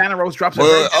quick, Thanaros drops.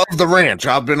 Of the ranch,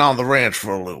 I've been on the ranch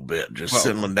for a little bit, just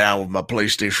settling down with my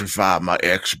PlayStation 5, my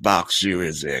Xbox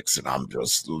Series X, and I'm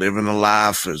just living a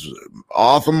life as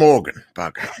Arthur Morgan.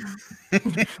 By God.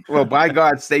 Well, by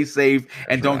God, stay safe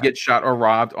and don't get shot or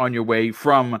robbed on your way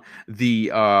from the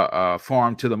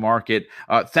farm to the market.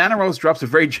 Thanaros drops a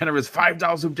very generous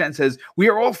 $5 super chat and says, "We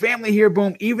are all family here,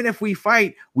 Boom. Even if we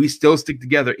fight, we still stick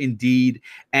together." Indeed.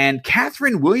 And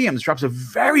Catherine Williams drops a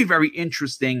very, very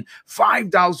interesting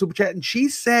 $5 super chat, and she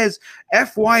says,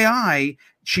 FYI,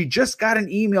 she just got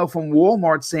an email from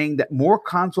Walmart saying that more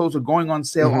consoles are going on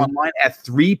sale online at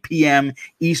 3 p.m.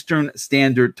 Eastern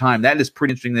Standard Time. That is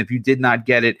pretty interesting if you did not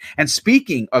get it. And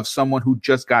speaking of someone who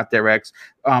just got their X,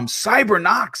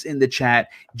 Cybernox in the chat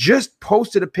just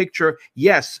posted a picture.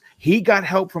 Yes, he got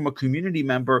help from a community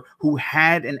member who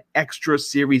had an extra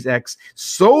Series X,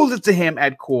 sold it to him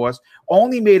at cost,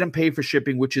 only made him pay for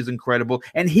shipping, which is incredible.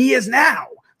 And he is now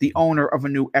the owner of a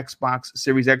new Xbox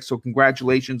Series X. So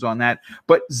congratulations on that.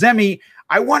 But Zemi,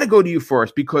 I want to go to you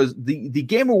first because the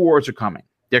Game Awards are coming.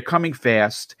 They're coming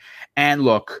fast. And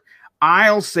look,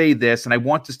 I'll say this, and I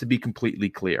want this to be completely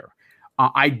clear.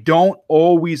 I don't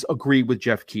always agree with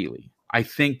Jeff Keighley. I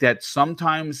think that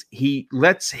sometimes he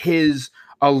lets his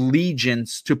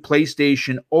allegiance to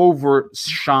PlayStation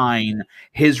overshine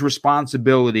his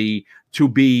responsibility to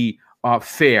be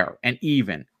fair and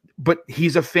even. But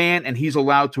he's a fan and he's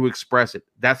allowed to express it.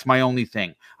 That's my only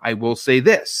thing. I will say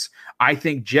this. I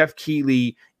think Jeff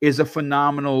Keighley is a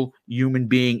phenomenal human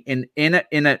being in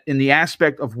the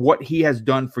aspect of what he has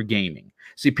done for gaming.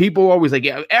 See, people always like,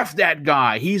 yeah, F that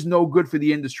guy. He's no good for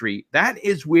the industry. That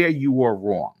is where you are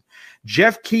wrong.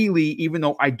 Jeff Keighley, even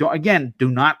though I do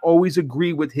not always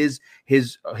agree with his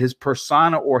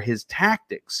persona or his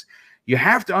tactics, you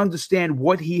have to understand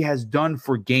what he has done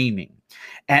for gaming.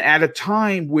 And at a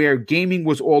time where gaming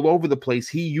was all over the place,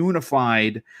 he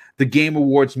unified the Game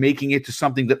Awards, making it to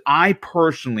something that I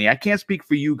can't speak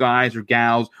for you guys or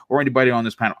gals or anybody on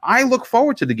this panel. I look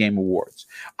forward to the Game Awards.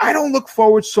 I don't look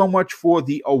forward so much for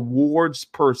the awards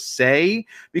per se,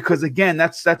 because again,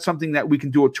 that's something that we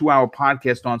can do a 2-hour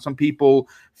podcast on. Some people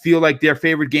feel like their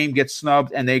favorite game gets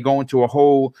snubbed and they go into a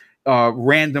whole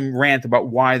random rant about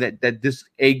why that this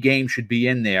a game should be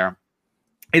in there.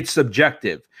 It's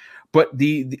subjective. But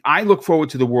I look forward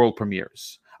to the world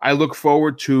premieres. I look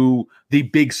forward to the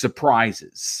big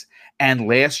surprises. And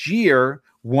last year,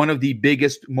 one of the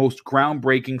biggest, most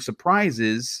groundbreaking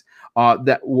surprises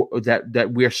that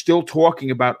we're still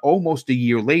talking about almost a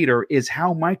year later is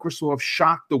how Microsoft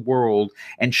shocked the world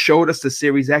and showed us the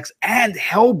Series X and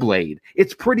Hellblade.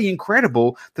 It's pretty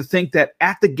incredible to think that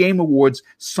at the Game Awards,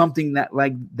 something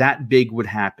that big would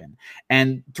happen.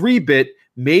 And 3-Bit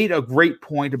made a great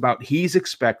point about he's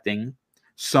expecting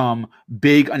some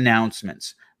big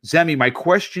announcements. Zemi, my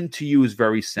question to you is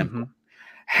very simple.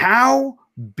 How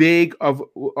big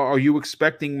are you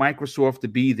expecting Microsoft to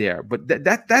be there? But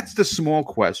that's the small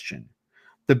question.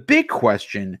 The big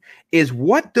question is,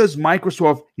 what does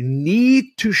Microsoft need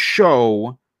to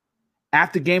show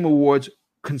at the Game Awards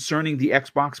concerning the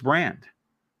Xbox brand?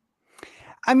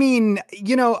 I mean,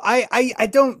 I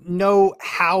don't know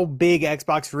how big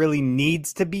Xbox really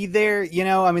needs to be there.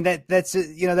 I mean,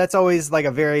 that's always like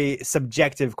a very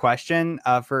subjective question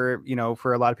for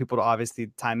a lot of people to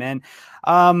obviously time in.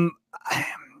 I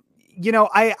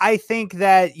think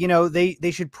that,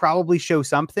 they should probably show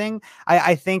something.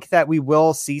 I think that we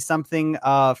will see something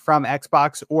from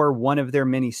Xbox or one of their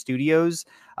many studios.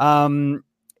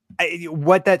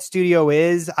 What that studio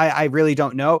is, I really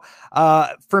don't know.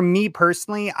 For me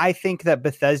personally, I think that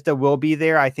Bethesda will be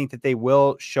there. I think that they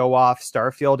will show off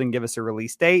Starfield and give us a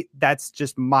release date. That's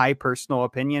just my personal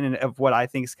opinion of what I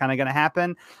think is kind of going to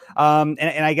happen. And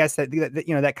I guess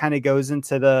that kind of goes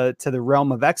into the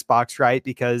realm of Xbox, right?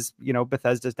 Because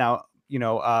Bethesda is now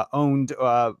owned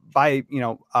by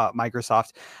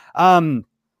Microsoft.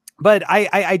 But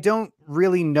I don't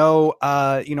really know,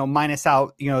 minus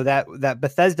out, that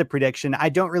Bethesda prediction. I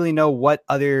don't really know what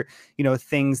other,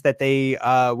 things that they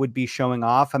would be showing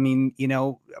off. I mean,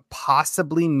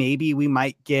 possibly maybe we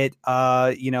might get,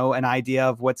 an idea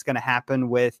of what's going to happen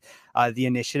with the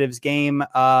Initiatives game.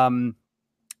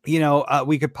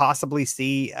 We could possibly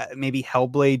see maybe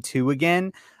Hellblade 2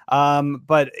 again.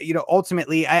 But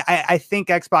ultimately, I think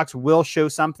Xbox will show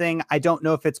something. I don't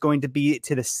know if it's going to be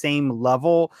to the same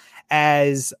level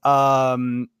as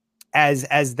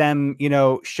as them,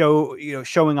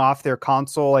 showing off their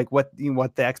console, like what the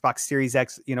Xbox Series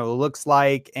X, looks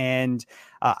like. And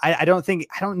I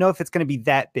don't know if it's going to be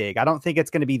that big. I don't think it's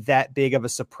going to be that big of a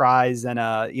surprise. And,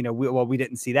 we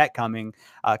didn't see that coming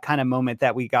kind of moment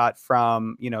that we got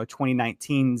from,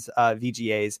 2019's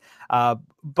VGAs.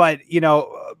 But,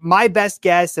 my best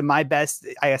guess and my best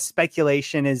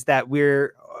speculation is that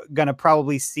we're going to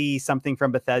probably see something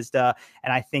from Bethesda,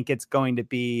 and I think it's going to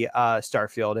be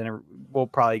Starfield, and we'll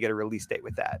probably get a release date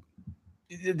with that.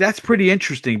 That's pretty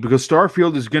interesting because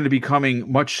Starfield is going to be coming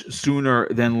much sooner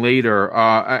than later.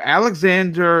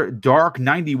 Alexander Dark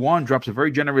 91 drops a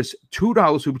very generous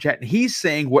 $2 super chat, and he's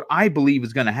saying what I believe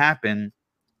is going to happen,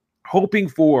 hoping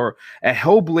for a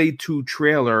Hellblade 2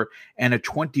 trailer and a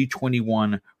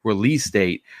 2021 release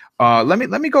date. Let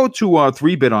me go to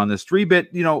 3-Bit on this.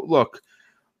 3-Bit, look,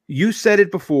 you said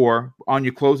it before on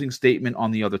your closing statement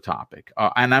on the other topic,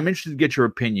 and I'm interested to get your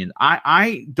opinion.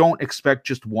 I don't expect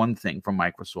just one thing from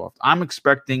Microsoft. I'm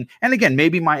expecting, and again,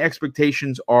 maybe my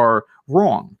expectations are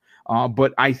wrong,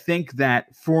 but I think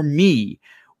that for me,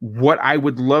 what I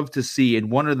would love to see, and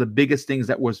one of the biggest things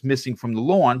that was missing from the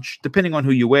launch, depending on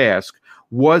who you ask,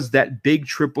 was that big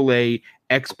AAA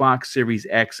Xbox Series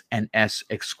X and S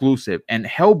exclusive. And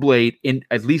Hellblade,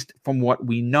 at least from what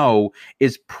we know,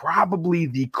 is probably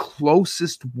the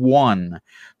closest one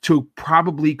to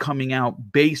probably coming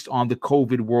out based on the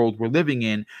COVID world we're living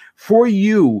in. For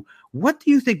you, what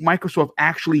do you think Microsoft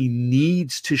actually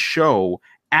needs to show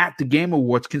at the Game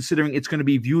Awards, considering it's going to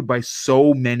be viewed by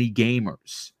so many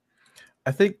gamers?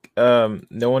 I think no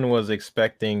one was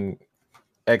expecting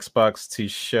Xbox to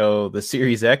show the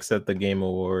Series X at the Game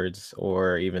Awards,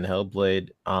 or even Hellblade,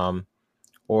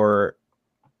 or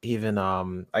even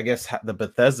I guess the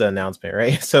Bethesda announcement,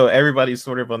 right? So everybody's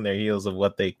sort of on their heels of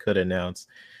what they could announce.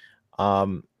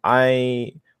 I'm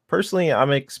expecting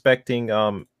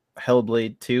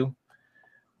Hellblade 2.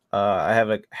 I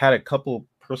have had a couple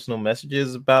personal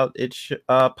messages about it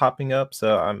popping up,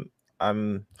 so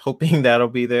I'm hoping that'll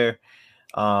be there.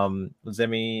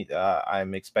 Zemi,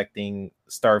 I'm expecting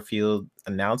Starfield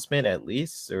announcement at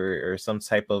least, or some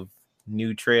type of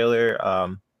new trailer,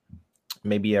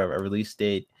 maybe a release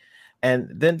date. And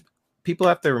then people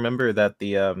have to remember that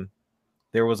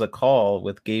there was a call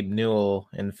with Gabe Newell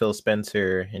and Phil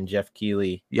Spencer and Jeff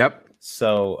Keighley. Yep.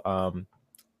 So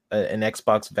an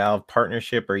Xbox Valve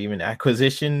partnership or even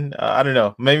acquisition, I don't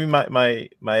know, maybe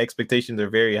my expectations are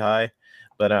very high,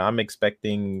 but I'm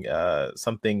expecting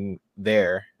something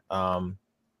there.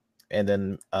 And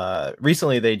then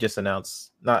recently they just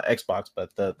announced, not Xbox,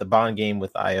 but the Bond game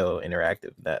with IO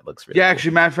Interactive. That looks really cool.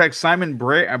 Actually, matter of fact, Simon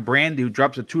Brandy, who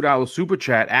drops a $2 super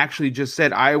chat, actually just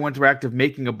said IO Interactive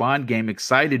making a Bond game.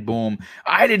 Excited, boom.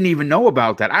 I didn't even know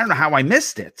about that. I don't know how I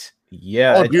missed it.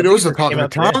 Yeah. Oh, dude, it was a talking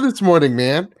about Tom this morning,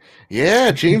 man.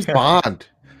 Yeah, James Bond.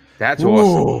 That's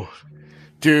awesome.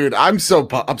 Dude, I'm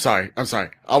sorry.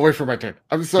 I'll wait for my turn.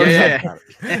 I'm so yeah.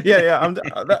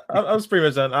 I was pretty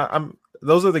much done.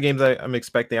 Those are the games I'm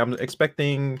expecting. I'm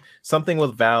expecting something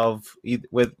with Valve,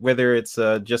 with whether it's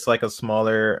just like a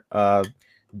smaller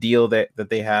deal that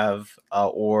they have,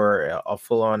 or a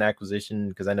full-on acquisition.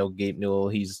 Because I know Gabe Newell,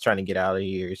 he's trying to get out of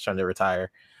here. He's trying to retire.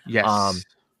 Yes,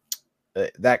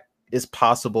 that is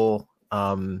possible.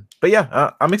 But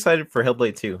yeah, I'm excited for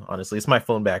Hellblade 2. Honestly, it's my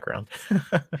phone background.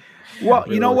 Well,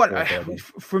 you know what?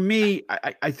 For me,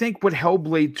 I think what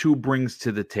Hellblade 2 brings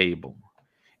to the table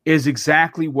is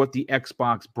exactly what the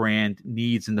Xbox brand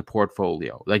needs in the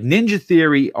portfolio. Like Ninja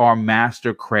Theory are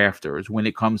master crafters when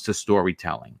it comes to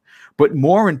storytelling, but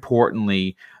more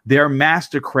importantly, they're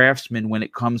master craftsmen when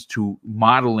it comes to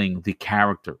modeling the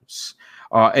characters.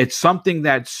 It's something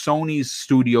that Sony's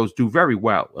studios do very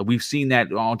well. We've seen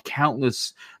that on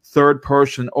countless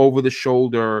third-person,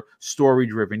 over-the-shoulder,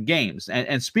 story-driven games.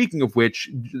 And speaking of which,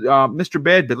 Mr.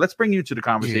 Badbit, let's bring you to the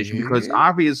conversation because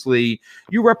obviously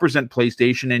you represent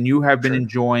PlayStation and you have been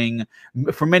enjoying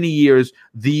for many years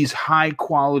these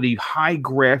high-quality, high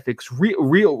graphics,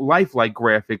 real lifelike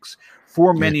graphics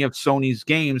for many of Sony's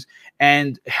games,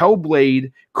 and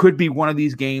Hellblade could be one of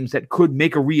these games that could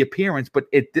make a reappearance, but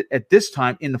at this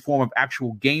time in the form of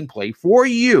actual gameplay. For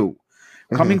you,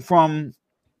 coming from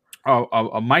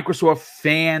a Microsoft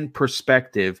fan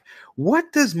perspective,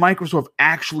 what does Microsoft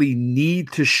actually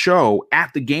need to show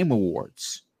at the Game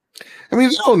Awards? I mean,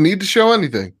 they don't need to show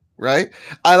anything. Right.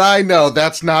 And I know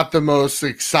that's not the most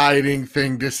exciting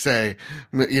thing to say.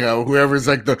 You know, whoever's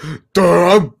like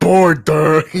I'm bored,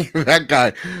 that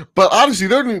guy. But honestly,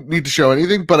 they don't need to show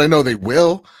anything, but I know they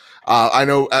will. I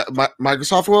know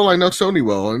Microsoft will. I know Sony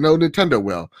will. I know Nintendo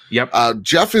will. Yep.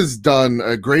 Jeff has done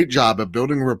a great job of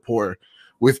building rapport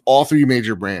with all three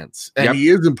major brands. And he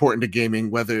is important to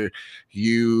gaming, whether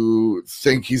you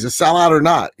think he's a sellout or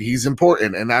not. He's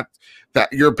important, and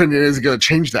that your opinion isn't going to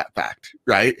change that fact,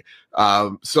 right?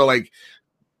 So like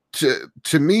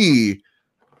to me,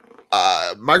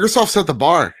 Microsoft set the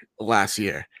bar last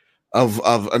year of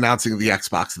announcing the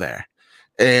Xbox there.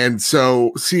 And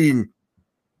so seeing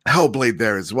Hellblade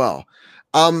there as well.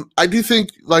 I do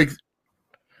think, like,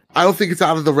 I don't think it's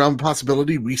out of the realm of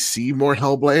possibility we see more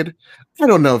Hellblade. I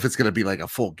don't know if it's going to be like a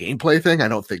full gameplay thing. I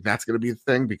don't think that's going to be the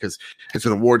thing because it's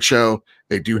an award show.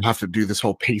 They do have to do this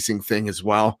whole pacing thing as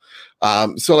well.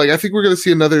 So like, I think we're going to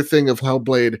see another thing of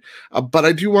Hellblade, but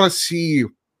I do want to see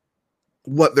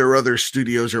what their other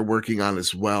studios are working on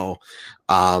as well.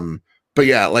 But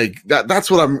yeah, like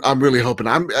that's what I'm really hoping.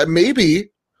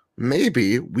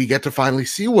 Maybe we get to finally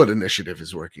see what Initiative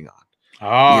is working on.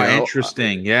 Oh,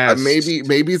 interesting. Yes. Maybe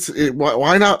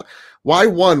why not? Why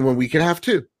one when we can have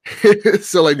two?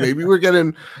 So like maybe we're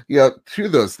getting two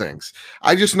of those things.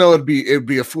 I just know it'd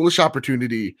be a foolish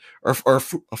opportunity or a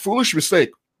foolish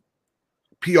mistake,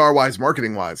 PR wise,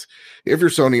 marketing wise, if you're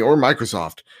Sony or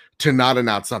Microsoft, to not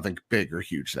announce something big or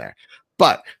huge there.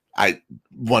 But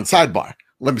one sidebar.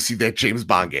 Let me see that James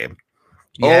Bond game.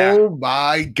 Yeah. Oh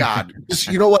my God.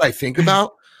 You know what I think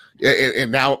about?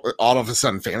 And now all of a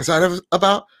sudden fantasize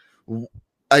about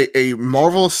a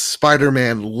Marvel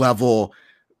Spider-Man level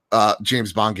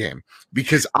James Bond game,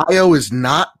 because IO is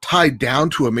not tied down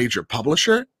to a major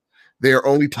publisher. They are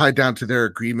only tied down to their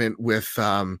agreement with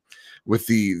the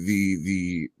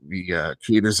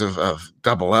creators of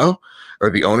 00 or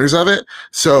the owners of it.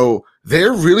 So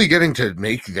they're really getting to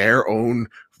make their own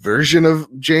version of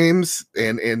James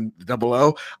and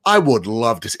 00. I would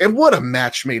love to see, and what a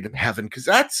match made in heaven, because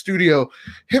that studio,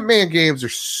 Hitman games, are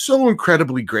so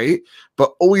incredibly great,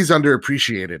 but always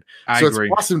underappreciated. So it's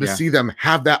awesome to see them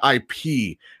have that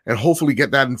IP and hopefully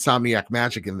get that Insomniac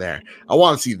magic in there. I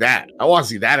want to see that. I want to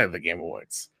see that at the Game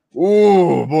Awards.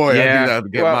 Oh boy! Yeah.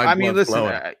 I mean, listen.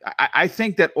 I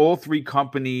think that all three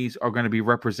companies are going to be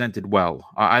represented well.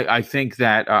 I think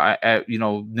that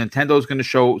Nintendo's going to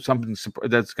show something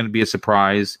that's going to be a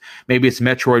surprise. Maybe it's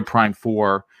Metroid Prime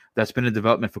 4 that's been in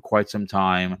development for quite some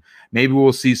time. Maybe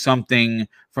we'll see something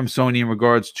from Sony in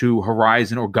regards to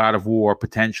Horizon or God of War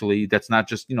potentially. That's not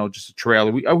just just a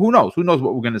trailer. Who knows? Who knows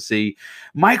what we're going to see?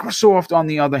 Microsoft, on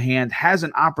the other hand, has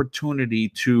an opportunity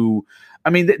to. I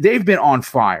mean, they've been on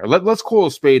fire. Let's call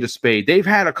a spade a spade. They've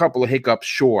had a couple of hiccups,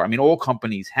 sure. I mean, all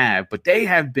companies have, but they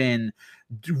have been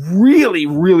really,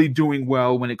 really doing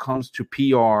well when it comes to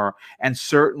PR and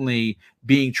certainly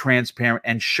being transparent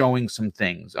and showing some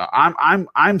things.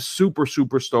 I'm super,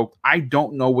 super stoked. I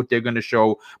don't know what they're going to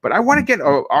show, but I want to get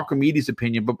Archimedes'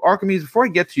 opinion. But Archimedes, before I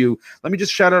get to you, let me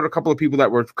just shout out a couple of people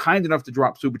that were kind enough to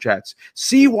drop super chats.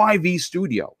 CYV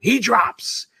Studio, he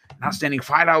drops an outstanding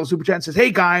 $5 super chat and says,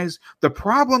 "Hey guys, the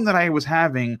problem that I was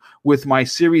having with my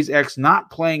Series X not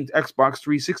playing Xbox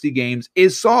 360 games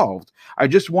is solved. I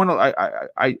just want to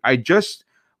I just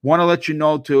want to let you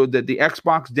know that the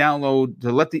Xbox download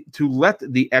to let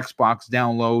the Xbox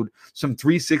download some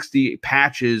 360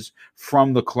 patches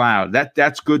from the cloud.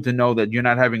 That's good to know that you're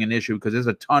not having an issue, because there's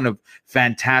a ton of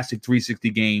fantastic 360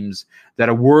 games that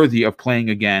are worthy of playing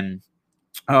again."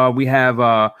 We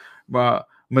have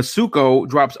Masuko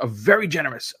drops a very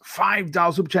generous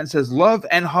 $5 super chat and says, "Love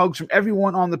and hugs from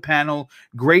everyone on the panel.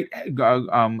 Great,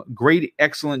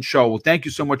 excellent show." Well, thank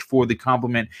you so much for the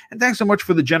compliment, and thanks so much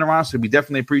for the generosity. We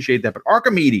definitely appreciate that. But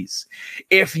Archimedes,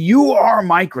 if you are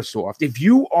Microsoft, if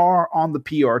you are on the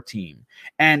PR team,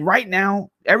 and right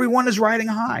now everyone is riding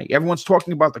high, everyone's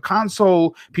talking about the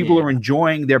console. People are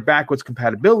enjoying their backwards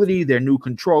compatibility, their new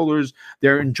controllers.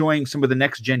 They're enjoying some of the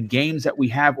next gen games that we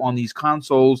have on these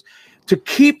consoles. To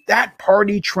keep that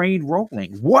party train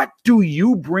rolling, what do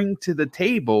you bring to the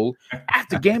table at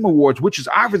the Game Awards, which is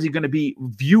obviously going to be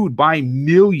viewed by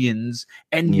millions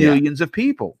and millions of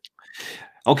people?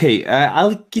 Okay,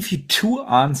 I'll give you two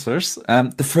answers.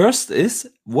 The first is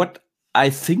what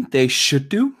I think they should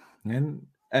do,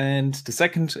 and the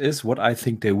second is what I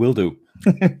think they will do,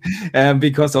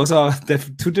 because those are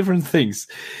two different things.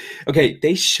 Okay,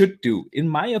 they should do, in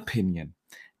my opinion,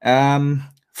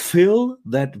 fill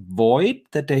that void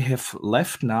that they have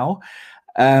left now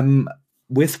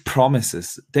with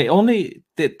promises.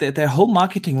 Their whole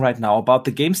marketing right now about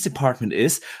the games department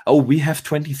is, we have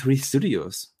 23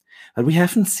 studios, but we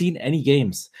haven't seen any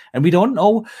games, and we don't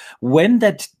know when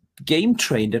that game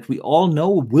train that we all know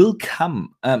will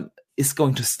come is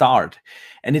going to start,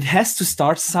 and it has to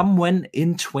start somewhere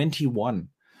in 21.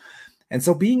 And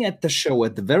so being at the show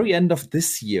at the very end of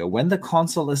this year, when the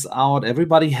console is out,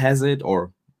 everybody has it,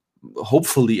 or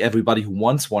hopefully everybody who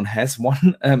wants one has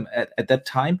one at that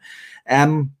time.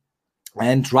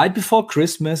 And right before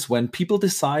Christmas, when people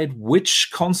decide which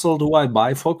console do I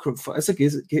buy for as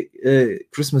a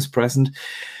Christmas present,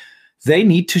 they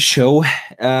need to show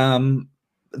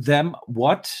them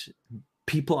what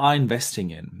people are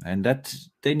investing in, and that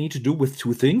they need to do with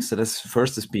two things. That is,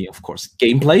 first is being, of course,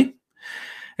 gameplay,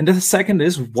 and the second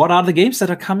is what are the games that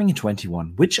are coming in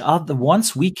 21? Which are the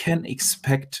ones we can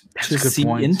expect to see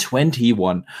in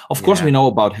 21? Of course, we know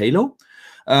about Halo.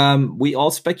 We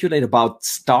all speculate about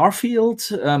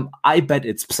Starfield. I bet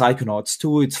it's Psychonauts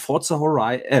 2. It's Forza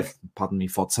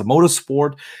Forza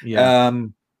Motorsport. Yeah.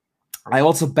 I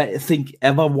also think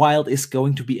Everwild is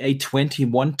going to be a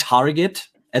 21 target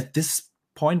at this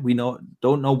point. We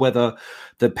don't know whether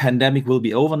the pandemic will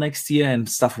be over next year and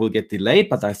stuff will get delayed,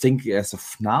 but I think as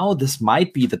of now, this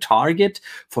might be the target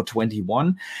for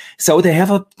 21. So they have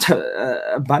a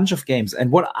bunch of games.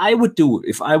 And what I would do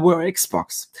if I were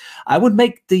Xbox, I would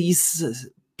make these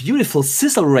beautiful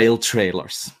sizzle rail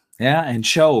trailers, and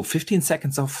show 15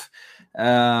 seconds of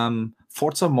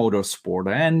Forza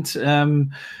Motorsport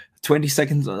and 20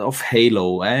 seconds of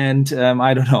Halo and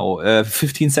I don't know,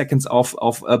 15 seconds of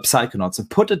Psychonauts, and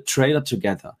put a trailer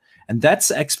together. And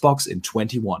that's Xbox in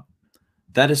 21.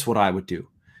 That is what I would do.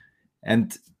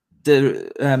 And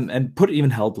put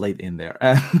even Hellblade in there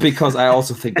because I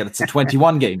also think that it's a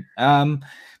 21 game.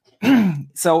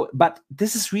 But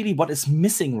this is really what is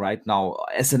missing right now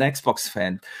as an Xbox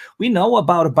fan. We know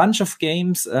about a bunch of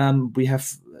games. We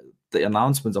have the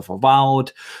announcements of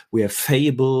Avowed, we have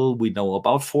Fable, we know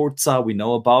about Forza, we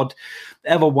know about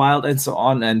Everwild and so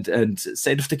on, and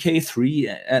State of Decay 3,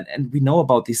 and we know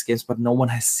about these games, but no one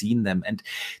has seen them. And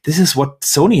this is what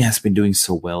Sony has been doing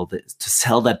so well, to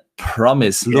sell that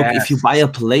promise. Look, if you buy a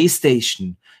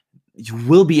PlayStation, you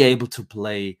will be able to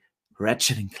play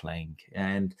Ratchet and Clank,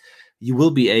 and you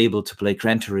will be able to play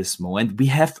Gran Turismo, and we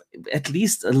have at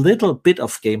least a little bit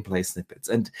of gameplay snippets.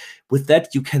 And with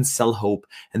that, you can sell hope.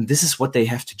 And this is what they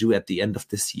have to do at the end of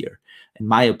this year, in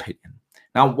my opinion.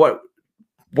 Now, what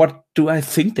do I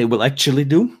think they will actually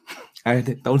do? I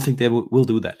don't think they will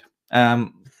do that.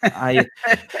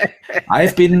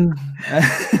 I've been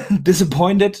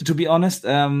disappointed, to be honest,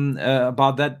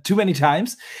 about that too many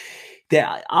times.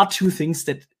 There are two things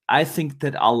that I think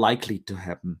that are likely to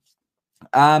happen.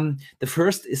 The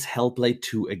first is Hellblade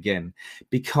 2 again,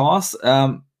 because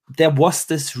there was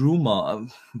this rumor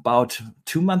about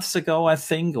 2 months ago, I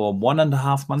think, or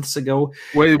 1.5 months ago.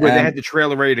 Where they had the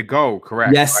trailer ready to go,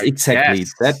 correct? Yes, right? Exactly.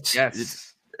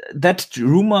 Yes. That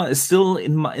rumor is still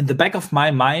in the back of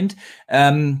my mind.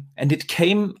 And it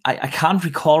came, I can't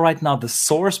recall right now the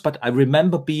source, but I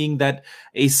remember being that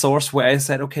a source where I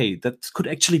said, okay, that could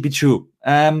actually be true.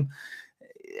 And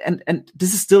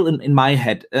this is still in my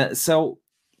head.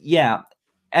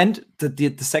 And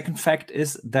the second fact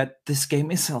is that this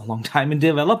game is a long time in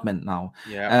development now.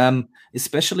 Yeah.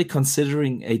 Especially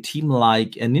considering a team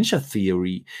like Ninja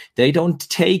Theory, they don't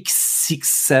take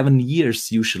 6-7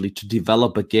 years usually to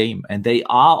develop a game, and they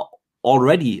are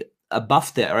already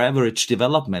above their average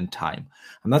development time.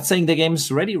 I'm not saying the game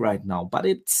is ready right now, but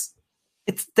it's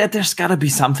that there's got to be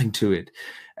something to it.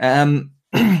 A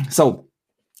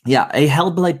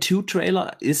Hellblade 2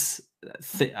 trailer is,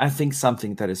 I think,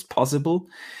 something that is possible.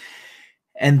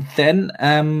 And then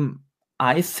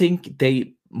I think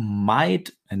they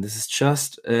might, and this is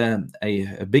just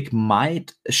a big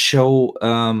might, show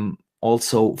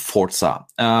also Forza,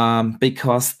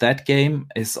 because that game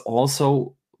is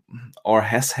also, or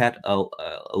has had a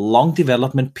long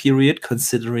development period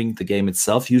considering the game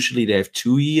itself. Usually they have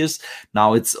 2 years.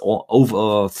 Now it's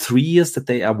over 3 years that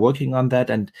they are working on that.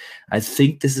 And I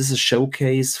think this is a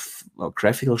showcase, a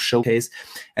graphical showcase.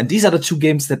 And these are the two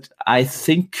games that I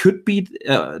think could be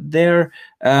there.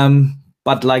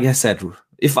 But like I said,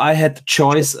 if I had the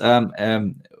choice,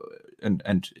 and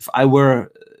if I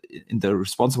were in the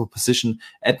responsible position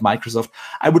at Microsoft,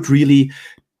 I would really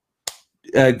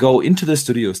go into the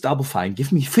studios, Double Fine,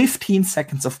 give me 15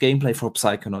 seconds of gameplay for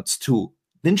Psychonauts 2.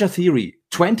 Ninja Theory,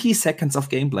 20 seconds of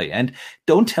gameplay. And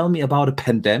don't tell me about a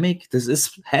pandemic.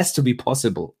 This has to be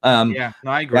possible. I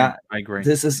agree. I agree.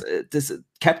 This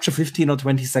capture 15 or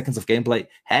 20 seconds of gameplay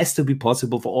has to be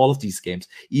possible for all of these games.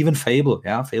 Even Fable.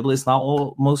 Yeah, Fable is now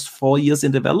almost 4 years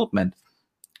in development.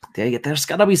 There's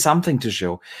got to be something to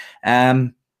show.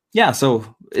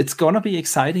 So it's going to be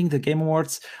exciting, the Game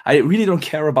Awards. I really don't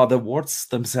care about the awards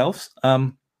themselves.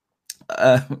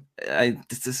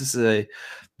 This is a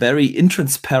very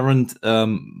intransparent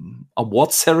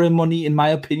award ceremony, in my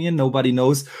opinion. Nobody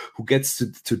knows who gets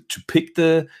to pick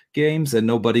the games, and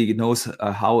nobody knows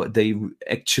how they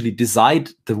actually decide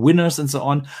the winners and so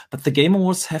on. But the Game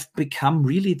Awards have become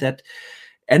really that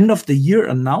end of the year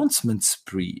announcement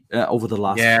spree over the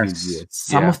last few years.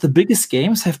 Some of the biggest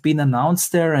games have been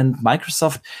announced there, and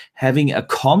Microsoft having a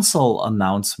console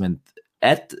announcement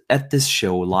at this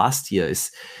show last year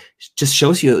just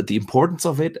shows you the importance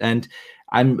of it. And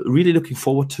I'm really looking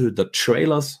forward to the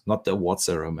trailers, not the award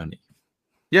ceremony.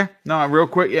 Yeah, no, real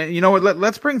quick. You know what?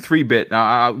 Let's bring 3-Bit.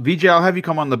 VJ, I'll have you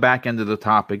come on the back end of the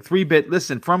topic. 3-Bit,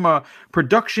 listen, from a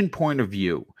production point of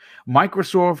view,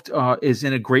 Microsoft is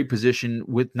in a great position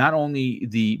with not only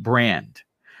the brand,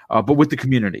 but with the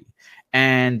community.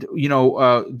 And,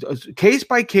 case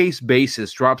by case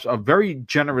basis drops a very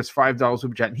generous $5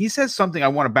 super chat. And he says something I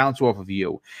want to bounce off of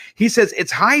you. He says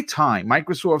it's high time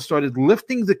Microsoft started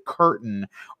lifting the curtain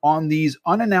on these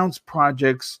unannounced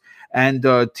projects, and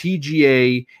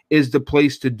TGA is the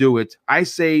place to do it. I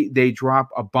say they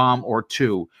drop a bomb or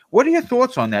two. What are your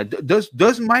thoughts on that? Does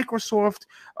Microsoft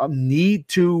need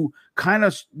to kind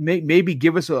of maybe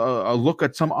give us a look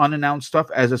at some unannounced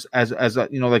stuff as a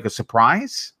like a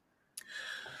surprise?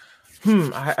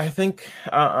 I think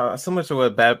similar to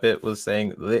what Badbit was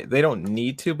saying, they don't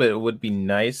need to, but it would be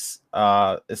nice,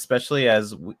 especially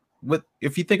as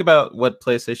if you think about what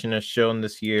PlayStation has shown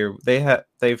this year,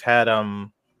 they've had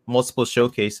multiple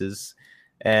showcases,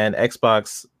 and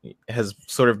Xbox has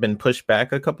sort of been pushed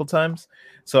back a couple times.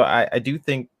 So I do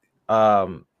think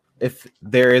if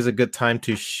there is a good time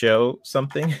to show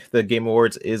something, the Game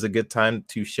Awards is a good time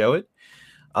to show it.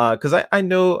 Because I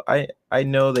know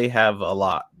they have a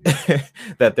lot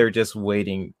that they're just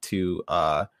waiting to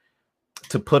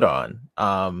put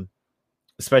on,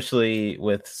 especially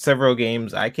with several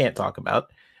games I can't talk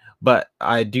about, but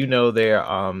I do know they're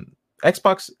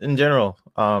Xbox in general,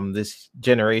 this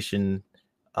generation,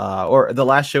 or the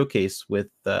last showcase with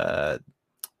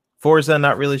Forza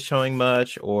not really showing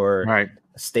much, or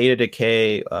State of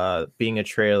Decay being a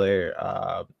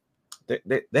trailer.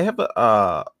 They have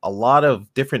a lot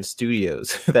of different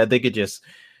studios that they could just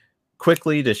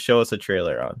quickly just show us a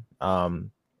trailer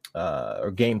on,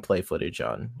 or gameplay footage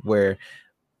on, where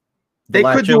they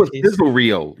could do a sizzle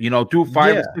reel, do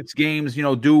 5 or 6 games,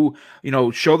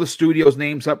 show the studios'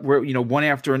 names up where, one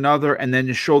after another, and then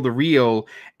just show the reel,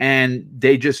 and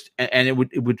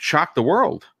it would shock the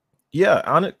world.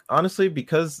 Yeah, honestly,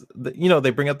 because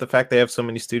they bring up the fact they have so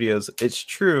many studios. It's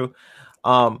true.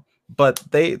 But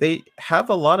they have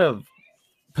a lot of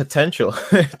potential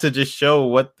to just show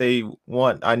what they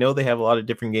want. I know they have a lot of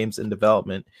different games in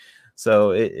development.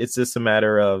 So it's just a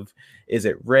matter of, is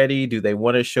it ready? Do they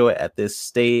want to show it at this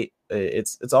state?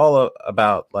 It's all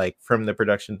about, like, from the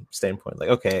production standpoint, like,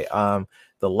 okay,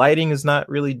 the lighting is not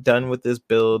really done with this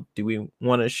build. Do we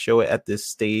want to show it at this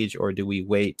stage, or do we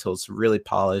wait till it's really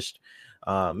polished?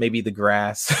 Maybe the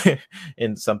grass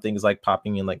and some things like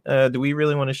popping in, like, do we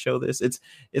really want to show this?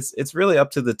 It's really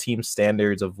up to the team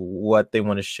standards of what they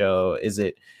want to show.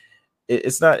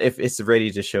 It's not if it's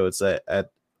ready to show, it's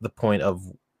at the point of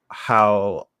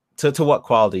how to what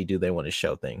quality do they want to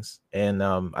show things. And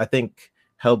I think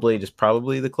Hellblade is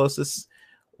probably the closest,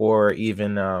 or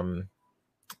even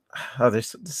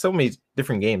there's so many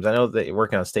different games. I know they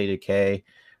work on State of Decay,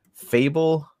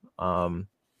 Fable,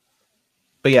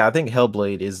 but yeah, I think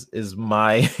Hellblade is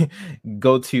my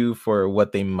go-to for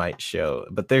what they might show.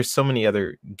 But there's so many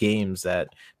other games that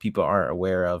people aren't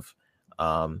aware of,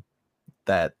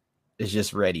 that is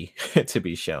just ready to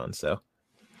be shown. So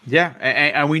yeah,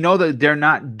 and we know that they're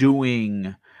not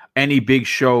doing any big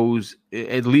shows,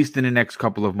 at least in the next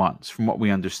couple of months, from what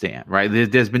we understand, right?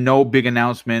 There's been no big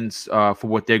announcements for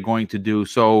what they're going to do.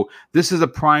 So this is a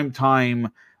prime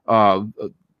time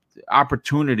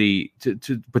opportunity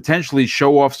to potentially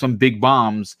show off some big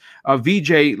bombs.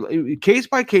 VJ, case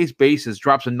by case basis,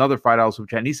 drops another $5 super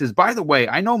chat, and he says, by the way,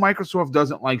 I know Microsoft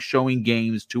doesn't like showing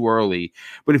games too early,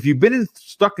 but if you've been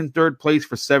stuck in third place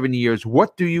for 7 years,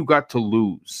 what do you got to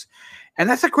lose? And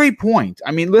that's a great point.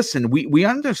 I mean, listen, we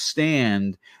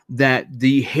understand that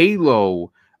the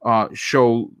Halo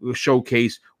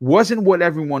showcase wasn't what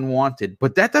everyone wanted,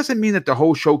 but that doesn't mean that the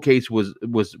whole showcase was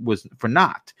for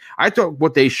naught. I thought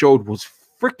what they showed was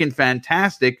freaking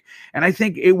fantastic, and I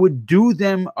think it would do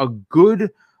them a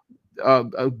good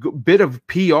bit of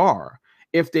PR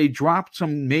if they dropped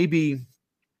some maybe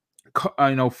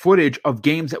footage of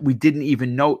games that we didn't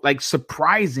even know, like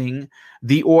surprising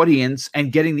the audience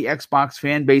and getting the Xbox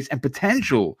fan base and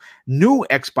potential new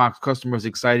Xbox customers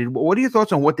excited. What are your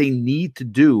thoughts on what they need to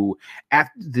do at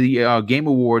the Game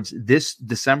Awards this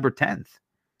December 10th?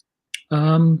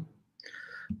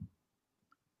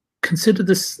 consider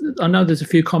this. I know there's a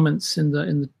few comments in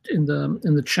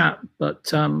the chat,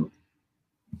 but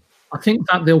I think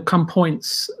that there'll come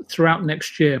points throughout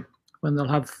next year when they'll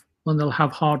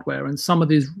have hardware, and some of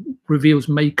these reveals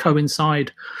may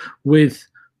coincide with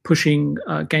pushing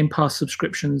Game Pass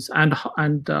subscriptions and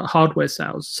hardware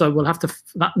sales. So we'll have to,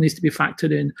 that needs to be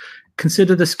factored in.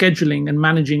 Consider the scheduling and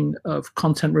managing of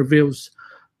content reveals,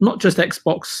 not just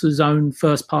Xbox's own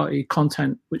first-party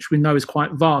content, which we know is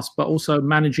quite vast, but also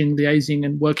managing, liaising,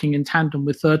 and working in tandem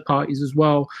with third parties as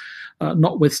well,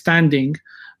 notwithstanding,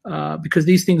 because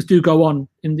these things do go on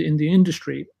in the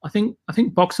industry. I think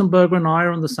Boxenberger and I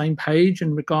are on the same page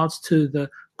in regards to the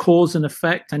cause and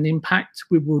effect and impact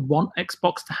we would want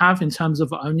Xbox to have in terms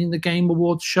of owning the Game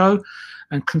Awards show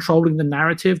and controlling the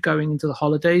narrative going into the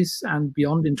holidays and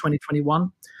beyond in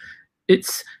 2021.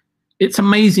 It's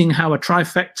amazing how a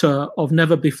trifecta of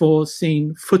never before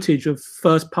seen footage of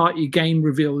first party game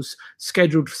reveals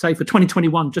scheduled, say, for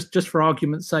 2021, just for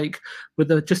argument's sake,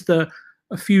 with just a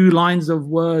few lines of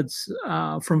words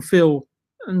from Phil,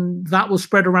 and that will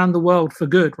spread around the world for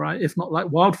good, right? If not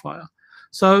like wildfire.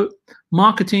 So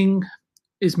marketing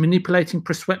is manipulating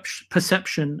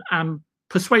perception and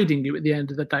persuading you at the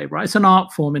end of the day, right? It's an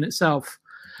art form in itself.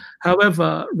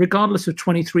 However, regardless of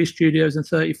 23 studios and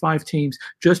 35 teams,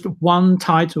 just one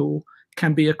title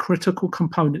can be a critical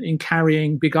component in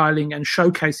carrying, beguiling, and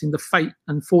showcasing the fate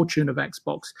and fortune of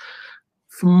Xbox.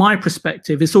 From my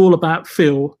perspective, it's all about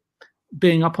Phil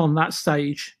being up on that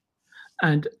stage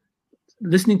and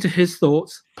listening to his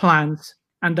thoughts, plans,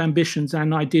 and ambitions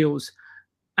and ideals.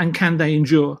 And can they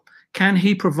endure? Can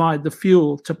he provide the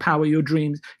fuel to power your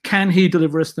dreams? Can he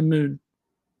deliver us the moon?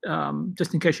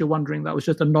 Just in case you're wondering, that was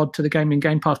just a nod to the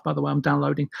Game Pass, by the way. I'm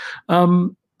downloading.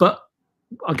 But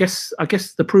I guess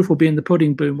the proof will be in the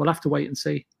pudding, Boom. We'll have to wait and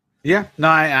see. Yeah, no,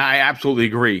 I absolutely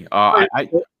agree.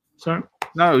 Sorry.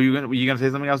 No, you gonna say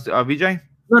something else, VJ?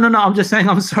 No. I'm just saying.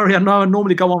 I'm sorry. I know I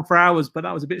normally go on for hours, but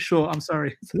that was a bit short. I'm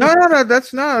sorry. No.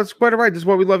 That's quite all right. This is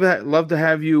what we love to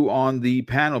have you on the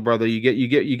panel, brother. You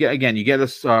get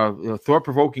us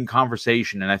thought-provoking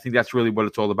conversation, and I think that's really what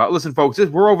it's all about. Listen, folks,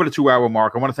 we're over the 2-hour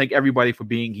mark. I want to thank everybody for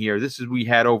being here. We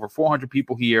had over 400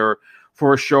 people here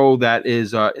for a show that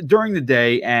is during the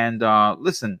day, and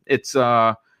listen, it's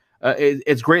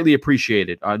greatly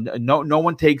appreciated. No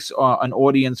one takes an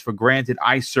audience for granted.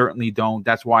 I certainly don't.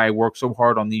 That's why I work so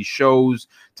hard on these shows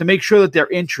to make sure that they're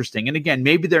interesting. And again,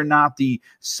 maybe they're not the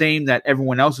same that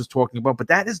everyone else is talking about, but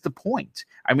that is the point.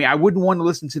 I mean, I wouldn't want to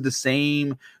listen to the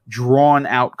same drawn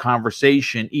out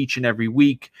conversation each and every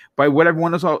week by what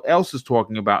everyone else is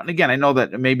talking about. And again, I know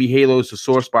that maybe Halo is a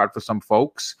sore spot for some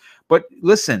folks, but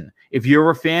listen, if you're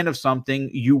a fan of something,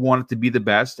 you want it to be the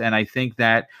best, and I think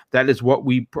that is what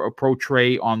we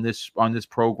portray on this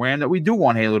program, that we do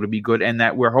want Halo to be good, and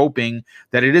that we're hoping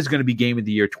that it is going to be Game of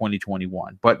the Year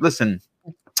 2021. But listen,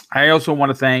 I also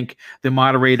want to thank the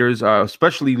moderators,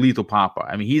 especially Lethal Papa.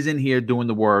 I mean, he's in here doing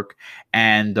the work,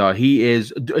 and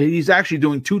he's actually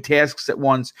doing 2 tasks at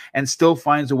once and still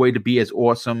finds a way to be as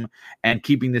awesome and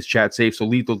keeping this chat safe. So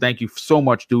Lethal, thank you so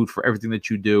much, dude, for everything that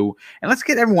you do. And let's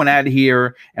get everyone out of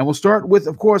here, and we'll start with,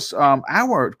 of course,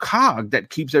 our cog that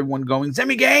keeps everyone going,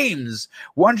 Zemi Games.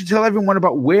 Why don't you tell everyone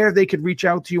about where they could reach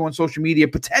out to you on social media,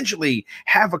 potentially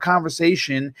have a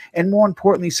conversation, and more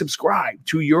importantly, subscribe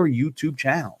to your YouTube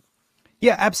channel?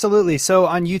 Yeah, absolutely. So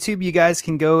on YouTube, you guys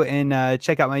can go and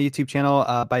check out my YouTube channel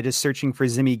by just searching for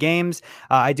Zemi Games.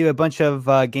 I do a bunch of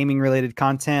gaming-related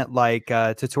content like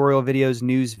tutorial videos,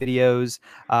 news videos,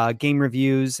 game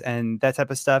reviews, and that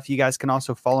type of stuff. You guys can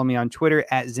also follow me on Twitter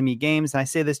at Zemi Games. And I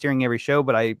say this during every show,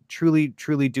 but I truly,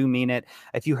 truly do mean it.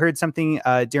 If you heard something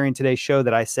during today's show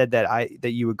that I said that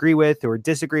you agree with or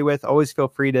disagree with, always feel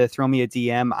free to throw me a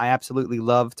DM. I absolutely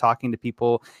love talking to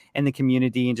people in the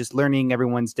community and just learning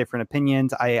everyone's different opinions.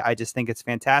 I just think it's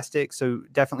fantastic. So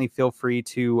definitely feel free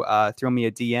to throw me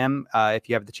a DM if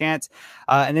you have the chance.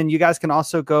 And then you guys can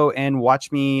also go and watch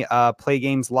me play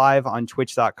games live on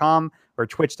twitch.com or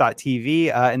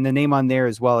twitch.tv. And the name on there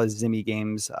as well as Zemi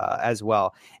Games as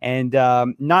well. And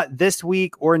not this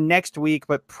week or next week,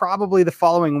 but probably the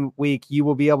following week, you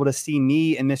will be able to see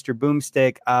me and Mr.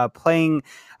 Boomstick playing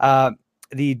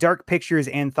the Dark Pictures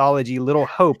anthology Little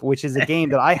Hope, which is a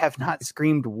game that I have not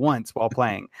screamed once while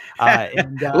playing.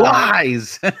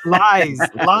 Lies. But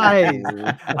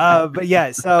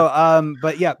yeah,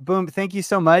 Boom, thank you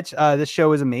so much. This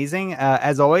show is amazing,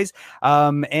 as always.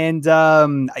 I'm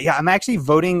actually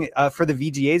voting for the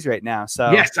VGAs right now.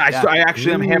 So yes, I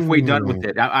actually am halfway done with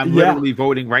it. I'm literally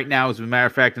voting right now, as a matter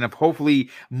of fact, and hopefully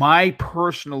my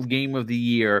personal game of the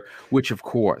year, which of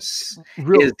course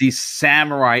is the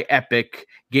Samurai Epic unique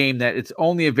game that it's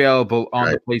only available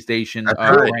on the PlayStation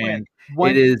brand.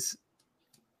 It is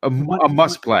a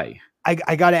must play.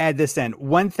 I got to add this in.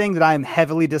 One thing that I'm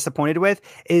heavily disappointed with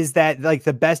is that like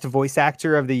the best voice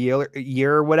actor of the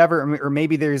year or whatever, or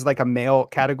maybe there's like a male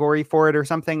category for it or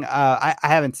something. I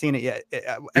haven't seen it yet.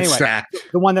 Anyway,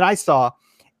 the one that I saw,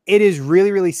 it is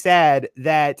really, really sad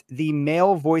that the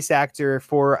male voice actor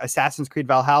for Assassin's Creed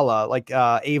Valhalla, like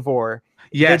Eivor,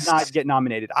 did not get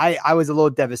nominated. I was a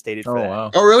little devastated for that. Wow.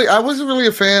 Oh, really? I wasn't really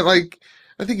a fan. Like,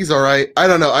 I think he's all right. I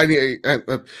don't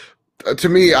know. To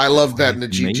me, I love that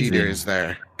Najee Jeter is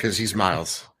there because he's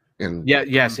Miles. And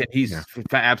he's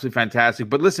absolutely fantastic.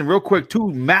 But listen, real quick,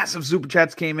 2 massive super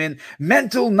chats came in.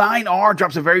 Mental 9R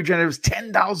drops a very generous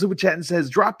 $10 super chat and says,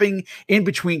 dropping in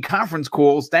between conference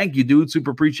calls. Thank you, dude.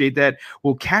 Super appreciate that.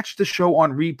 We'll catch the show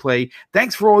on replay.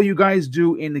 Thanks for all you guys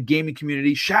do in the gaming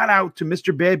community. Shout out to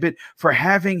Mr. Badbit for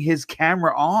having his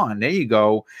camera on. There you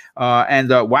go.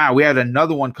 Wow, we had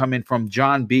another one come in from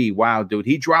John B. Wow, dude.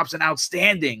 He drops an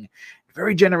outstanding,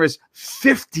 very generous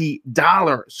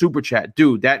 $50 super chat.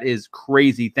 Dude, that is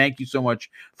crazy. Thank you so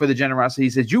much for the generosity. He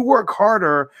says, you work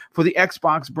harder for the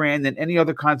Xbox brand than any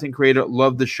other content creator.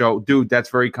 Love the show. Dude, that's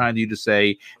very kind of you to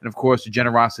say. And of course, the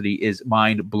generosity is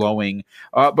mind-blowing.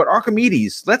 But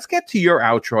Archimedes, let's get to your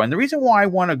outro. And the reason why I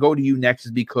want to go to you next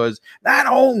is because not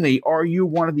only are you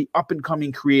one of the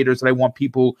up-and-coming creators that I want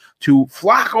people to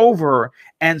flock over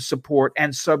and support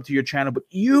and sub to your channel, but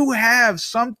you have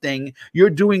something you're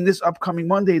doing this upcoming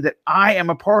Monday that I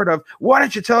am a part of. Why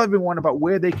don't you tell everyone about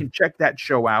where they can check that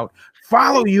show out,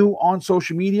 follow you on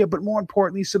social media, but more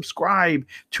importantly, subscribe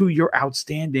to your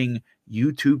outstanding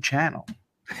YouTube channel?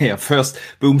 Yeah, first,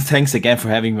 Boom, thanks again for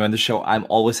having me on the show. I'm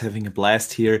always having a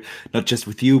blast here, not just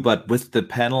with you, but with the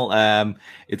panel.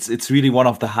 It's really one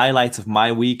of the highlights of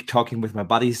my week, talking with my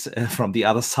buddies from the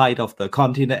other side of the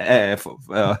continent,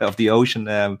 of the ocean.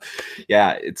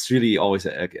 It's really always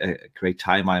a great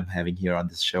time I'm having here on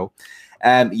this show.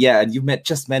 And you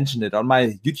just mentioned it on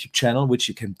my YouTube channel, which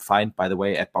you can find, by the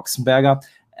way, at Boxenberger.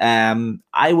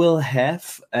 I will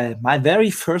have my very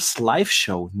first live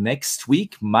show next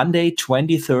week, Monday,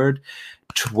 23rd,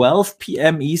 12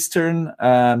 p.m. Eastern,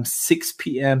 6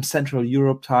 p.m. Central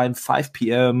Europe time, 5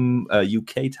 p.m.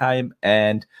 UK time,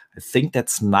 and I think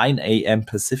that's 9 a.m.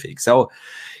 Pacific. So,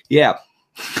 yeah.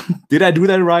 Did I do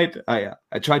that right?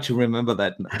 I try to remember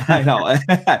that. I know.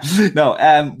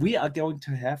 No, we are going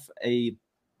to have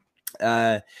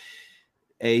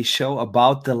a show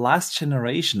about the last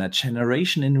generation, a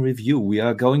generation in review. We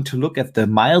are going to look at the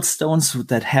milestones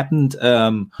that happened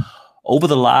over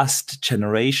the last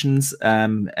generations,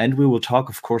 and we will talk,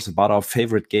 of course, about our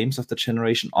favorite games of the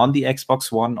generation on the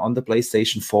Xbox One, on the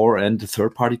PlayStation 4, and the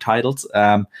third-party titles.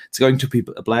 It's going to be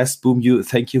a blast. Boom,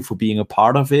 thank you for being a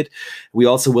part of it. We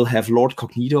also will have Lord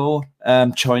Cognito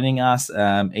joining us,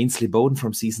 Ainsley Bowden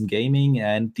from Season Gaming,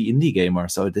 and the Indie Gamer.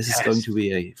 So this is going to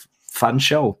be a fun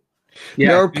show. Yeah,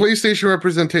 no PlayStation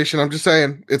representation. I'm just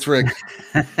saying, it's rigged.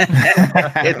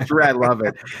 It's red. Love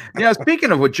it.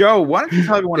 Speaking of what, Joe, why don't you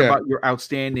tell everyone about your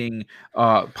outstanding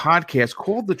podcast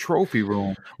called The Trophy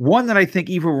Room? One that I think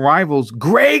even rivals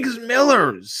Greg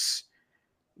Miller's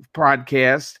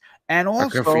podcast. And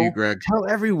also tell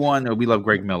everyone, we love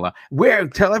Greg Miller.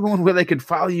 Tell everyone where they can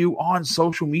follow you on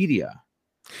social media.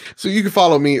 So you can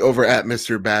follow me over at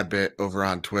Mr. Badbit over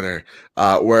on Twitter,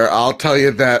 where I'll tell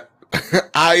you that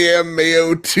I am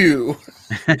Mayo 2.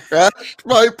 Crashed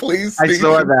my PlayStation. I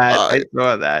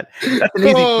saw that. That's an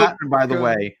easy pattern, by the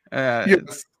way.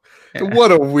 Yes.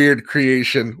 What a weird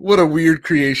creation. What a weird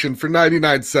creation. For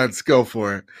 99 cents, go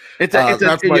for it. You're paying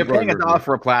 $1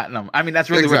 for a platinum. I mean, that's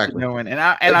really what you're doing. And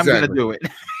I'm going to do it.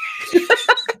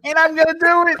 And I'm gonna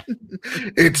do it.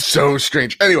 It's so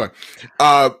strange. Anyway,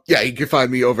 you can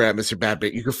find me over at Mr.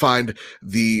 Badbit. You can find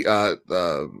the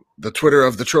Twitter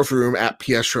of the Trophy Room at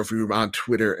PS Trophy Room on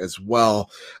Twitter as well.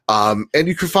 And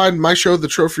you can find my show, The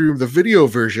Trophy Room, the video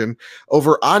version,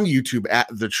 over on YouTube at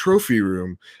The Trophy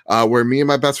Room, where me and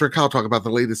my best friend Kyle talk about the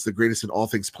latest, the greatest in all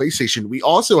things PlayStation. We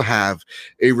also have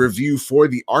a review for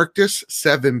the Arctis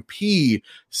 7P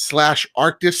 /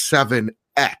 Arctis 7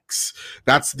 X.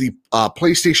 That's the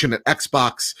PlayStation and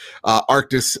Xbox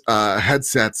Arctis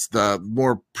headsets, the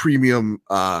more premium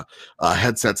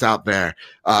headsets out there.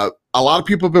 A lot of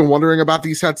people have been wondering about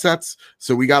these headsets,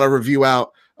 so we got a review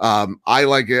out. I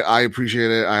like it. I appreciate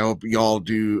it. I hope y'all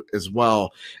do as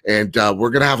well. And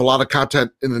we're going to have a lot of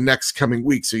content in the next coming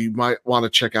week, so you might want to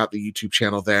check out the YouTube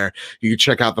channel there. You can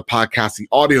check out the podcast, the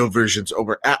audio versions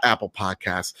over at Apple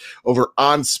Podcasts, over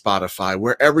on Spotify,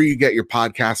 wherever you get your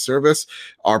podcast service.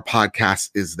 Our podcast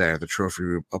is there, The Trophy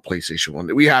Room of PlayStation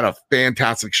 1. We had a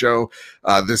fantastic show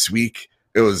this week.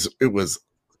 It was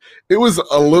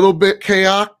a little bit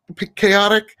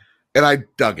chaotic, and I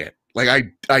dug it.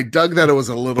 Like I dug that it was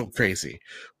a little crazy.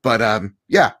 But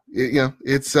yeah,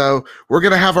 it's we're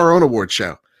gonna have our own award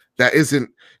show. That isn't,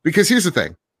 because here's the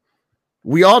thing.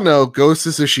 We all know Ghost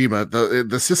of Tsushima,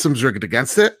 the system's rigged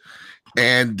against it,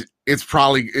 and it's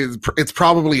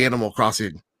probably Animal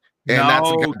Crossing. And that's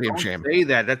a goddamn shame. Say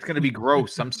that. That's going to be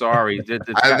gross. I'm sorry.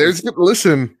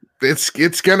 Listen,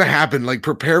 it's going to happen. Like,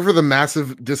 prepare for the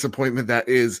massive disappointment that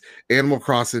is Animal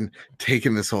Crossing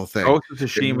taking this whole thing. Ghost of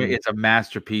Tsushima is a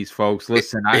masterpiece, folks.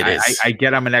 Listen, I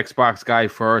get I'm an Xbox guy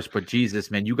first, but Jesus,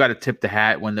 man, you got to tip the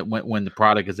hat when the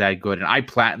product is that good. And I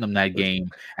platinum that game.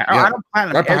 Yeah, I don't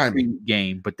platinum every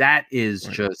game, but that is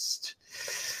just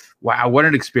wow! What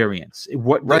an experience!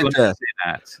 What right there.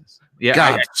 Yeah,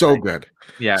 God, so good.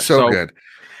 Yeah, so good.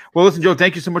 Well, listen, Joe,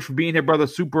 thank you so much for being here, brother.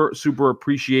 Super, super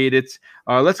appreciate it.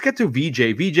 Let's get to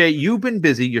VJ. VJ, you've been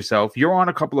busy yourself. You're on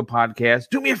a couple of podcasts.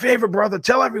 Do me a favor, brother.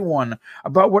 Tell everyone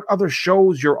about what other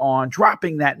shows you're on,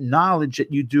 dropping that knowledge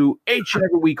that you do each and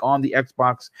every week on the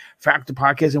Xbox Factor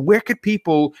podcast. And where could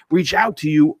people reach out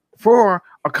to you for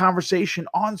a conversation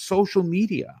on social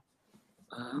media?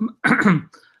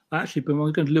 Actually, but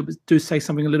we're going to say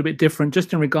something a little bit different,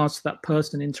 just in regards to that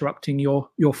person interrupting your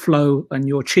flow and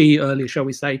your chi earlier, shall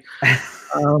we say?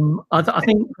 I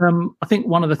think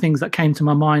one of the things that came to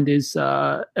my mind is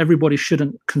everybody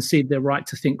shouldn't concede their right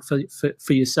to think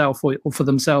for yourself or for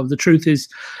themselves. The truth is,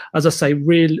 as I say,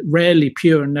 rarely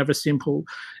pure and never simple.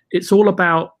 It's all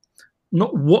about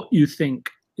not what you think;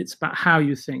 it's about how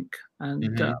you think,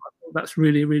 and that's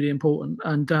really, really important.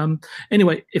 And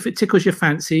anyway, if it tickles your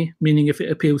fancy, meaning if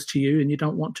it appeals to you and you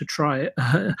don't want to try it,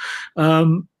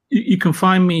 you can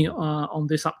find me on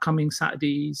this upcoming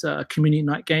Saturday's Community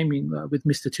Night Gaming with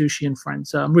Mr. Tushi and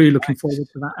friends. I'm really looking forward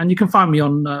to that. And you can find me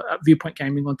on Viewpoint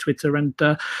Gaming on Twitter. And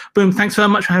Boom, thanks very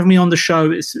much for having me on the show.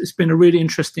 It's been a really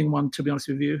interesting one, to be honest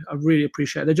with you. I really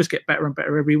appreciate it. They just get better and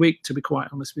better every week, to be quite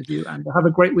honest with you. And have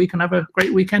a great week and have a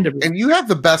great weekend, everyone. And you have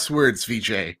the best words,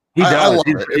 VJ. He does. I love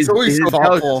it. It's always so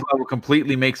thoughtful.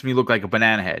 Completely makes me look like a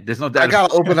banana head. There's no doubt. I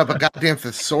gotta open up a goddamn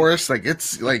thesaurus. Like,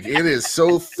 it's like, it is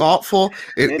so thoughtful.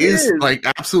 It is like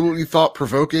absolutely thought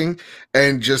provoking,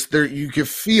 and just there you can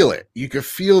feel it. You can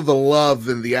feel the love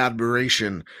and the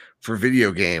admiration for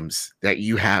video games that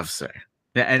you have, sir.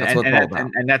 Yeah,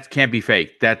 and that can't be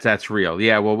fake. That's real.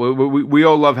 Yeah, well, we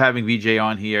all love having VJ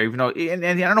on here, even though, and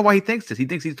I don't know why he thinks this. He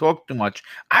thinks he talks too much.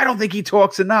 I don't think he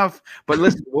talks enough. But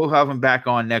listen, we'll have him back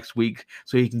on next week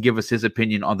so he can give us his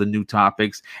opinion on the new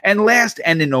topics. And last,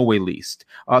 and in no way least,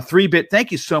 3-Bit,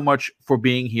 thank you so much for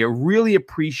being here. Really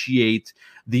appreciate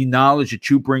the knowledge that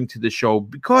you bring to the show,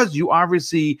 because you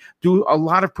obviously do a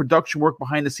lot of production work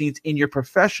behind the scenes in your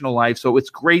professional life. So it's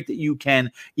great that you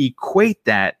can equate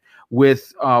that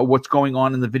with what's going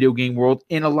on in the video game world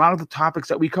in a lot of the topics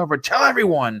that we cover. Tell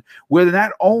everyone whether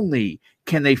not only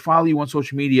can they follow you on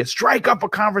social media, strike up a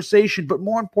conversation, but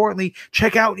more importantly,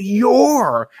 check out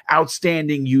your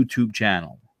outstanding YouTube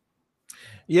channel.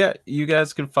 Yeah, you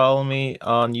guys can follow me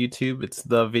on YouTube. It's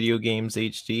the Video Games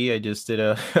HD. I just did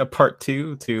a part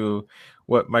 2 to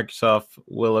what Microsoft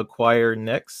will acquire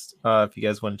next. If you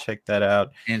guys want to check that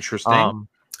out. Interesting.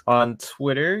 On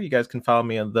Twitter, you guys can follow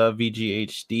me on the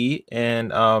VGHD,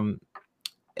 and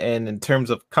in terms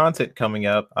of content coming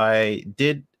up, I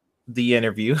did the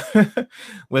interview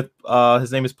with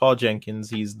his name is Paul Jenkins.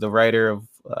 He's the writer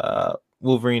of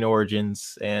Wolverine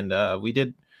Origins, and we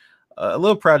did a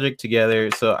little project together.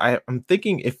 So I'm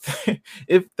thinking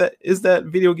if that is that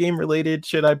video game related,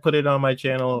 should I put it on my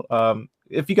channel?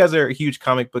 If you guys are huge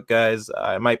comic book guys,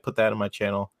 I might put that on my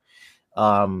channel.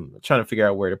 Trying to figure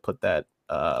out where to put that.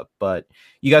 But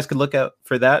you guys could look out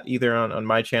for that either on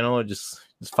my channel or just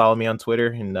follow me on Twitter.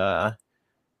 And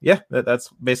yeah, that's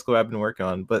basically what I've been working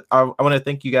on. But I want to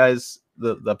thank you guys,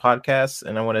 the podcast,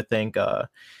 and I want to thank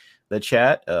the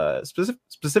chat,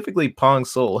 specifically Pong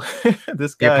Soul.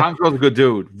 This guy, Pong Soul's a good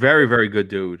dude, very, very good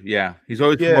dude. Yeah, he's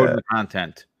always promoting the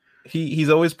content. He's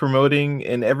always promoting,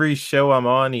 and every show I'm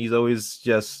on, he's always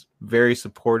just very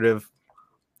supportive.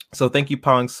 So thank you,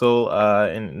 Pong Soul,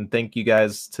 and thank you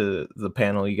guys to the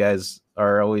panel. You guys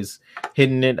are always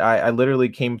hitting it. I literally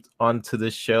came onto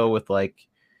this show with like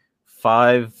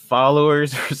 5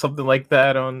 followers or something like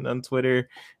that on Twitter,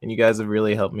 and you guys have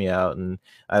really helped me out, and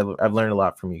I've learned a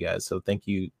lot from you guys. So thank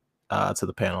you to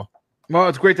the panel. Well,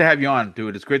 it's great to have you on,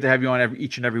 dude. It's great to have you on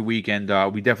each and every week, and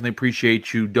we definitely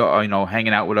appreciate you,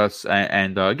 hanging out with us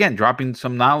and again, dropping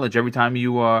some knowledge every time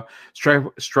you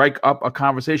strike up a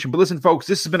conversation. But listen, folks,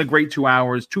 this has been a great 2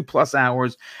 hours, 2+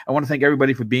 hours. I want to thank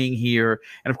everybody for being here,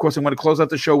 and of course, I'm going to close out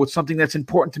the show with something that's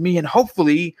important to me, and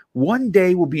hopefully, one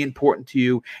day will be important to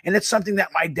you. And it's something that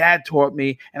my dad taught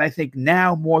me, and I think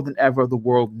now more than ever, the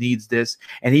world needs this.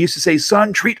 And he used to say,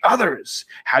 "Son, treat others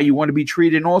how you want to be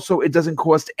treated, and also, it doesn't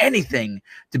cost anything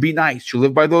to be nice. You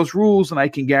live by those rules, and I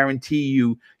can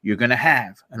guarantee you're going to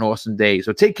have an awesome day."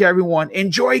 So take care, everyone.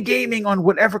 Enjoy gaming on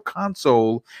whatever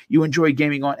console you enjoy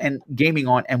gaming on,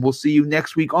 and we'll see you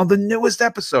next week on the newest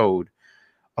episode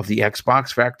of the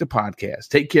Xbox Factor podcast.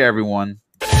 Take care, everyone.